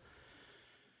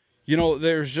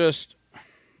 There's just,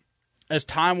 as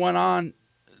time went on,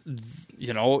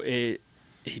 he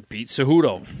beat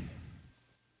Cejudo.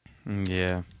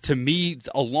 Yeah. To me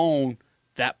alone,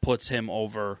 that puts him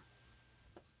over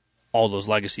all those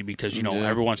legacy because,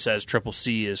 everyone says Triple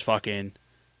C is fucking...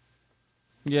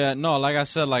 Yeah, no, like I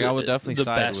said, like I would definitely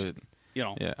side best, with...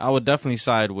 Yeah, I would definitely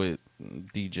side with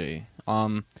DJ.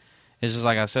 It's just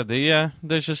like I said,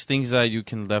 there's just things that you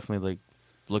can definitely, like,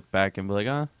 look back and be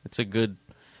like, it's a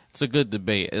good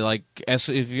debate. Like, if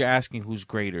you're asking who's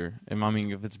greater, and I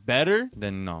mean, if it's better,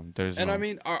 then no, there's. And no. I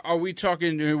mean, are we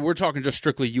talking? We're talking just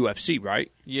strictly UFC, right?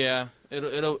 Yeah,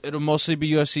 it'll mostly be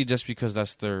UFC just because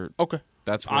that's their. Okay,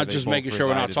 that's. Where I'm just making sure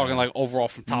we're not talking like overall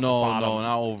from top to bottom. No,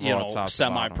 not overall. Top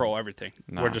semi-pro, everything.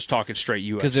 Nah. We're just talking straight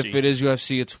UFC. Because if it is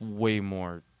UFC, it's way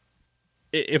more.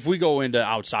 If we go into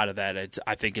outside of that,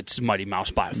 I think it's Mighty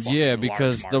Mouse by far. Yeah,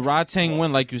 because the Rotang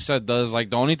win, like you said, does like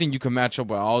the only thing you can match up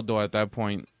with Aldo at that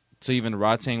point. To even the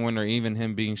Rotang win or even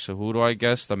him being Cejudo, I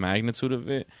guess the magnitude of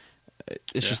it,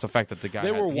 it's just the fact that the guy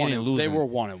they were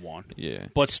 1-1. Yeah,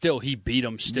 but still he beat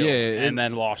him still, and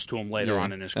then lost to him later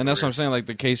on in his career. And that's what I'm saying. Like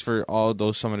the case for all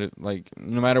those, some of it, like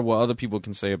no matter what other people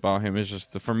can say about him, it's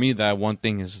just for me that one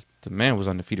thing is the man was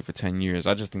undefeated for 10 years.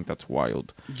 I just think that's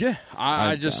wild. Yeah,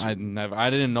 I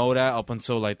didn't know that up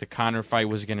until like the Conor fight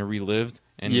was getting relived,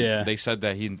 and they said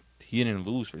that he didn't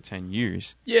lose for 10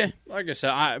 years. Yeah, like I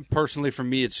said, personally for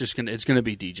me, it's gonna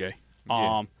be DJ.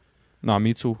 Yeah. No,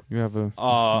 me too. You have a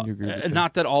you agree with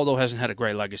not that Aldo hasn't had a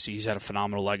great legacy. He's had a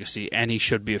phenomenal legacy, and he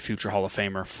should be a future Hall of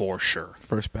Famer for sure.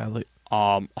 First ballot.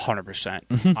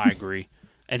 100%. I agree.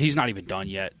 And he's not even done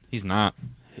yet. He's not.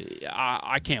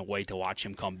 I can't wait to watch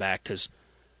him come back because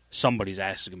somebody's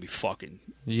ass is gonna be fucking.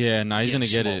 Yeah, no, he's gonna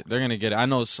get it. They're gonna get it. I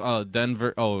know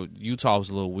Denver. Oh, Utah was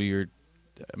a little weird.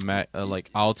 Like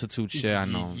altitude shit, I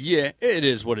know. Yeah, it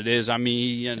is what it is. I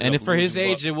mean, and for his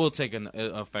age, it will take an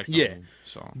effect. Yeah, on him,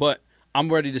 so. But I'm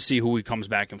ready to see who he comes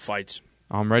back and fights.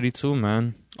 I'm ready too,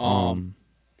 man.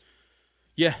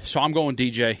 Yeah, so I'm going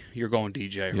DJ. You're going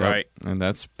DJ, right? And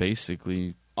that's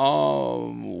basically.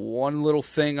 One little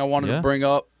thing I wanted to bring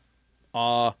up.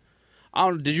 I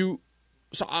don't. Did you?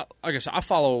 So, like I said, I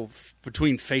follow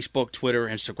between Facebook, Twitter,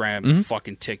 Instagram,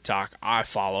 fucking TikTok. I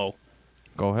follow.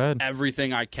 Go ahead.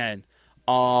 Everything I can.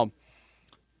 The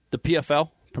PFL,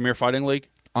 Premier Fighting League.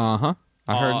 I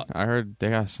heard they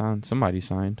got signed. Somebody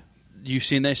signed. You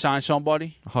seen they signed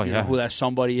somebody? Oh, you know who that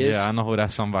somebody is? Yeah, I know who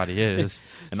that somebody is.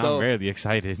 And I'm really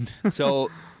excited.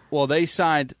 They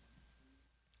signed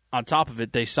on top of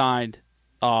it, they signed.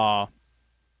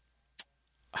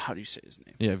 How do you say his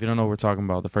name? Yeah, if you don't know what we're talking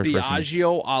about, the first person.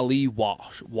 Biagio Ali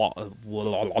Walsh.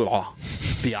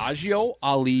 Biagio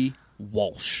Ali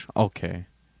Walsh. Okay.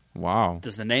 Wow.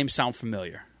 Does the name sound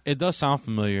familiar? It does sound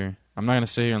familiar. I'm not going to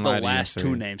sit here and lie to you. The last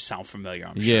two names sound familiar,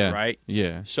 I'm sure, right?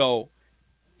 Yeah. So,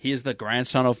 he is the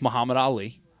grandson of Muhammad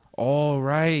Ali. All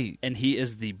right. And he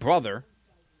is the brother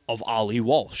of Ali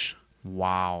Walsh.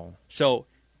 Wow. So,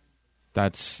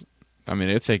 that's... I mean,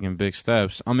 they're taking big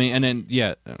steps. I mean, and then,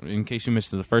 yeah, in case you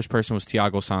missed it, the first person was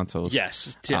Thiago Santos.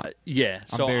 Yes. Yeah.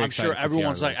 So I'm sure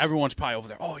everyone's probably over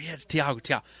there. Oh, yeah, it's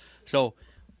Thiago. So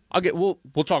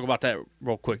we'll talk about that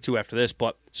real quick, too, after this.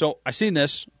 But so I seen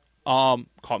this.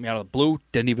 Caught me out of the blue.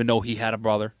 Didn't even know he had a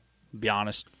brother, to be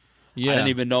honest. Yeah. I didn't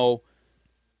even know.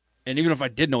 And even if I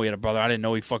did know he had a brother, I didn't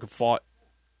know he fucking fought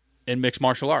in mixed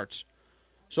martial arts.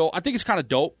 So I think it's kind of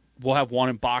dope. We'll have one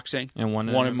in boxing and one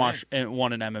in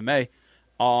MMA.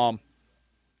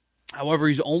 However,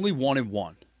 he's only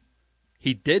 1-1.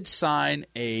 He did sign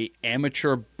a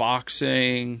amateur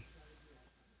boxing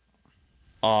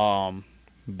deal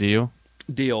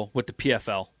with the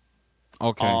PFL.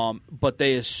 Okay. But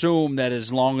they assume that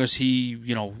as long as he,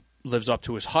 lives up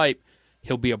to his hype,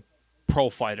 he'll be a pro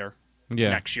fighter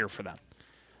next year for them.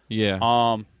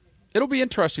 Yeah. It'll be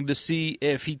interesting to see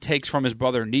if he takes from his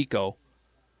brother Nico.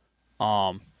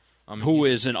 Who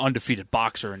is an undefeated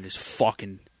boxer and is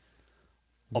fucking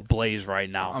ablaze right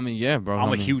now. I mean, yeah, bro.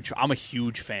 I'm a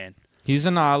huge fan. He's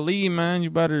an Ali, man. You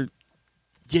better.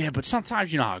 Yeah, but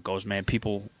sometimes you know how it goes, man.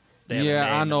 People.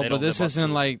 I know, but this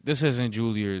isn't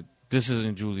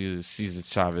Julius Cesar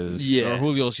Chavez. Yeah. Or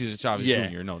Julio Cesar Chavez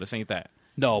Jr. No, this ain't that.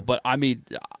 No, but I mean,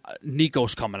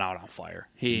 Nico's coming out on fire.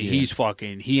 He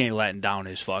ain't letting down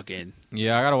his fucking.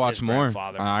 Yeah, I gotta watch more.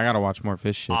 I gotta watch more of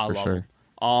his shit for sure.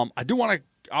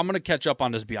 I'm gonna catch up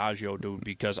on this Biagio dude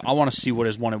because I want to see what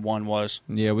his 1-1 was.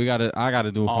 Yeah, I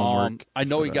gotta do homework. I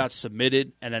know he got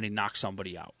submitted and then he knocked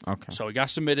somebody out. Okay. So he got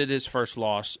submitted his first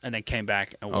loss and then came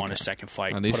back and won his second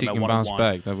fight. At least he can bounce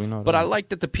back. That we know. But I like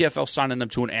that the PFL signing him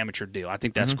to an amateur deal. I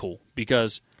think that's cool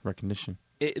because recognition.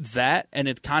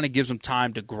 It kind of gives him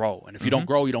time to grow. And if you don't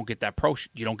grow, you don't get that pro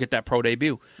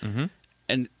debut. Mm-hmm.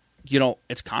 And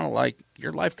it's kind of like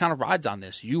your life kind of rides on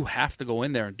this. You have to go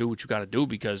in there and do what you got to do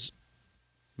because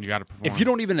you got to perform. If you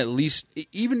don't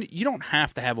you don't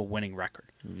have to have a winning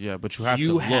record. Yeah, but you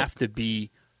have to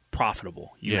be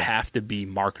profitable. You have to be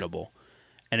marketable.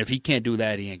 And if he can't do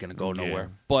that, he ain't going to go nowhere.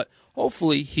 But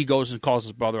hopefully he goes and calls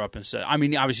his brother up and says, I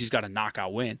mean, obviously he's got a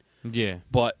knockout win. Yeah.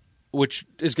 But which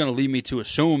is going to lead me to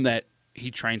assume that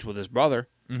he trains with his brother.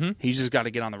 Mm-hmm. He's just got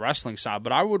to get on the wrestling side.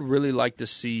 But I would really like to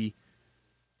see.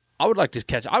 I would like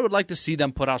to see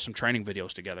them put out some training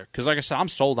videos together. Because, like I said, I'm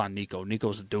sold on Nico.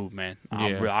 Nico's a dude, man.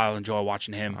 I'll enjoy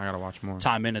watching him. I got to watch more.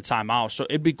 Time in and time out. So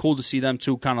it'd be cool to see them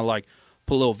two kind of like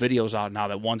put little videos out now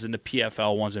that one's in the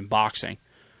PFL, one's in boxing.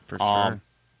 For sure.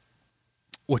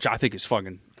 Which I think is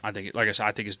fucking. I think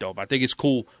it's dope. I think it's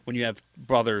cool when you have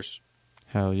brothers.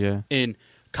 Hell yeah. In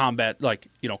combat,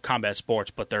 combat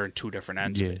sports, but they're in two different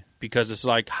ends of it. Because it's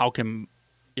like, how can,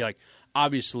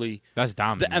 obviously, that's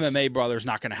dominant. The MMA brother's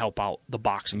not going to help out the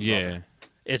boxing brother.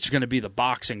 It's going to be the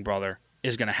boxing brother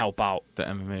is going to help out the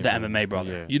MMA MMA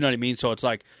brother. Yeah. You know what I mean? So it's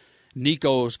like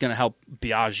Nico's going to help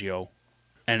Biagio,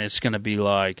 and it's going to be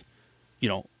like,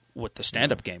 with the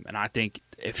stand-up game. And I think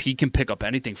if he can pick up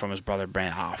anything from his brother,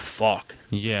 fuck.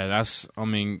 Yeah,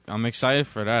 I'm excited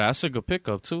for that. That's a good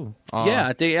pickup, too.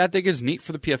 I think it's neat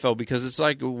for the PFL because it's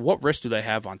like, what risk do they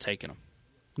have on taking him?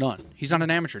 None. He's on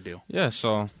an amateur deal. Yeah,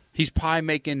 so he's probably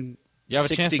making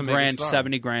 $60,000,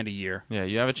 $70,000 a year. Yeah,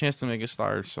 you have a chance to make it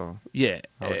start. So yeah,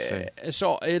 I would say.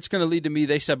 So it's going to lead to me.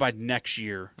 They said by next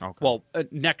year. Okay. Well,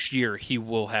 next year he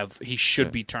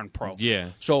should be turned pro. Yeah.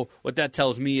 So what that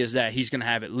tells me is that he's going to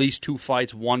have at least 2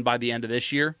 fights, one by the end of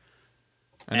this year,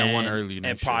 and then one early next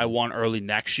year. And probably one early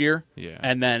next year. Yeah.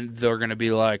 And then they're going to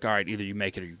be like, all right, either you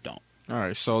make it or you don't. All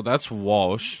right. So that's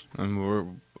Walsh, and we're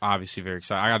obviously very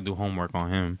excited. I got to do homework on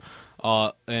him.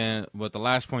 But the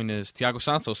last point is Thiago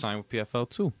Santos signed with PFL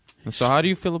too. And so how do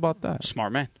you feel about that?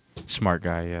 Smart man. Smart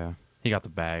guy, yeah. He got the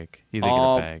bag. He did get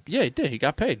a bag. Yeah, he did. He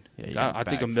got paid. Yeah, I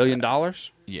think $1 million.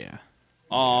 Yeah.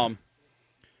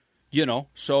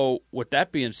 So with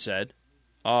that being said,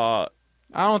 I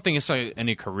don't think it's like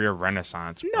any career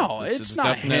renaissance. No, it's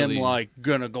not him like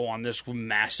gonna go on this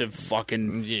massive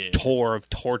fucking tour of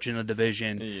torching a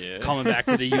division, coming back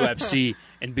to the UFC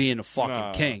and being a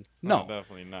fucking king. No,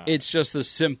 definitely not. It's just as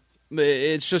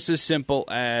simple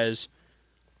as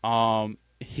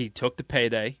he took the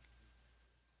payday,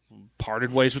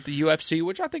 parted ways with the UFC,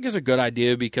 which I think is a good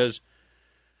idea because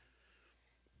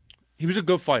He was a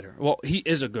good fighter. Well, he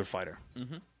is a good fighter.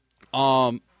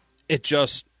 Mm-hmm. It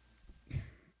just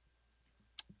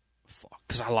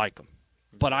because I like him,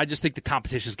 but I just think the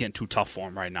competition is getting too tough for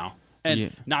him right now.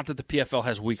 And not that the PFL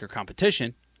has weaker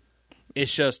competition,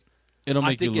 it's just it'll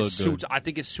make you look good. I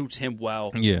think it suits him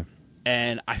well. Yeah,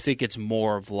 and I think it's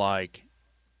more of like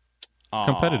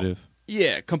competitive.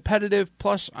 Yeah, competitive.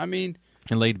 Plus, I mean,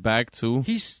 and laid back too.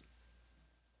 He's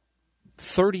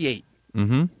 38.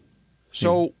 Mm-hmm.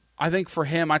 So I think for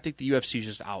him, I think the UFC is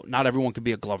just out. Not everyone can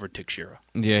be a Glover Teixeira.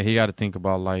 Yeah, he got to think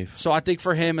about life. So I think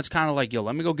for him, it's kind of like, yo,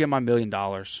 let me go get my $1 million.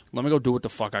 Let me go do what the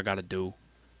fuck I got to do.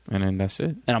 And then that's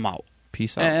it. And I'm out.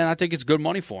 Peace out. And I think it's good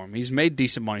money for him. He's made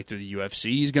decent money through the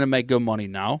UFC. He's going to make good money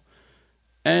now.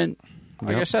 And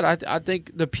like I said, I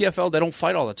think the PFL, they don't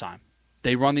fight all the time.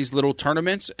 They run these little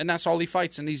tournaments, and that's all he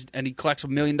fights. And he collects $1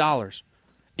 million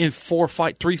in 4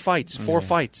 fights.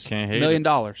 Can't $1 million.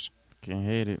 Can't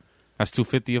hate it. That's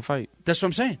 $250 a fight. That's what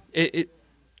I'm saying.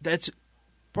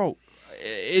 Bro.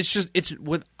 It's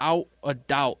without a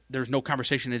doubt. There's no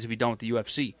conversation that needs to be done with the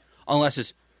UFC unless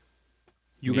it's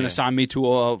you're going to sign me to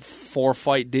a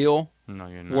 4-fight deal. No,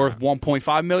 you're not. Worth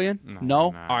 $1.5 million. No.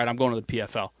 All Not. right, I'm going to the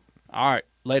PFL. All right,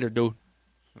 later, dude.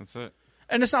 That's it.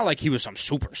 And it's not like he was some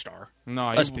superstar.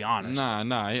 No, let's be honest. Nah.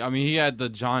 I mean, he had the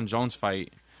John Jones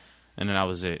fight, and then that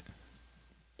was it.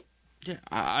 Yeah,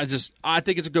 I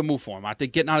think it's a good move for him. I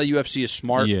think getting out of the UFC is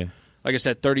smart. Yeah. Like I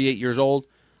said, 38 years old.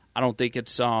 I don't think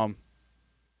it's a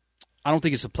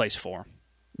place for him.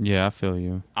 Yeah, I feel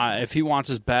you. If he wants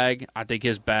his bag, I think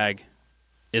his bag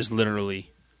is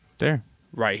literally there,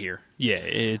 right here. Yeah,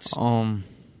 it's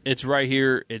right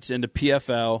here. It's in the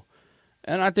PFL,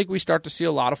 and I think we start to see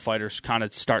a lot of fighters kind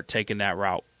of start taking that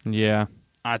route. Yeah,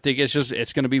 I think it's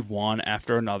going to be one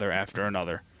after another after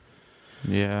another.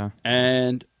 Yeah,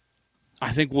 and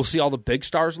I think we'll see all the big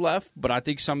stars left, but I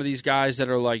think some of these guys that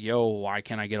are like, "Yo, why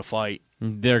can't I get a fight?"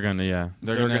 They're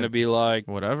gonna be like,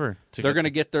 whatever. They're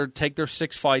gonna take their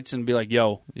 6 fights and be like,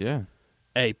 "Yo, yeah,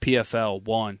 hey, PFL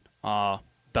 1,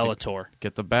 Bellator,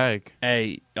 get the bag."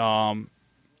 Hey, because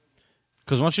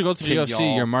once you go to the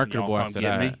UFC, you're marketable after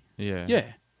that. Me?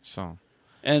 Yeah. So,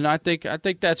 and I think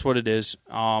that's what it is.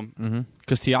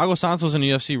 Because Thiago Santos in the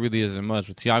UFC really isn't much,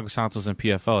 but Thiago Santos in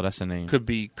PFL, that's a name. Could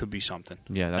be something.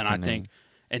 Yeah, that's a name.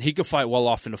 And he could fight well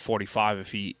off into 45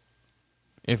 if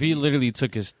he literally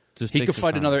took his. He could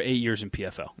fight another 8 years in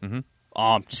PFL.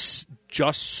 Mm-hmm.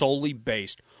 Just solely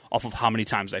based off of how many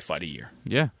times they fight a year.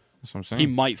 Yeah, that's what I'm saying. He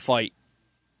might fight.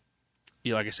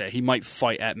 Like I said, he might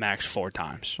fight at max 4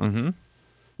 times,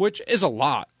 which is a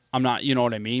lot. I'm not, you know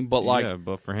what I mean. But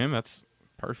but for him, that's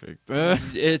perfect.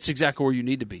 It's exactly where you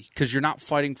need to be because you're not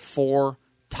fighting 4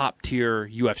 top tier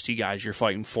UFC guys. You're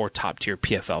fighting 4 top tier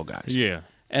PFL guys. Yeah.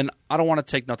 And I don't want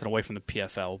to take nothing away from the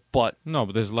PFL, but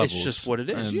there's levels. It's just what it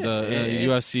is. And the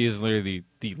UFC is literally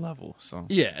the level. So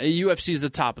UFC is the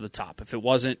top of the top. If it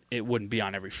wasn't, it wouldn't be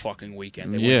on every fucking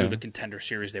weekend. They wouldn't do the Contender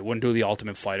Series. They wouldn't do the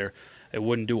Ultimate Fighter. They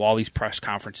wouldn't do all these press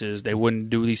conferences. They wouldn't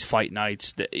do these fight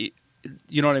nights.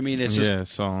 You know what I mean? It's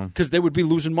just because they would be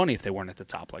losing money if they weren't at the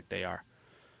top like they are.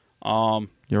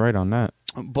 You're right on that.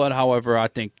 But however, I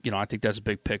think that's a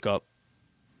big pickup.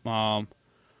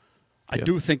 I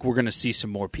do think we're going to see some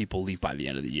more people leave by the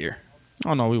end of the year.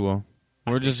 Oh no, we will.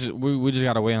 We just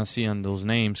got to wait and see on those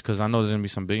names because I know there's going to be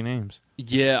some big names.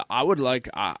 Yeah, I would like.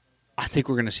 I think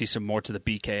we're going to see some more to the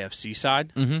BKFC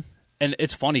side. Mm-hmm. And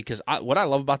it's funny because what I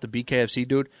love about the BKFC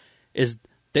dude is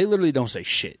they literally don't say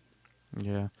shit.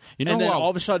 Yeah, and then all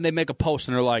of a sudden they make a post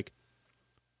and they're like,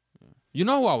 you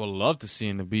know what I would love to see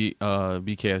in the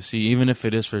BKFC, even if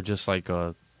it is for just like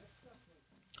a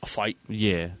fight.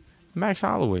 Yeah, Max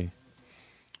Holloway.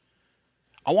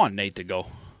 I want Nate to go.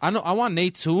 I know I want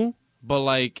Nate too, but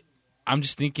like I'm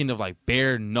just thinking of like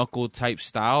bare knuckle type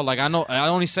style. Like I know I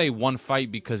only say one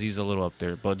fight because he's a little up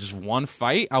there, but just one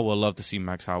fight, I would love to see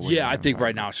Max Holloway. Yeah, I think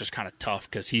right now it's just kind of tough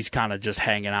because he's kind of just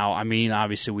hanging out. I mean,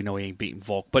 obviously we know he ain't beating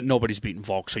Volk, but nobody's beating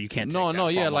Volk, so you can't.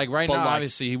 Like right now,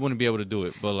 obviously he wouldn't be able to do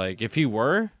it, but like if he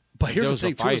were, but here's the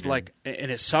thing too, is like, and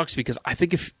it sucks because I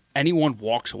think if anyone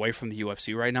walks away from the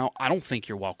UFC right now, I don't think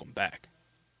you're welcome back.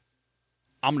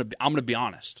 I'm gonna be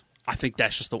honest. I think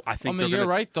that's just the. I mean, you're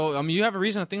right though. I mean, you have a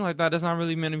reason to think like that. There's not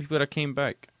really many people that came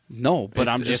back. No, but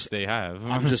if they have.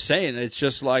 I'm just saying. It's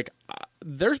just like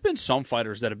there's been some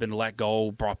fighters that have been let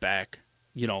go, brought back.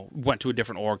 Went to a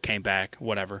different org, came back,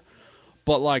 whatever.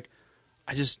 But like,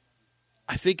 I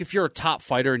think if you're a top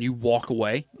fighter and you walk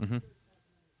away,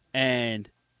 and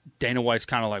Dana White's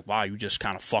kind of like, wow, you just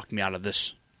kind of fucked me out of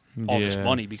this all this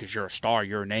money because you're a star,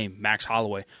 you're a name, Max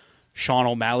Holloway. Sean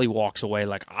O'Malley walks away.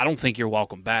 Like, I don't think you're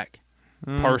welcome back,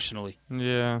 personally.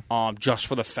 Yeah. Just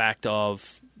for the fact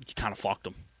of you kind of fucked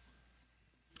them.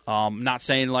 Not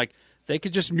saying like they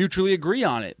could just mutually agree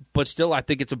on it, but still, I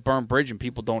think it's a burnt bridge,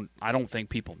 and I don't think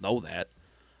people know that.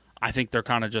 I think they're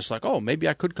kind of just like, oh, maybe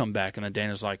I could come back, and then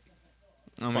Dana's like,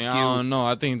 I don't know.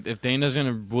 I think if Dana's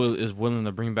is willing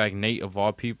to bring back Nate of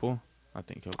all people, I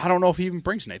think I don't know if he even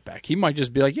brings Nate back. He might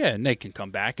just be like, yeah, Nate can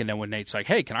come back, and then when Nate's like,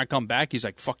 hey, can I come back? He's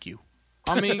like, fuck you.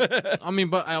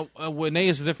 But with Nate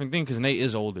is a different thing because Nate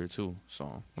is older too.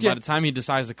 So by the time he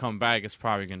decides to come back, it's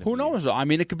probably going to. Who knows? Though? I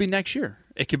mean, it could be next year.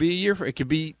 It could be a year. It could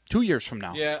be 2 years from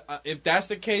now. Yeah, if that's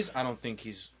the case, I don't think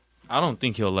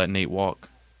he'll let Nate walk.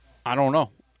 I don't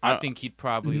know. I think he'd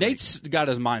probably. Nate's got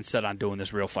his mind set on doing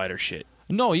this real fighter shit.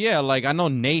 No, yeah, like I know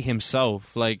Nate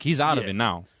himself. Like he's out of it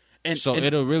now, and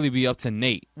it'll really be up to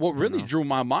Nate. What really drew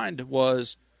my mind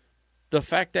was the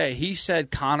fact that he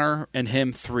said Conor and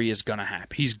him 3 is gonna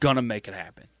happen. He's gonna make it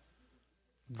happen.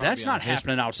 That's not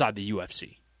happening outside the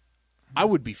UFC. I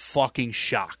would be fucking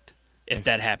shocked if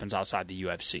that happens outside the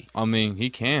UFC. I mean, he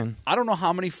can. I don't know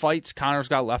how many fights Conor's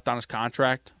got left on his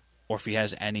contract, or if he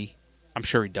has any. I'm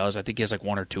sure he does. I think he has like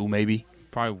 1 or 2, maybe.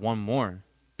 Probably 1 more.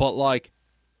 But like,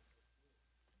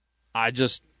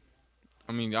 Conor's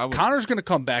going to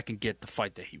come back and get the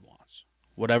fight that he wants,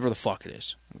 whatever the fuck it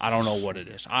is. I don't know what it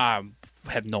is. I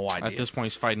have no idea. At this point,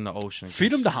 he's fighting the ocean.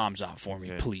 Feed him to Hamzat for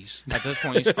me, please. At this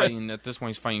point, he's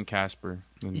fighting Casper.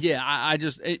 Yeah, I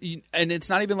just and it's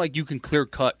not even like you can clear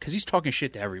cut because he's talking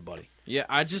shit to everybody. Yeah,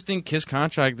 I just think his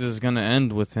contract is going to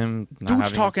end with him.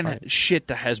 Dude's talking shit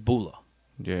to Hezbollah.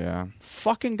 Yeah,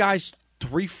 fucking guy's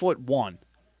 3'1",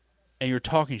 and you're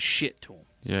talking shit to him.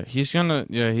 Yeah, he's gonna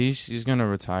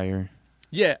retire.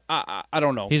 Yeah, I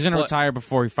don't know. He's gonna retire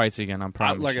before he fights again. I'm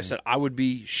promise. Like I said, I would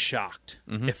be shocked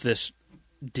if this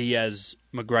Diaz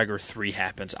McGregor 3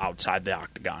 happens outside the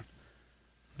octagon.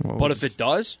 But if it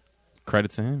does,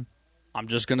 credit to him. I'm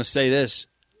just gonna say this: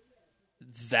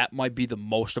 that might be the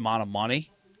most amount of money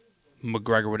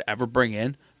McGregor would ever bring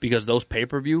in because those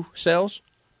pay-per-view sales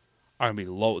are going to be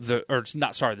low. The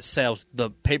sales,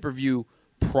 the pay-per-view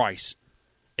price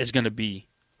is going to be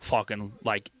fucking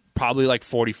probably like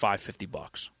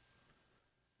 $45-$50.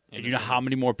 And you know how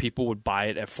many more people would buy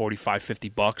it at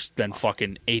 $45-$50 than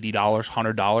fucking $80,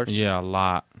 $100? Yeah, a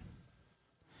lot.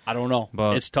 I don't know.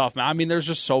 But it's tough, man. I mean, there's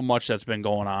just so much that's been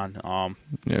going on.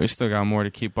 Yeah, we still got more to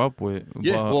keep up with.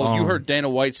 Yeah, well, you heard Dana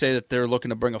White say that they're looking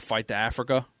to bring a fight to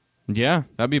Africa. Yeah,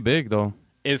 that'd be big, though.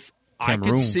 If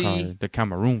the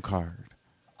Cameroon card.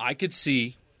 I could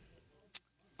see.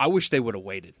 I wish they would have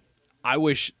waited. I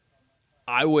wish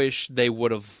they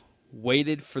would have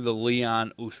waited for the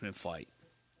Leon Usman fight.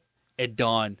 It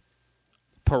done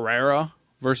Pereira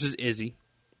versus Izzy,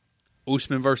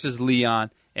 Usman versus Leon,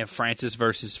 and Francis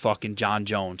versus fucking John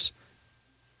Jones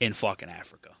in fucking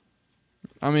Africa.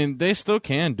 I mean, they still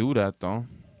can do that though.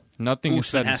 Nothing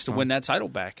Usman has to win that title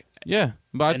back. Yeah,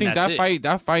 but I think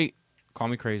that fight. Call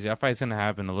me crazy. That fight's gonna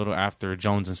happen a little after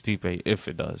Jones and Stipe, if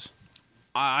it does.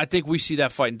 I think we see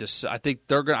that fight in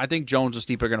December. I think Jones and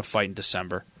Stipe are gonna fight in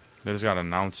December. They just gotta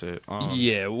announce it.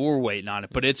 Yeah, we're waiting on it,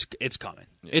 but it's coming.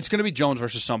 Yeah. It's gonna be Jones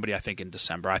versus somebody. I think in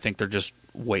December. I think they're just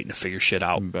waiting to figure shit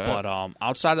out. But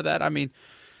outside of that, I mean,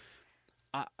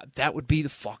 that would be the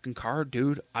fucking card,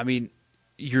 dude. I mean,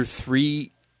 your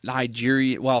 3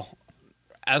 Nigerian. Well,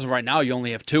 as of right now, you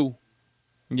only have 2.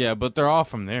 Yeah, but they're all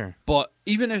from there. But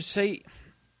even if, say...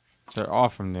 They're all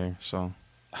from there, so...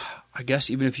 I guess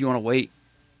even if you want to wait.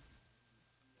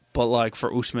 But, like,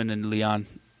 for Usman and Leon...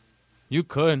 You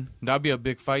could. That'd be a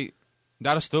big fight.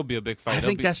 That'll still be a big fight. I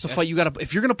think that's the fight you got to...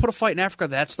 If you're going to put a fight in Africa,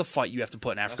 that's the fight you have to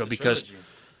put in Africa. Because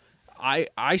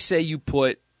I say you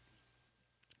put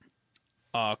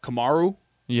Kamaru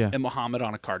and Muhammad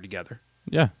on a card together.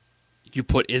 Yeah. You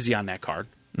put Izzy on that card.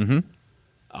 Mm-hmm.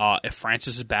 If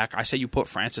Francis is back, I say you put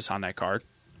Francis on that card.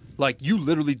 Like, you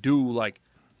literally do, like...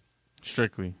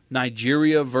 Strictly.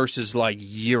 Nigeria versus, like,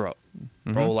 Europe.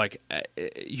 Mm-hmm. Bro, like,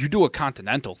 you do a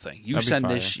continental thing. You send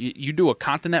this... You do a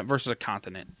continent versus a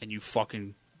continent, and you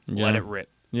fucking let it rip.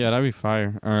 Yeah, that'd be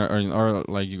fire. Or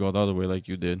like, you go the other way like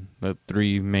you did. The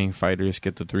 3 main fighters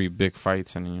get the 3 big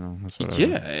fights, and, you know... That's whatever.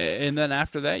 Yeah, and then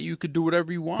after that, you could do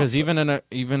whatever you want. Because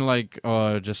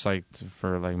just, like,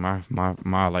 for, like,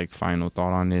 my like, final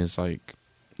thought on this, like...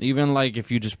 Even, like,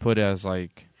 if you just put it as,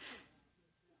 like...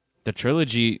 The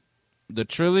trilogy's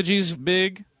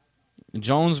big.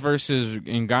 Jones versus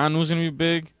Ngannou's going to be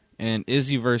big. And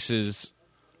Izzy versus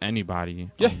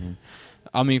anybody. Yeah.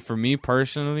 I mean, for me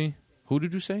personally... Who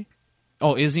did you say?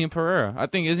 Oh, Izzy and Pereira. I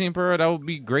think Izzy and Pereira, that would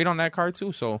be great on that card,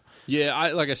 too. So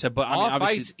yeah, like I said, but all I mean,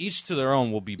 fights, each to their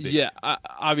own, will be big. Yeah,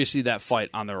 obviously that fight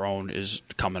on their own is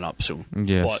coming up soon.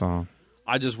 Yeah, but so...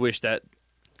 I just wish that...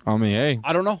 I mean, hey.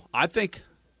 I don't know. I think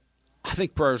I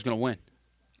think Pereira's going to win.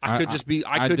 I could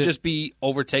just be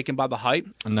overtaken by the hype.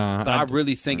 Nah, but I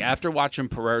really think after watching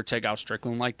Pereira take out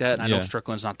Strickland like that, and I know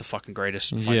Strickland's not the fucking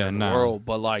greatest fighter in the world,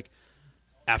 but like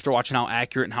after watching how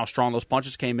accurate and how strong those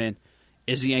punches came in,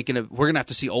 Izzy ain't gonna. We're gonna have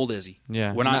to see old Izzy.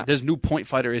 Yeah, we're not. This new point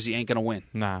fighter Izzy ain't gonna win.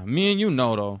 Nah, me and you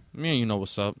know though. Me and you know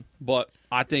what's up. But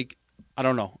I think I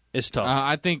don't know. It's tough.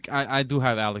 I think I do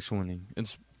have Alex winning.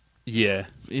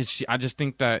 I just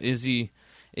think that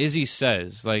Izzy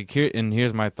says, like,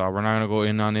 here's my thought. We're not going to go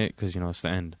in on it because, it's the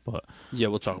end. But yeah,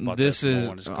 we'll talk about this.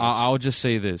 I'll just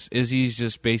say this. Izzy's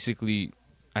just basically,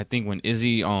 I think when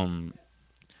Izzy, I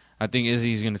think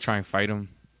Izzy's going to try and fight him.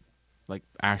 Like,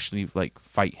 actually, like,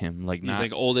 fight him. Like, you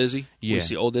think old Izzy? Yeah. We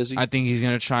see old Izzy? I think he's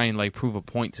going to try and, like, prove a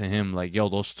point to him. Like, yo,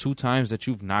 those 2 times that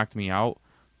you've knocked me out,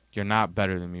 you're not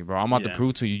better than me, bro. I'm about to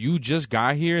prove to you. You just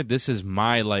got here. This is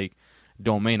my, like,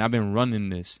 domain. I've been running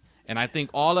this. And I think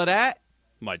all of that,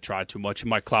 might try too much. It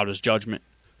might cloud his judgment.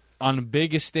 On the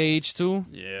biggest stage, too?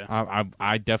 Yeah.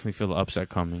 I definitely feel the upset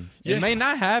coming. Yeah. It may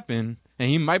not happen, and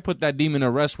he might put that demon to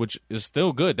rest, which is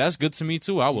still good. That's good to me,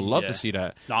 too. I would love to see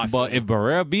that. But if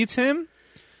Barrera beats him,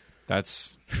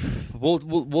 that's...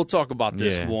 We'll talk about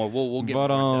this more. We'll get more in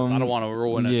depth. I don't want to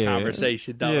ruin a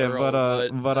conversation down the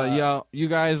road. Yeah, you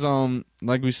guys,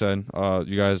 like we said,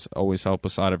 you guys always help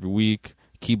us out every week.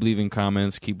 Keep leaving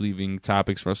comments. Keep leaving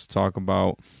topics for us to talk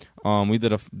about. We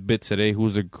did a bit today.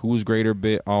 Who's greater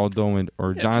bit, Aldo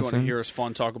or Johnson? If you want to hear us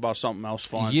talk about something else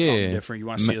fun, something different. You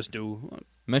want to see us do?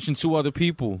 Mention 2 other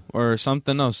people or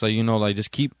something else. Like like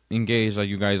just keep engaged, like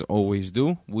you guys always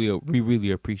do. We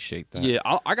really appreciate that. Yeah,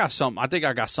 I got something. I think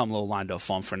I got something a little lined up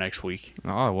fun for next week.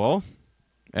 Oh well.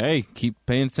 Hey, keep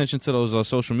paying attention to those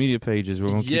social media pages. We're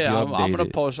gonna keep you updated. I'm gonna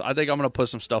post. I think I'm gonna put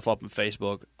some stuff up on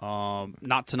Facebook.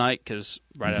 Not tonight because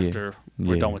after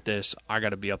we're done with this, I got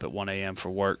to be up at 1 a.m. for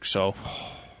work. So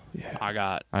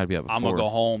I'd be up. I'm gonna go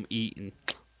home, eat, and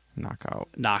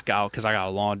knock out because I got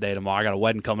a long day tomorrow. I got a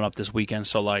wedding coming up this weekend.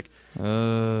 So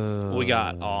we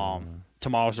got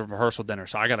tomorrow's a rehearsal dinner,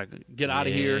 so I gotta get out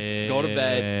of here, go to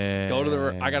bed,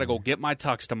 I gotta go get my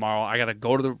tux tomorrow. I gotta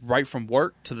go right from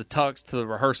work to the tux to the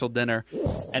rehearsal dinner,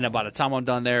 and then by the time I'm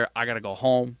done there, I gotta go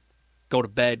home, go to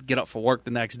bed, get up for work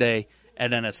the next day,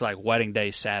 and then it's like wedding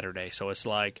day Saturday. So it's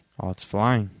like, it's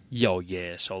flying.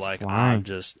 So like I'm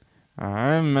just, all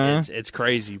right, man. It's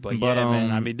crazy, but man.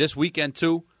 I mean, this weekend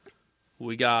too,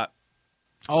 we got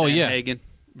Hagen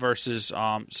versus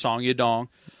Song Yadong.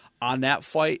 On that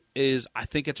fight I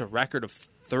think it's a record of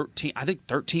 13. I think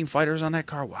 13 fighters on that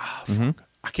card. Wow, fuck.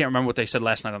 I can't remember what they said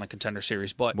last night on the Contender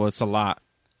Series, but it's a lot.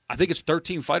 I think it's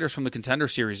 13 fighters from the Contender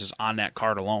Series is on that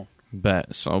card alone.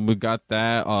 Bet. So we got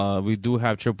that. We do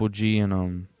have Triple G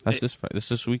and that's this fight.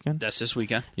 This weekend. That's this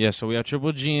weekend. Yeah. So we have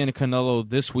Triple G and Canelo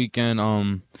this weekend.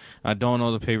 I don't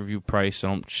know the pay-per-view price, so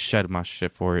don't shed my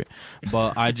shit for it.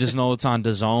 But I just know it's on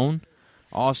DAZN.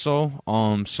 Also,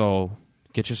 so.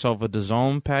 Get yourself a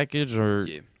DAZN package or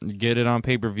get it on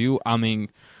pay-per-view. I mean,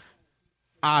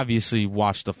 obviously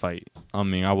watch the fight. I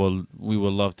mean, we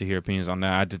would love to hear opinions on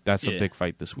that. That's a big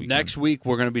fight this week. Next week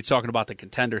we're going to be talking about the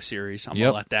Contender Series. I'm going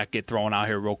to let that get thrown out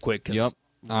here real quick.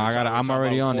 I'm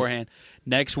already on it.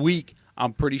 Next week,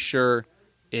 I'm pretty sure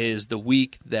is the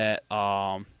week that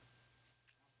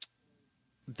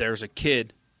there's a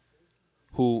kid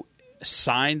who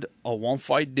signed a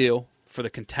 1-fight deal for the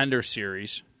Contender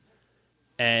Series.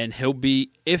 And he'll be,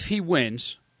 if he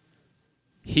wins,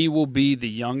 he will be the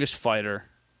youngest fighter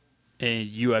in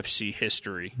UFC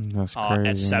history. That's crazy.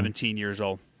 At 17 years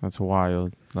old. That's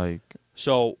wild.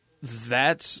 So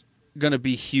that's going to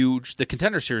be huge. The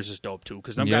Contender Series is dope too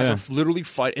because them guys are literally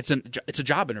fight. It's a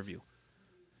job interview.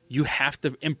 You have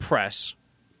to impress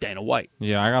Dana White.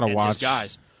 Yeah, I gotta watch his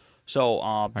guys.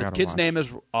 So the kid's name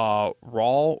is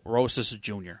Raul Rosas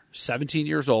Jr. 17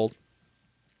 years old.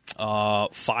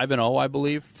 5-0, I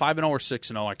believe. 5-0 or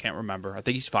 6-0, I can't remember. I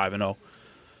think he's 5-0.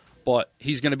 But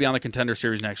he's going to be on the Contender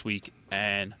Series next week,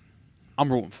 and I'm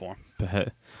rooting for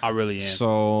him. I really am.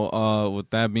 So, with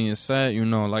that being said,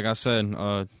 like I said,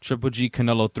 Triple G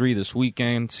Canelo 3 this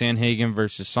weekend. Sanhagen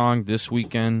versus Song this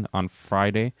weekend on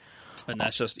Friday. And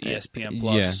that's just ESPN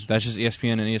Plus. Yeah, that's just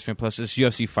ESPN and ESPN Plus. It's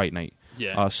UFC Fight Night.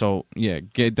 Yeah.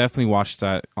 Definitely watch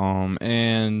that.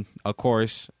 And of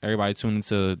course, everybody tune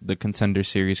into the Contender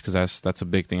Series because that's a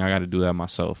big thing. I got to do that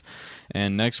myself.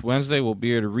 And next Wednesday we'll be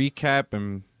here to recap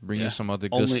and bring you some other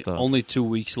good stuff. Only 2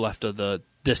 weeks left of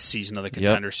this season of the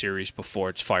Contender Series before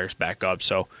it fires back up.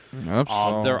 So,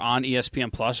 they're on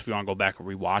ESPN Plus. If you want to go back and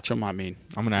rewatch them, I mean,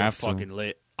 I'm gonna have fucking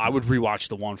lit. I would rewatch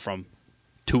the one from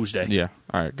Tuesday. Yeah.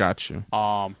 All right. Got you.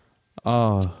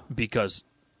 Because,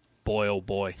 boy, oh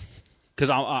boy. because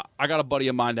I got a buddy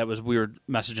of mine we were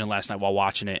messaging last night while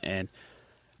watching it, and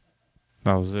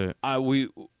that was it.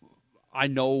 I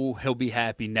know he'll be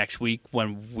happy next week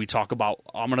when we talk about.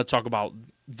 I'm going to talk about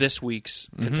this week's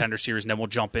Contender Series, and then we'll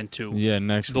jump into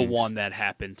next the week's. one that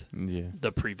happened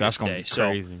the previous That's gonna day. Be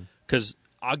crazy. Because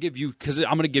I'm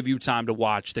going to give you time to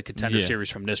watch the Contender Series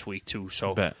from this week too.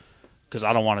 So because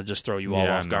I don't want to just throw you all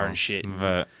off guard and shit,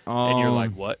 and you're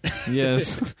like, what?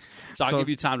 Yes. So I'll give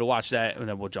you time to watch that, and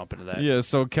then we'll jump into that. Yeah,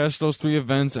 so catch those 3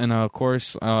 events, and of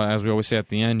course, as we always say at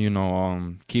the end,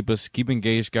 keep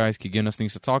engaged, guys. Keep giving us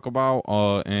things to talk about,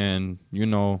 and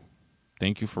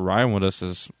thank you for riding with us.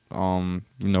 As we're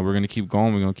gonna keep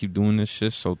going, we're gonna keep doing this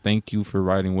shit. So thank you for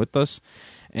riding with us,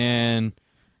 and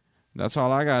that's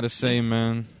all I gotta say,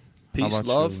 man. Peace,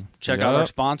 love. You? Check out our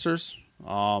sponsors,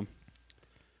 and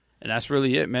that's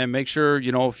really it, man. Make sure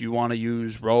if you want to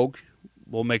use Rogue.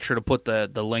 We'll make sure to put the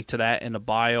link to that in the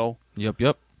bio.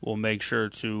 Yep. We'll make sure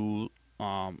to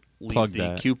leave Plug the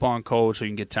that. coupon code so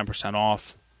you can get 10%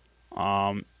 off.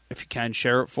 If you can,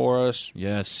 share it for us.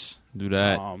 Yes, do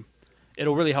that.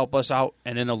 It'll really help us out,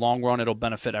 and in the long run, it'll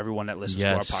benefit everyone that listens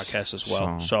to our podcast as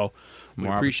well. So we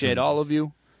appreciate all of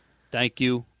you. Thank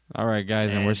you. All right,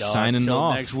 guys, and we're signing until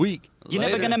off. next week. You're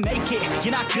never gonna make it,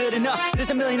 you're not good enough.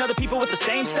 There's a million other people with the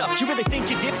same stuff. You really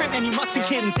think you're different, man, you must be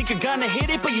kidding. Think you're gonna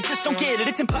hit it, but you just don't get it.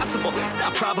 It's impossible, it's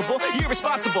not probable, you're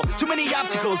irresponsible. Too many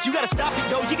obstacles, you gotta stop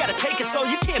it, yo. You gotta take it slow,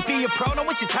 you can't be a pro, don't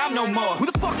waste your time no more. Who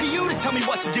the fuck are you to tell me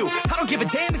what to do? I don't give a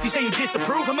damn if you say you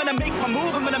disapprove. I'm gonna make my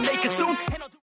move, I'm gonna make it soon.